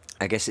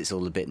 I guess it's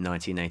all a bit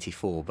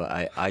 1984,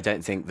 but I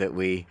don't think that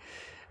we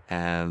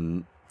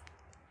are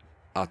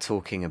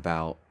talking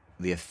about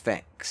the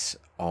effects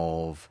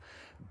of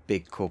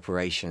big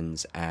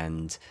corporations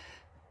and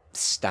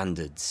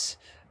standards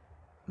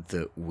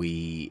that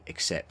we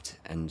accept,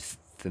 and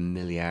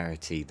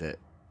familiarity that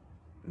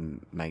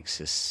makes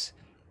us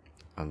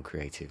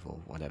uncreative or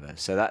whatever.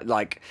 So that,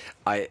 like,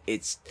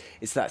 it's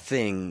that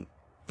thing.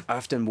 I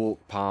often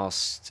walk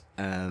past,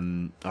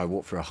 I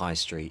walk through a high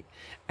street,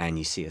 and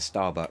you see a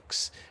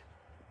Starbucks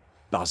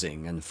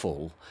buzzing and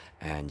full,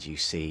 and you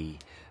see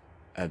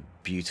a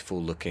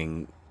beautiful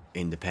looking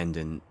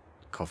independent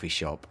coffee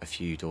shop a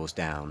few doors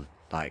down,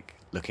 like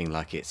looking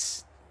like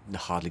it's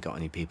hardly got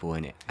any people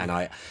in it. And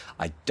I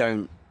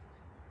don't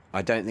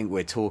think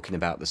we're talking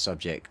about the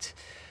subject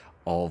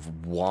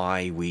of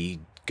why we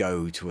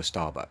go to a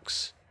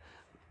Starbucks.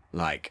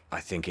 Like,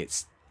 I think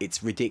it's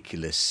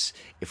ridiculous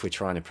if we're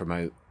trying to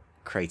promote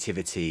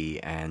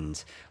creativity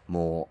and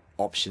more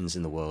options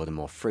in the world and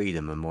more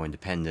freedom and more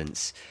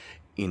independence,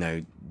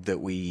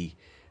 that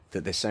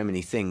there's so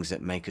many things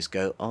that make us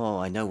go, oh,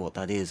 I know what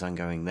that is, I'm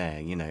going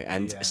there,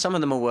 and some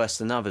of them are worse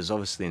than others,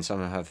 obviously, and some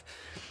of them have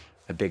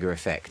a bigger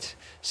effect.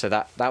 So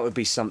that would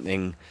be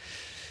something.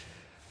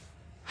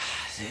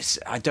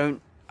 I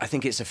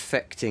think it's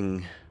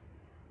affecting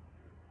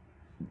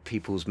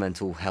people's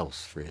mental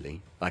health,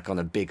 really, like on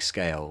a big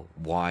scale,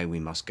 why we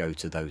must go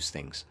to those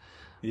things.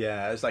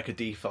 Yeah, it's like a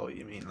default,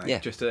 you mean?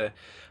 Like, just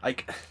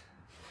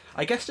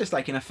I guess just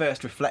like in a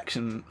first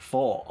reflection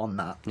thought on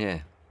that. Yeah.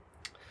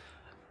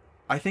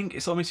 I think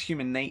it's almost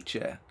human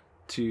nature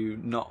to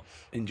not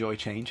enjoy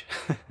change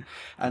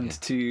and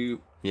to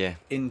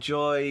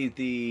enjoy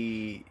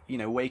the,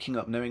 waking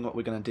up, knowing what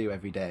we're going to do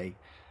every day,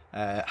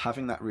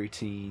 having that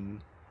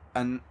routine,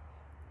 and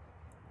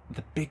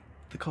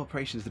the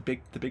corporations, the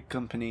big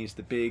companies,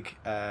 the big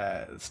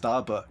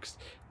Starbucks,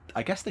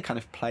 I guess they kind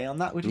of play on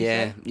that, would you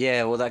say?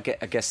 Yeah, well, I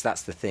guess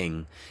that's the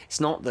thing. It's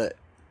not that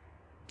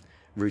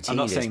routine is bad. I'm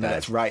not saying that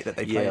it's right that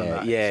they play on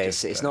that. Yeah,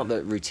 it's not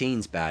that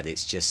routine's bad,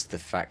 it's just the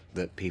fact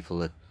that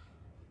people are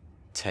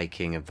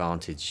taking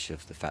advantage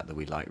of the fact that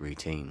we like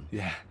routine.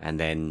 Yeah. And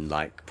then,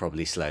 like,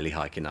 probably slowly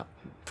hiking up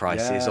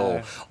prices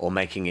or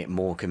making it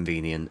more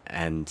convenient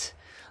and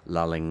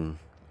lulling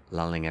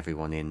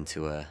everyone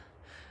into a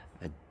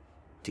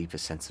deeper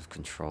sense of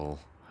control.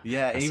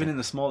 Yeah, even in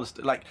the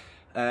smallest, like,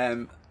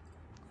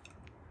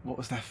 what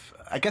was that?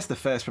 I guess the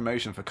first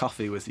promotion for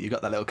coffee was that you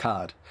got that little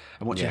card,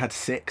 and once you had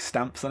 6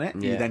 stamps on it,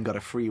 you then got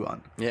a free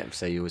one. Yeah,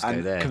 so you always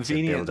go there to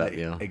build up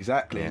your...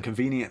 Exactly, and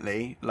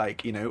conveniently,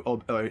 like,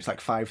 or it's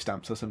like 5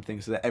 stamps or something,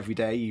 so that every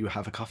day you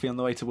have a coffee on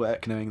the way to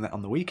work, knowing that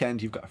on the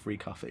weekend you've got a free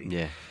coffee.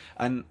 Yeah.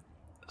 And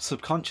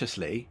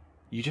subconsciously,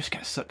 you just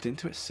get sucked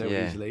into it so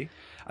easily,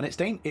 and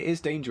it is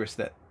dangerous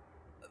that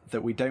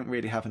we don't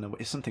really have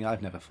it's something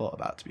I've never thought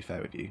about, to be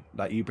fair with you.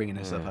 Like, you bringing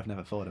this up, I've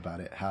never thought about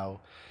it,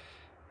 how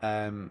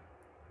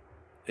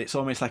it's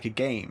almost like a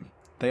game.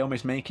 They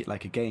almost make it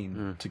like a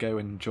game to go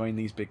and join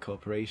these big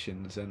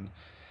corporations. And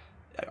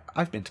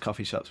I've been to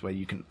coffee shops where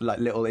you can, like,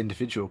 little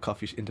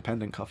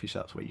independent coffee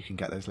shops where you can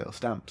get those little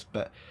stamps,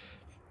 but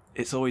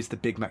it's always the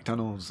big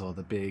McDonald's or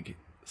the big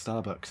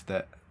Starbucks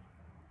that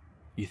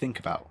you think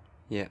about.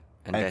 Yeah.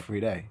 and every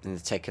day. and they're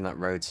taking up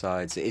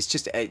roadsides. It's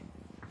just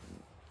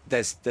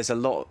there's a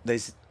lot.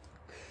 There's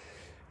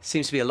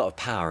seems to be a lot of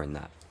power in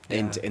that,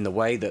 in the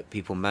way that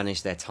people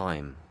manage their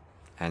time,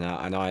 and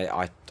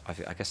I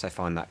guess I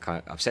find that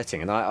kind of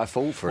upsetting, and I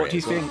fall for it. What do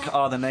you think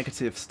are the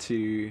negatives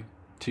to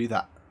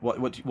that?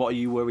 What are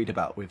you worried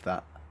about with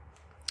that?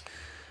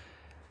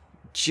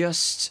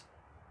 Just,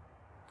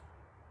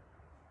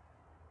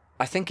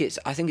 I think it's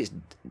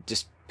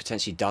just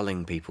potentially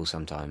dulling people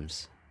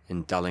sometimes,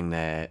 and dulling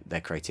their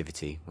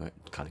creativity. We're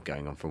kind of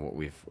going on from what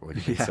we've already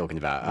been talking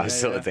about. I was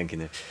sort of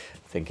thinking it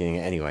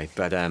anyway,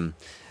 but and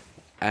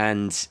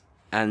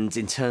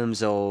in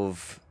terms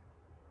of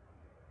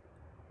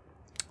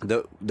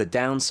the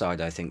downside,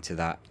 I think, to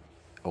that,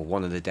 or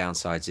one of the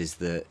downsides, is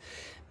that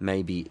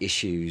maybe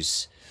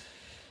issues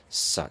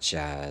such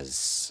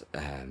as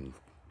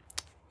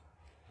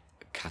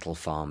cattle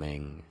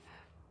farming,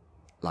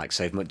 like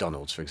say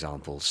McDonald's, for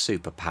example,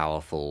 super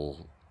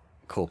powerful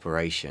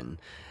corporation,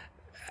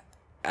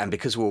 and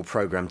because we're all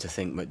programmed to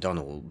think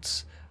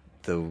McDonald's,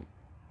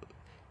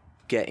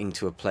 getting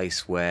to a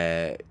place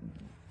where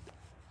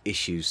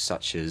issues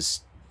such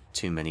as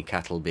too many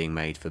cattle being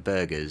made for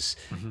burgers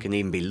can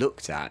even be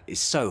looked at is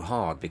so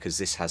hard, because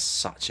this has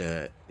such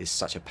a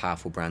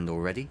powerful brand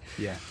already.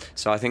 Yeah.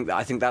 So I think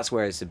that's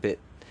where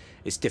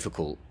it's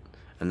difficult,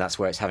 and that's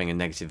where it's having a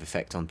negative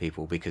effect on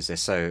people, because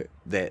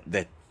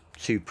they're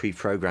too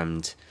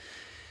pre-programmed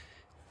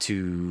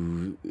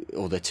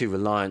or they're too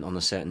reliant on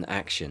a certain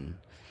action,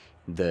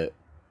 that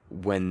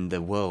when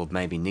the world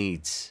maybe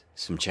needs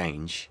some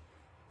change,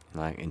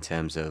 like in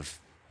terms of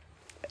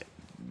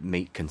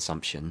meat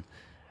consumption,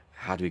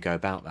 how do we go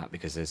about that?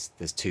 Because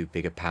there's too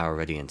big a power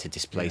already, and to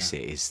displace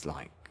it is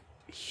like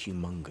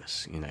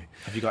humongous, you know.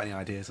 Have you got any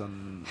ideas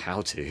on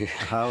how to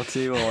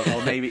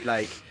or maybe,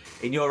 like,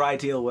 in your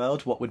ideal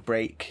world, what would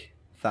break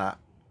that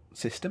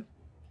system?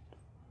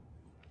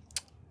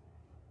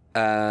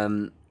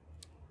 Well,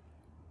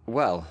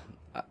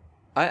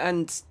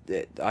 I'm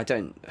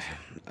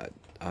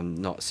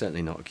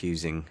certainly not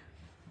accusing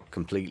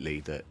completely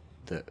that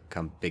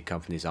big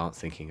companies aren't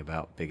thinking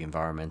about big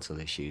environmental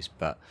issues,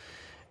 but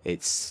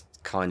it's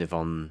kind of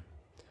the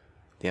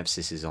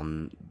emphasis is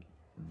on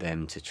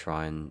them to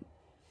try and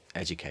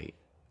educate.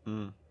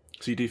 So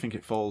you do think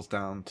it falls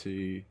down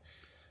to,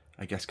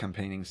 I guess,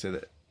 campaigning so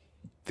that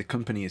the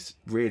companies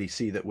really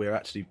see that we're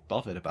actually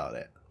bothered about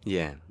it?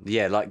 Yeah,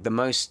 like the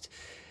most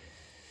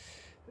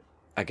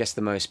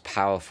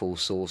powerful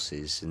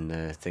sources and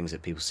the things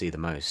that people see the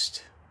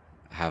most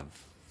have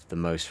the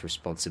most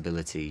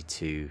responsibility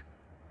to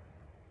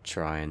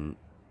try and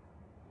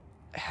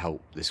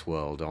help this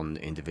world on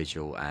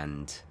individual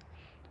and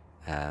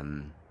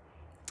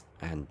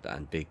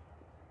big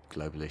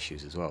global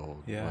issues as well,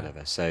 or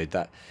whatever. So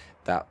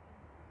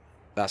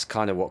that's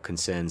kind of what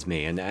concerns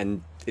me,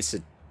 and it's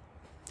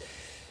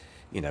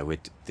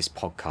with this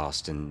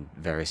podcast and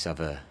various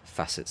other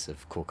facets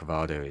of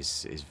Corcovado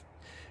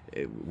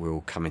we're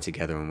all coming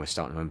together, and we're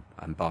starting to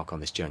embark on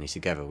this journey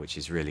together, which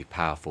is really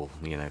powerful,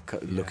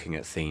 looking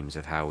at themes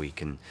of how we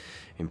can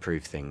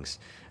improve things.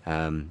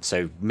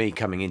 So me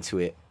coming into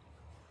it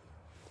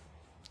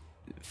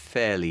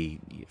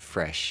fairly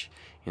fresh,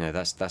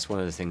 that's one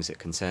of the things that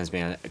concerns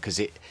me, because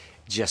it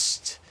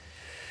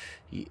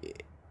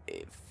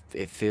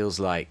feels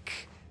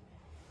like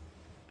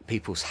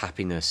people's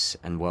happiness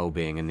and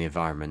well-being and the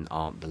environment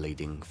aren't the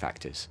leading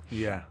factors.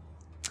 Yeah.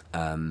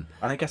 And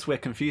I guess we're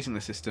confusing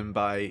the system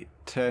by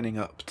turning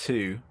up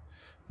to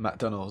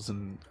McDonald's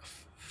and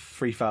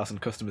 3,000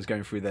 customers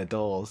going through their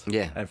doors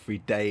every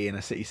day in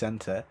a city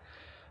centre.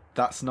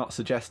 That's not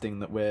suggesting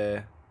that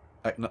we're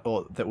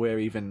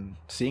even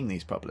seeing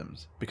these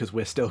problems, because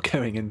we're still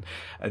going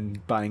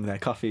and buying their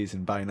coffees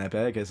and buying their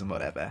burgers and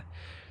whatever.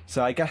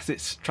 So I guess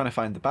it's trying to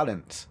find the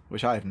balance,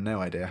 which I have no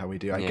idea how we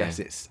do. I guess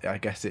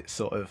it's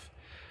sort of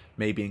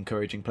maybe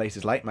encouraging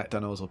places like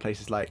McDonald's or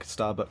places like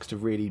Starbucks to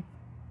really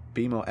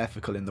be more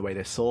ethical in the way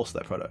they source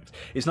their products.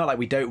 It's not like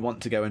we don't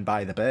want to go and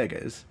buy the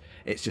burgers.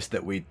 It's just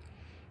that we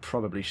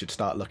probably should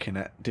start looking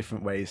at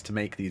different ways to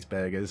make these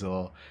burgers,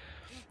 or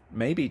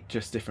maybe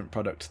just different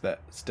products that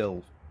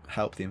still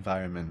help the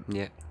environment.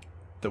 Yeah,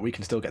 that we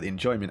can still get the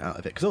enjoyment out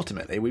of it. Because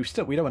ultimately, we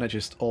don't want to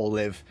just all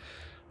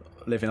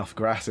living off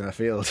grass in a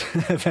field.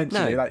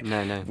 Eventually,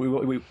 no.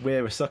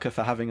 We're a sucker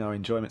for having our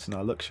enjoyments and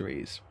our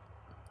luxuries.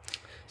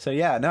 So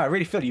I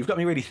really feel you've got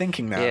me really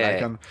thinking now.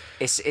 Yeah,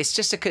 it's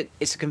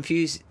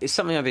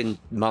something I've been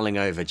mulling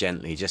over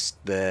gently.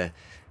 Just the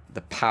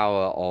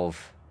power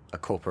of a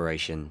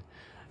corporation.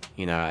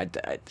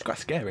 It's quite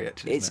scary,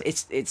 actually.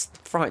 It's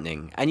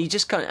frightening, and you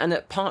just part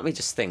of me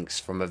just thinks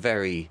from a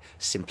very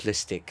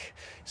simplistic,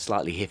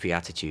 slightly hippie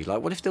attitude.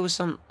 Like, what if there was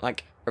some a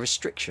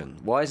restriction?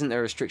 Why isn't there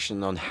a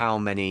restriction on how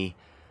many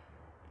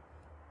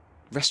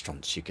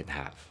restaurants you can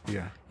have?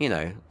 Yeah.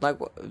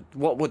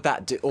 What would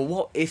that do? Or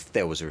what if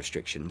there was a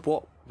restriction?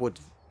 What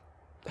would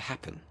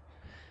happen?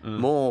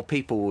 More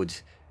people would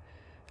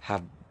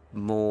have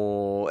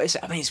more.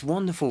 It's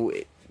wonderful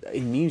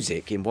in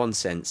music, in one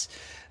sense,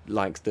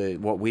 like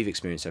what we've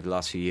experienced over the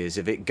last few years,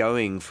 of it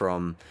going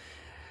from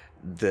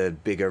the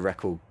bigger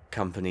record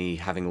company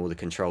having all the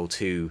control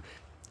to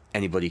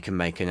anybody can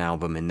make an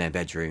album in their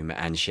bedroom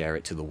and share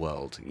it to the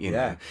world. You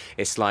know,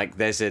 it's like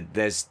there's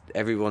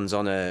everyone's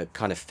on a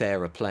kind of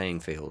fairer playing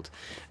field,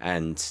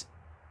 and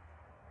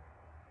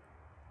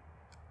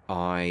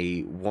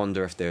I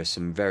wonder if there are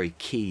some very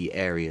key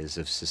areas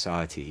of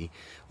society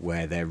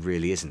where there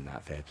really isn't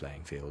that fair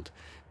playing field,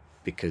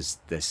 because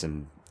there's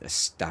some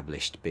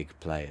established big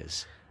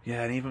players.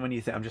 Yeah, and even when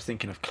you think, I'm just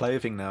thinking of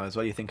clothing now as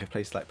well. You think of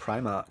places like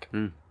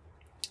Primark,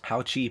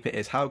 how cheap it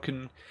is. How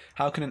can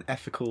an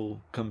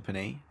ethical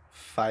company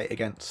fight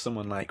against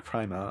someone like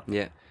Primark?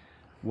 Yeah,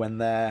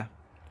 when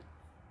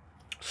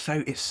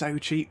it's so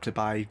cheap to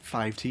buy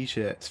 5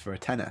 t-shirts for a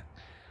tenner,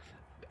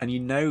 and you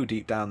know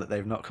deep down that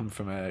they've not come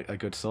from a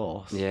good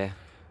source. Yeah.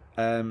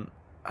 And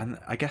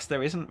I guess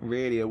there isn't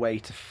really a way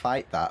to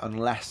fight that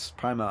unless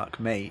Primark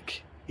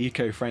make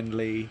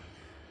eco-friendly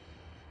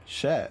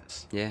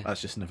shirts. Yeah.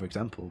 That's just another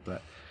example,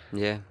 but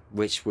yeah,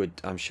 which would,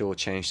 I'm sure,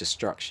 change the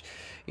structure,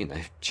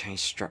 change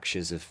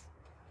structures of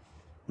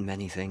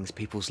many things,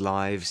 people's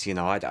lives.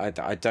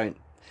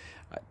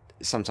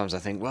 Sometimes I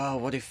think, well,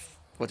 what if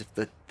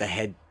the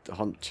head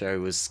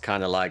honcho was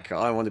kind of like,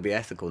 I want to be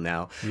ethical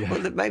now. Yeah.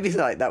 Well, maybe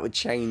that would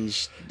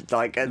change,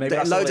 Maybe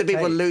that's loads all of it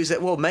people would takes. lose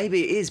it. Well,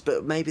 maybe it is,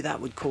 but maybe that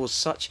would cause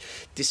such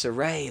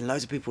disarray, and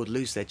loads of people would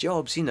lose their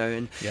jobs,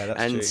 and Yeah, that's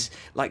and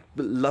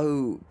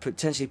true.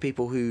 potentially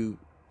people who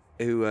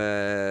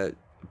are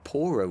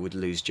poorer would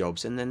lose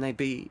jobs, and then they'd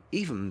be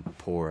even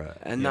poorer,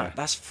 and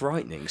that's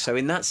frightening. So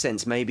in that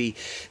sense, maybe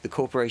the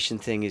corporation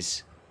thing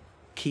is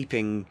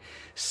keeping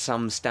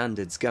some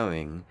standards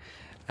going,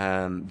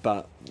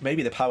 but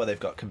maybe the power they've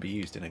got can be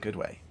used in a good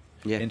way.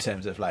 Yeah. In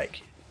terms of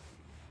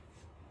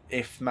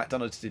if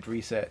McDonald's did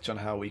research on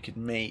how we could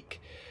make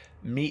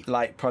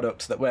meat-like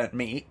products that weren't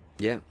meat,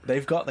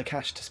 they've got the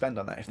cash to spend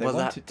on that if they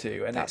wanted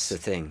to. And that's the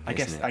thing. I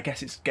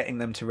guess it's getting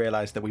them to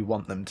realise that we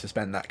want them to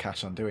spend that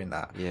cash on doing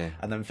that. Yeah.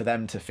 And then for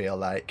them to feel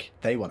like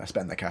they want to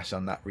spend the cash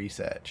on that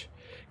research,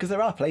 because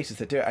there are places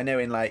that do it. I know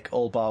in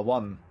All Bar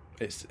One,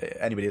 it's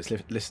anybody that's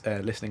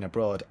listening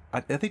abroad.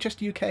 Are they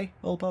just UK?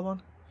 All Bar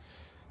One?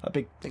 That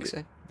big, I think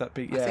so. That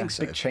big, I think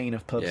so. big chain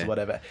of pubs or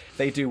whatever.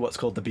 They do what's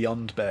called the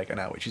Beyond Burger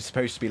now, which is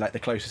supposed to be the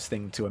closest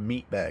thing to a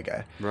meat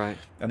burger. Right.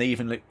 And they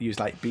even use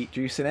beet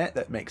juice in it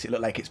that makes it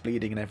look like it's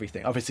bleeding and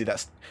everything. Obviously,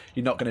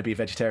 you're not going to be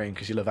vegetarian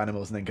because you love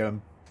animals and then go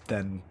and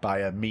then buy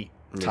a meat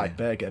type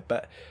burger.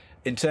 But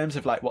in terms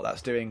of what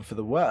that's doing for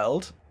the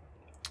world,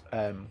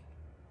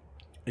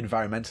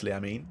 environmentally, I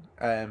mean,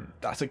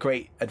 that's a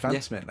great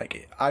advancement.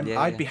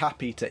 I'd be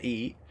happy to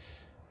eat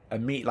a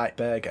meat-like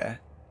burger,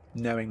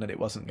 knowing that it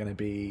wasn't going to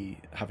be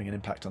having an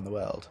impact on the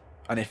world,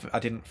 and if I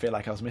didn't feel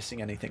like I was missing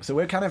anything. So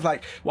we're kind of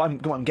what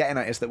I'm getting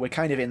at is that we're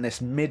kind of in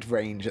this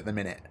mid-range at the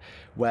minute,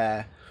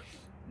 where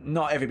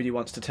not everybody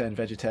wants to turn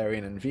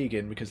vegetarian and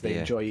vegan because they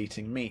enjoy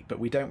eating meat, but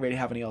we don't really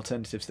have any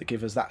alternatives that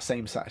give us that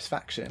same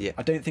satisfaction. Yeah.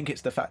 I don't think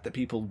it's the fact that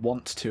people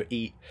want to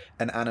eat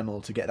an animal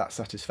to get that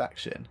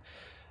satisfaction.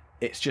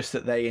 It's just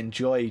that they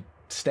enjoy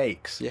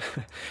steaks. Yeah.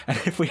 And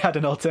if we had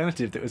an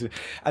alternative that was,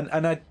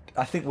 and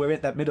I think we're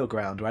at that middle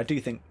ground where I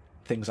do think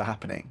things are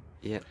happening.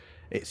 Yeah.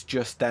 It's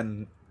just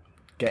then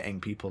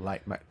getting people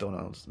like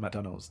McDonald's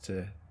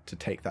to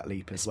take that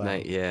leap as well.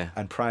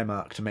 And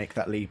Primark to make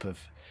that leap of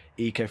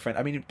eco-friendly.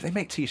 I mean, they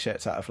make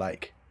t-shirts out of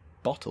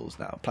bottles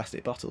now,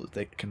 plastic bottles.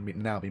 They can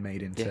now be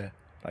made into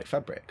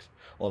fabrics,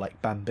 or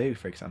bamboo,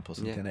 for example,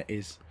 something that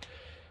is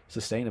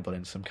sustainable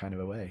in some kind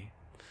of a way.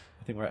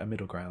 I think we're at a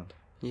middle ground.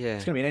 Yeah.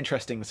 It's going to be an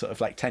interesting sort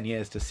of 10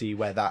 years to see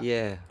where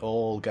that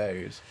all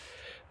goes.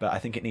 But I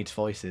think it needs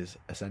voices,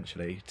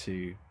 essentially,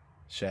 to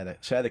share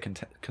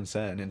the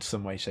concern in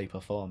some way, shape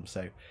or form.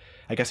 So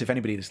I guess if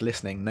anybody that's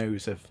listening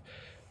knows of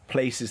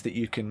places that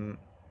you can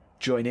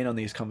join in on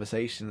these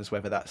conversations,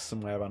 whether that's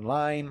somewhere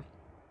online,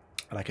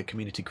 like a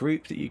community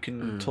group that you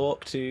can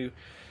talk to,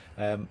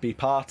 be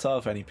part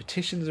of, any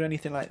petitions or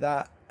anything like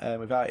that,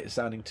 without it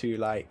sounding too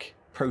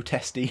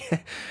protesty.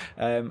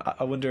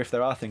 I wonder if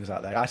there are things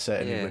out there. I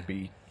certainly would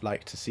be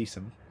to see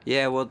some.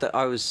 Yeah, well,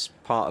 I was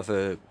part of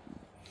a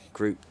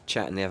group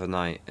chatting the other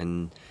night,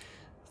 and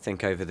I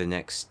think over the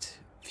next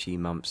few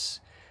months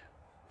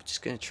we're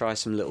just going to try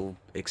some little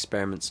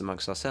experiments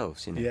amongst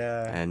ourselves,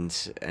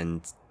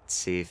 and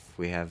see if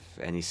we have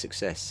any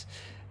success,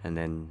 and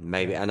then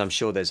maybe, and I'm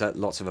sure there's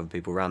lots of other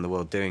people around the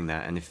world doing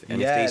that, and if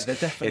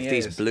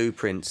these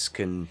blueprints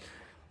can,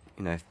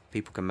 if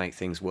people can make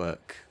things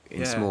work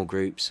in small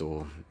groups or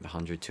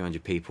 100,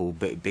 200 people,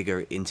 but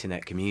bigger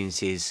internet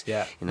communities.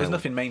 Yeah, there's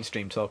nothing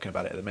mainstream talking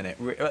about it at the minute.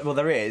 Well,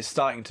 there is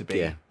starting to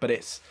be, but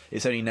it's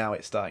only now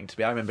it's starting to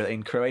be. I remember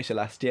in Croatia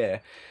last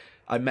year,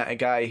 I met a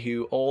guy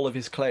who all of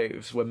his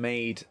clothes were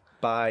made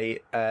by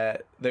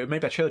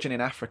children in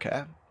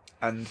Africa,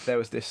 and there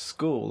was this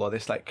school or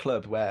this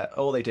club where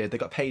all they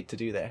got paid to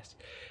do this,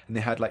 and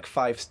they had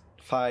five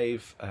do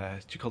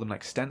you call them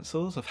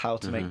stencils of how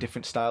to make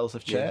different styles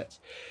of shirts,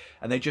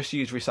 and they just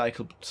used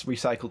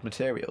recycled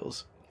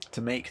materials,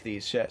 to make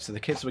these shirts. So the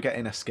kids were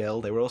getting a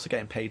skill. They were also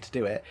getting paid to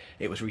do it.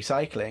 It was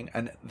recycling.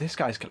 And this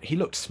he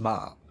looked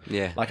smart.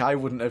 Yeah. Like, I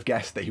wouldn't have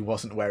guessed that he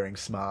wasn't wearing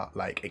smart,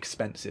 like,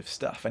 expensive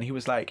stuff. And he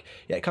was like,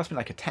 yeah, it cost me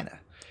like a tenner.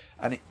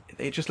 And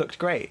it just looked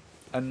great.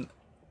 And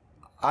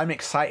I'm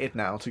excited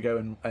now to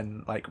go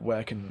and like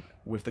work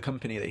with the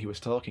company that he was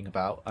talking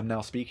about. I'm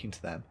now speaking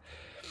to them.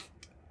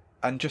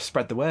 And just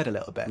spread the word a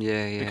little bit.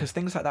 Yeah. Because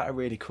things like that are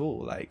really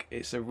cool. Like,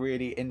 it's a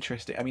really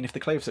interesting... I mean, if the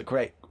clothes look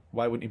great,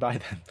 why wouldn't you buy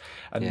them?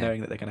 And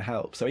knowing that they're going to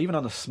help. So even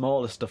on the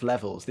smallest of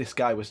levels, this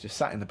guy was just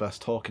sat in the bus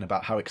talking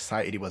about how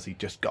excited he was he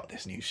just got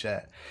this new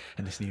shirt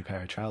and this new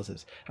pair of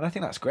trousers. And I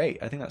think that's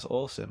great. I think that's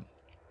awesome.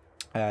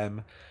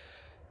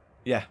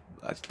 Yeah,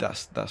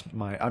 that's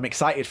my... I'm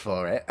excited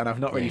for it, and I've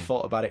not really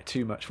thought about it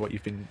too much, what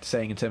you've been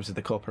saying in terms of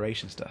the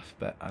corporation stuff,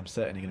 but I'm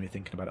certainly going to be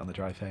thinking about it on the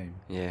drive home.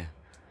 Yeah.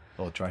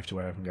 Or drive to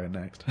wherever I'm going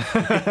next.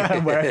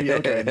 Wherever you're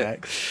going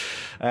next.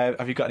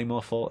 Have you got any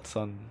more thoughts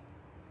on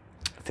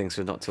things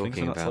we're not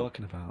talking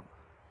about?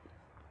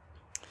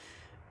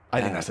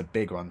 I think that's a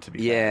big one, to be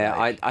fair. fair.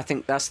 Like, I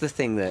think that's the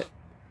thing that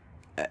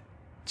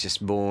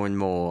just more and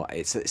more,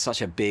 it's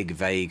such a big,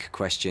 vague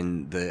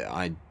question that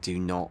I do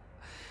not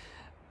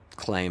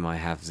claim I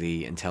have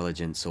the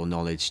intelligence or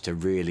knowledge to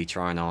really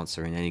try and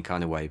answer in any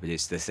kind of way, but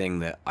it's the thing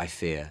that I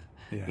fear.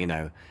 Yeah. You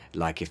know,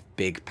 like, if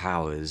big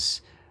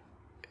powers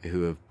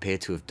who appear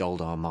to have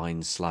dulled our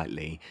minds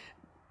slightly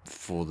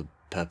for the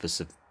purpose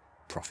of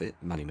profit,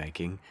 money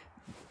making,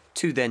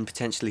 to then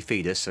potentially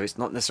feed us, so it's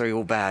not necessarily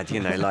all bad, you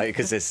know, like,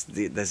 because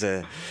there's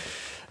a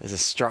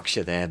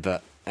structure there,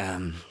 but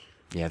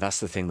yeah, that's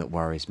the thing that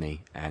worries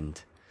me.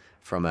 And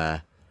from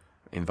a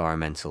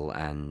environmental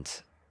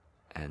and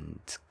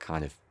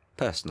kind of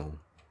personal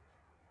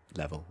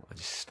level,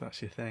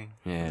 that's your thing.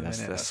 Yeah,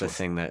 that's the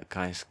thing that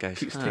kind of goes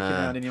keeps ticking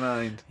around in your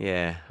mind.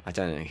 Yeah, I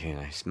don't know, you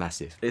know, it's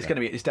massive. It's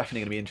definitely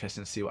going to be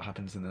interesting to see what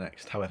happens in the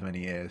next however many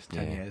years,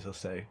 10 years or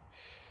so,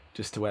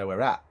 just to where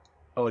we're at.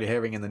 All you're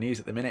hearing in the news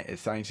at the minute is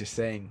scientists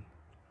saying,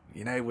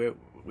 you know,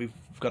 we've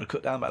got to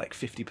cut down by like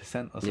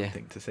 50% or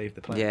something to save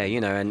the planet. Yeah, you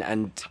know,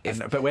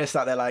 but we're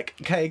sat there like,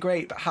 okay,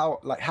 great, but how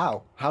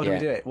do we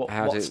do it?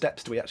 What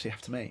steps do we actually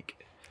have to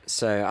make?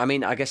 So, I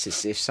mean, I guess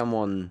it's if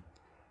someone,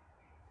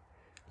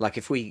 like,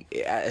 if we,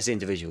 as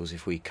individuals,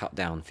 if we cut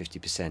down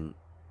 50%,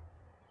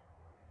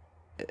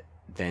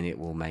 then it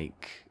will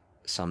make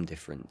some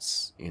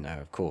difference, you know,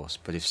 of course.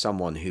 But if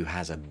someone who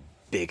has a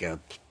bigger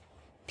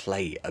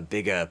plate, a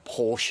bigger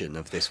portion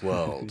of this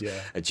world,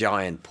 a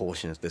giant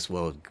portion of this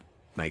world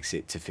makes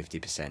it to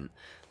 50%,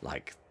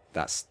 like,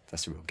 that's a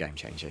real game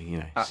changer, you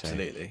know.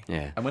 Absolutely. So,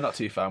 yeah. And we're not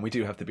too far, and we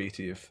do have the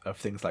beauty of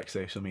things like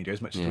social media,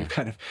 as much as we've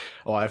kind of,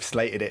 I've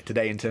slated it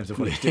today in terms of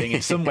what it's doing.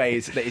 In some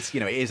ways, it's, you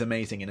know, it is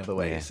amazing. In other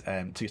ways,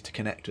 to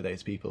connect with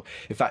those people.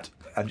 In fact,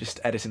 I'm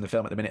just editing the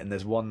film at the minute, and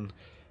there's one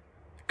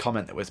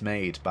comment that was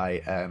made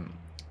by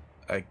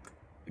a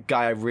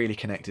guy I really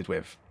connected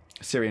with,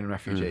 a Syrian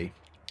refugee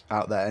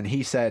out there, and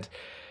he said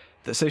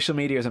that social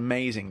media is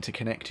amazing to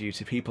connect you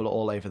to people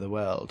all over the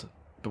world,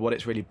 but what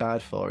it's really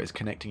bad for is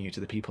connecting you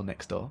to the people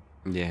next door.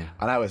 Yeah.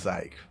 And I was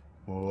like,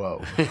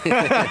 whoa.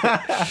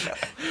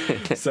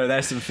 So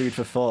there's some food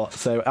for thought.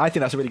 So I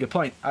think that's a really good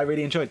point. I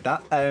really enjoyed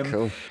that.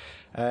 Cool.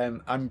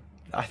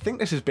 I think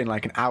this has been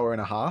like an hour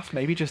and a half,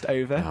 maybe just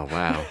over. Oh,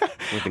 wow.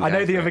 I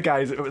know the other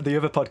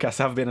podcasts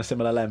have been a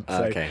similar length.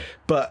 So, okay.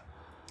 But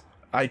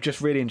I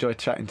just really enjoyed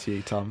chatting to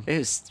you, Tom.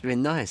 It's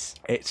been nice.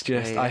 It's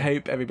just, I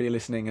hope everybody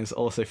listening has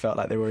also felt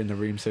like they were in the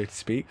room, so to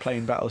speak,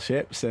 playing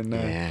battleships. And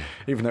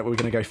even though we're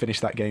going to go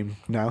finish that game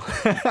now.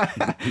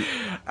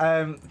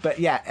 But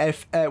yeah,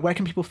 where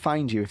can people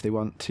find you if they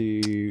want to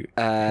hear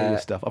your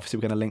stuff? Obviously,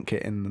 we're going to link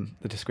it in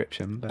the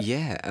description. But...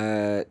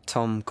 Yeah,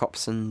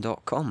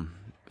 tomcopson.com.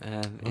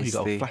 You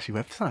got a flashy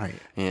website.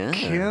 Yeah.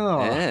 Cool.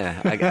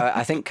 Yeah.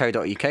 I think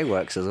co.uk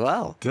works as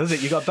well. Does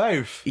it? You got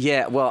both?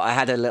 Yeah, well, I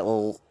had a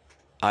little...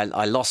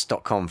 I lost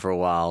 .com for a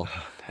while,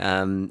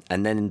 and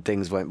then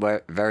things went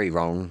very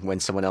wrong when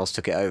someone else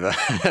took it over.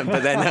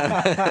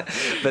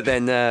 but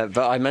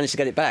I managed to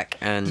get it back.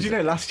 And did you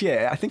know last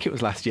year? I think it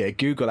was last year.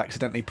 Google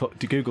accidentally put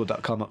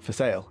Google.com up for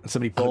sale, and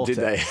somebody bought it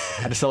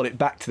and sold it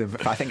back to them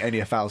for I think only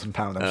 £1,000.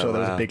 I'm sure there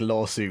was a big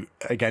lawsuit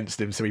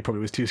against him, so he probably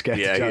was too scared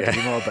to charge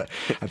anymore. But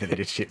I think they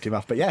just shipped him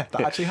off. But yeah,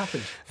 that actually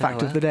happened.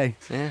 Fact of the day.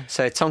 Yeah.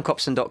 So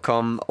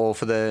tomcopson.com, or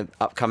for the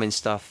upcoming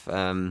stuff,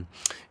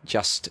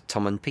 just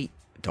tomandpete.com.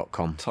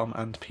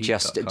 Tomandpete.com.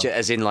 Just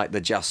as in, like,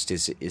 the just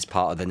is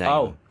part of the name.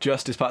 Oh,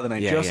 just is part of the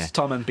name.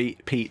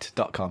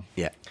 Tomandpete.com.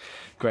 Yeah.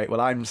 Great. Well,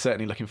 I'm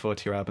certainly looking forward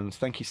to your albums.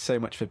 Thank you so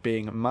much for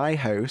being my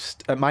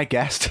my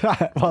guest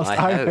whilst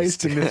I'm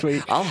hosting this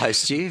week. I'll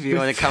host you if you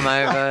want to come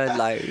over.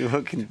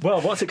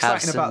 Well, what's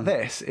exciting about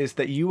this is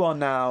that you are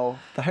now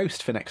the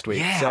host for next week.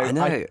 Yeah, so I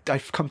know. I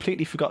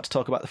completely forgot to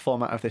talk about the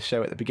format of this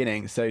show at the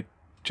beginning. So,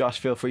 Josh,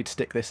 feel free to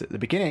stick this at the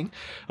beginning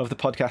of the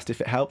podcast if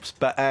it helps.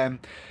 But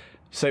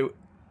so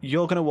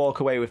you're going to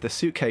walk away with the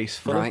suitcase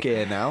full of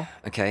gear now.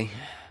 Okay.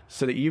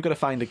 so that you've got to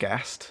find a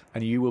guest,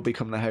 and you will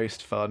become the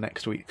host for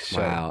next week's show.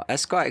 Wow,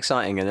 that's quite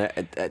exciting.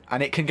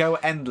 And it can go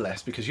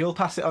endless, because you'll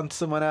pass it on to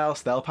someone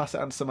else, they'll pass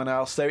it on to someone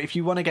else. So if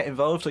you want to get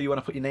involved, or you want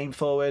to put your name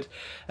forward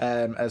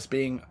as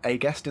being a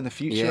guest in the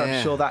future,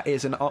 I'm sure that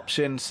is an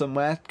option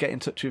somewhere. Get in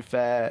touch with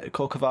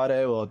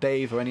Corcovado or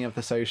Dave or any of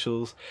the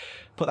socials.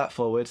 Put that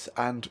forward.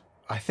 And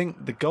I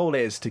think the goal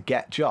is to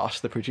get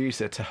Josh, the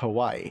producer, to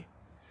Hawaii.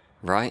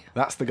 Right.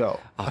 That's the goal.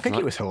 Oh, I think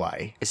it was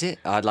Hawaii. Is it?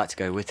 I'd like to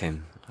go with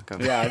him.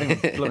 Yeah, I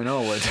think blooming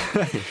all would.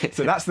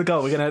 So that's the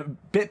goal. We're going to,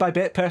 bit by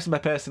bit, person by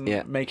person,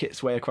 make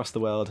its way across the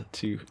world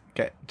to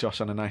get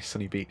Josh on a nice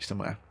sunny beach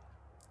somewhere.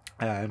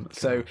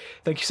 So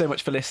thank you so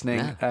much for listening.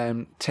 Yeah.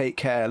 Take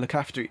care. Look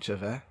after each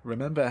other.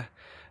 Remember,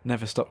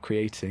 never stop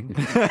creating.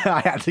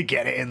 I had to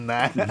get it in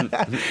there.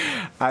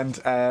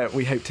 And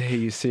we hope to hear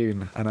you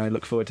soon. And I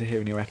look forward to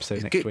hearing your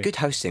episode next week. Good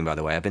hosting, by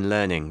the way. I've been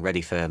learning,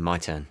 ready for my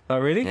turn. Oh,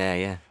 really?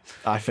 Yeah.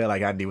 I feel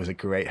like Andy was a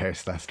great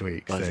host last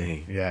week. Was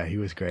he? Yeah, he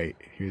was great.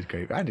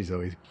 Andy's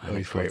always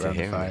great around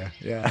the fire.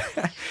 It.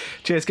 Yeah.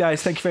 Cheers,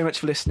 guys. Thank you very much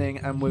for listening,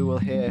 and we will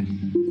hear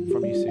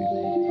from you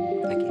soon.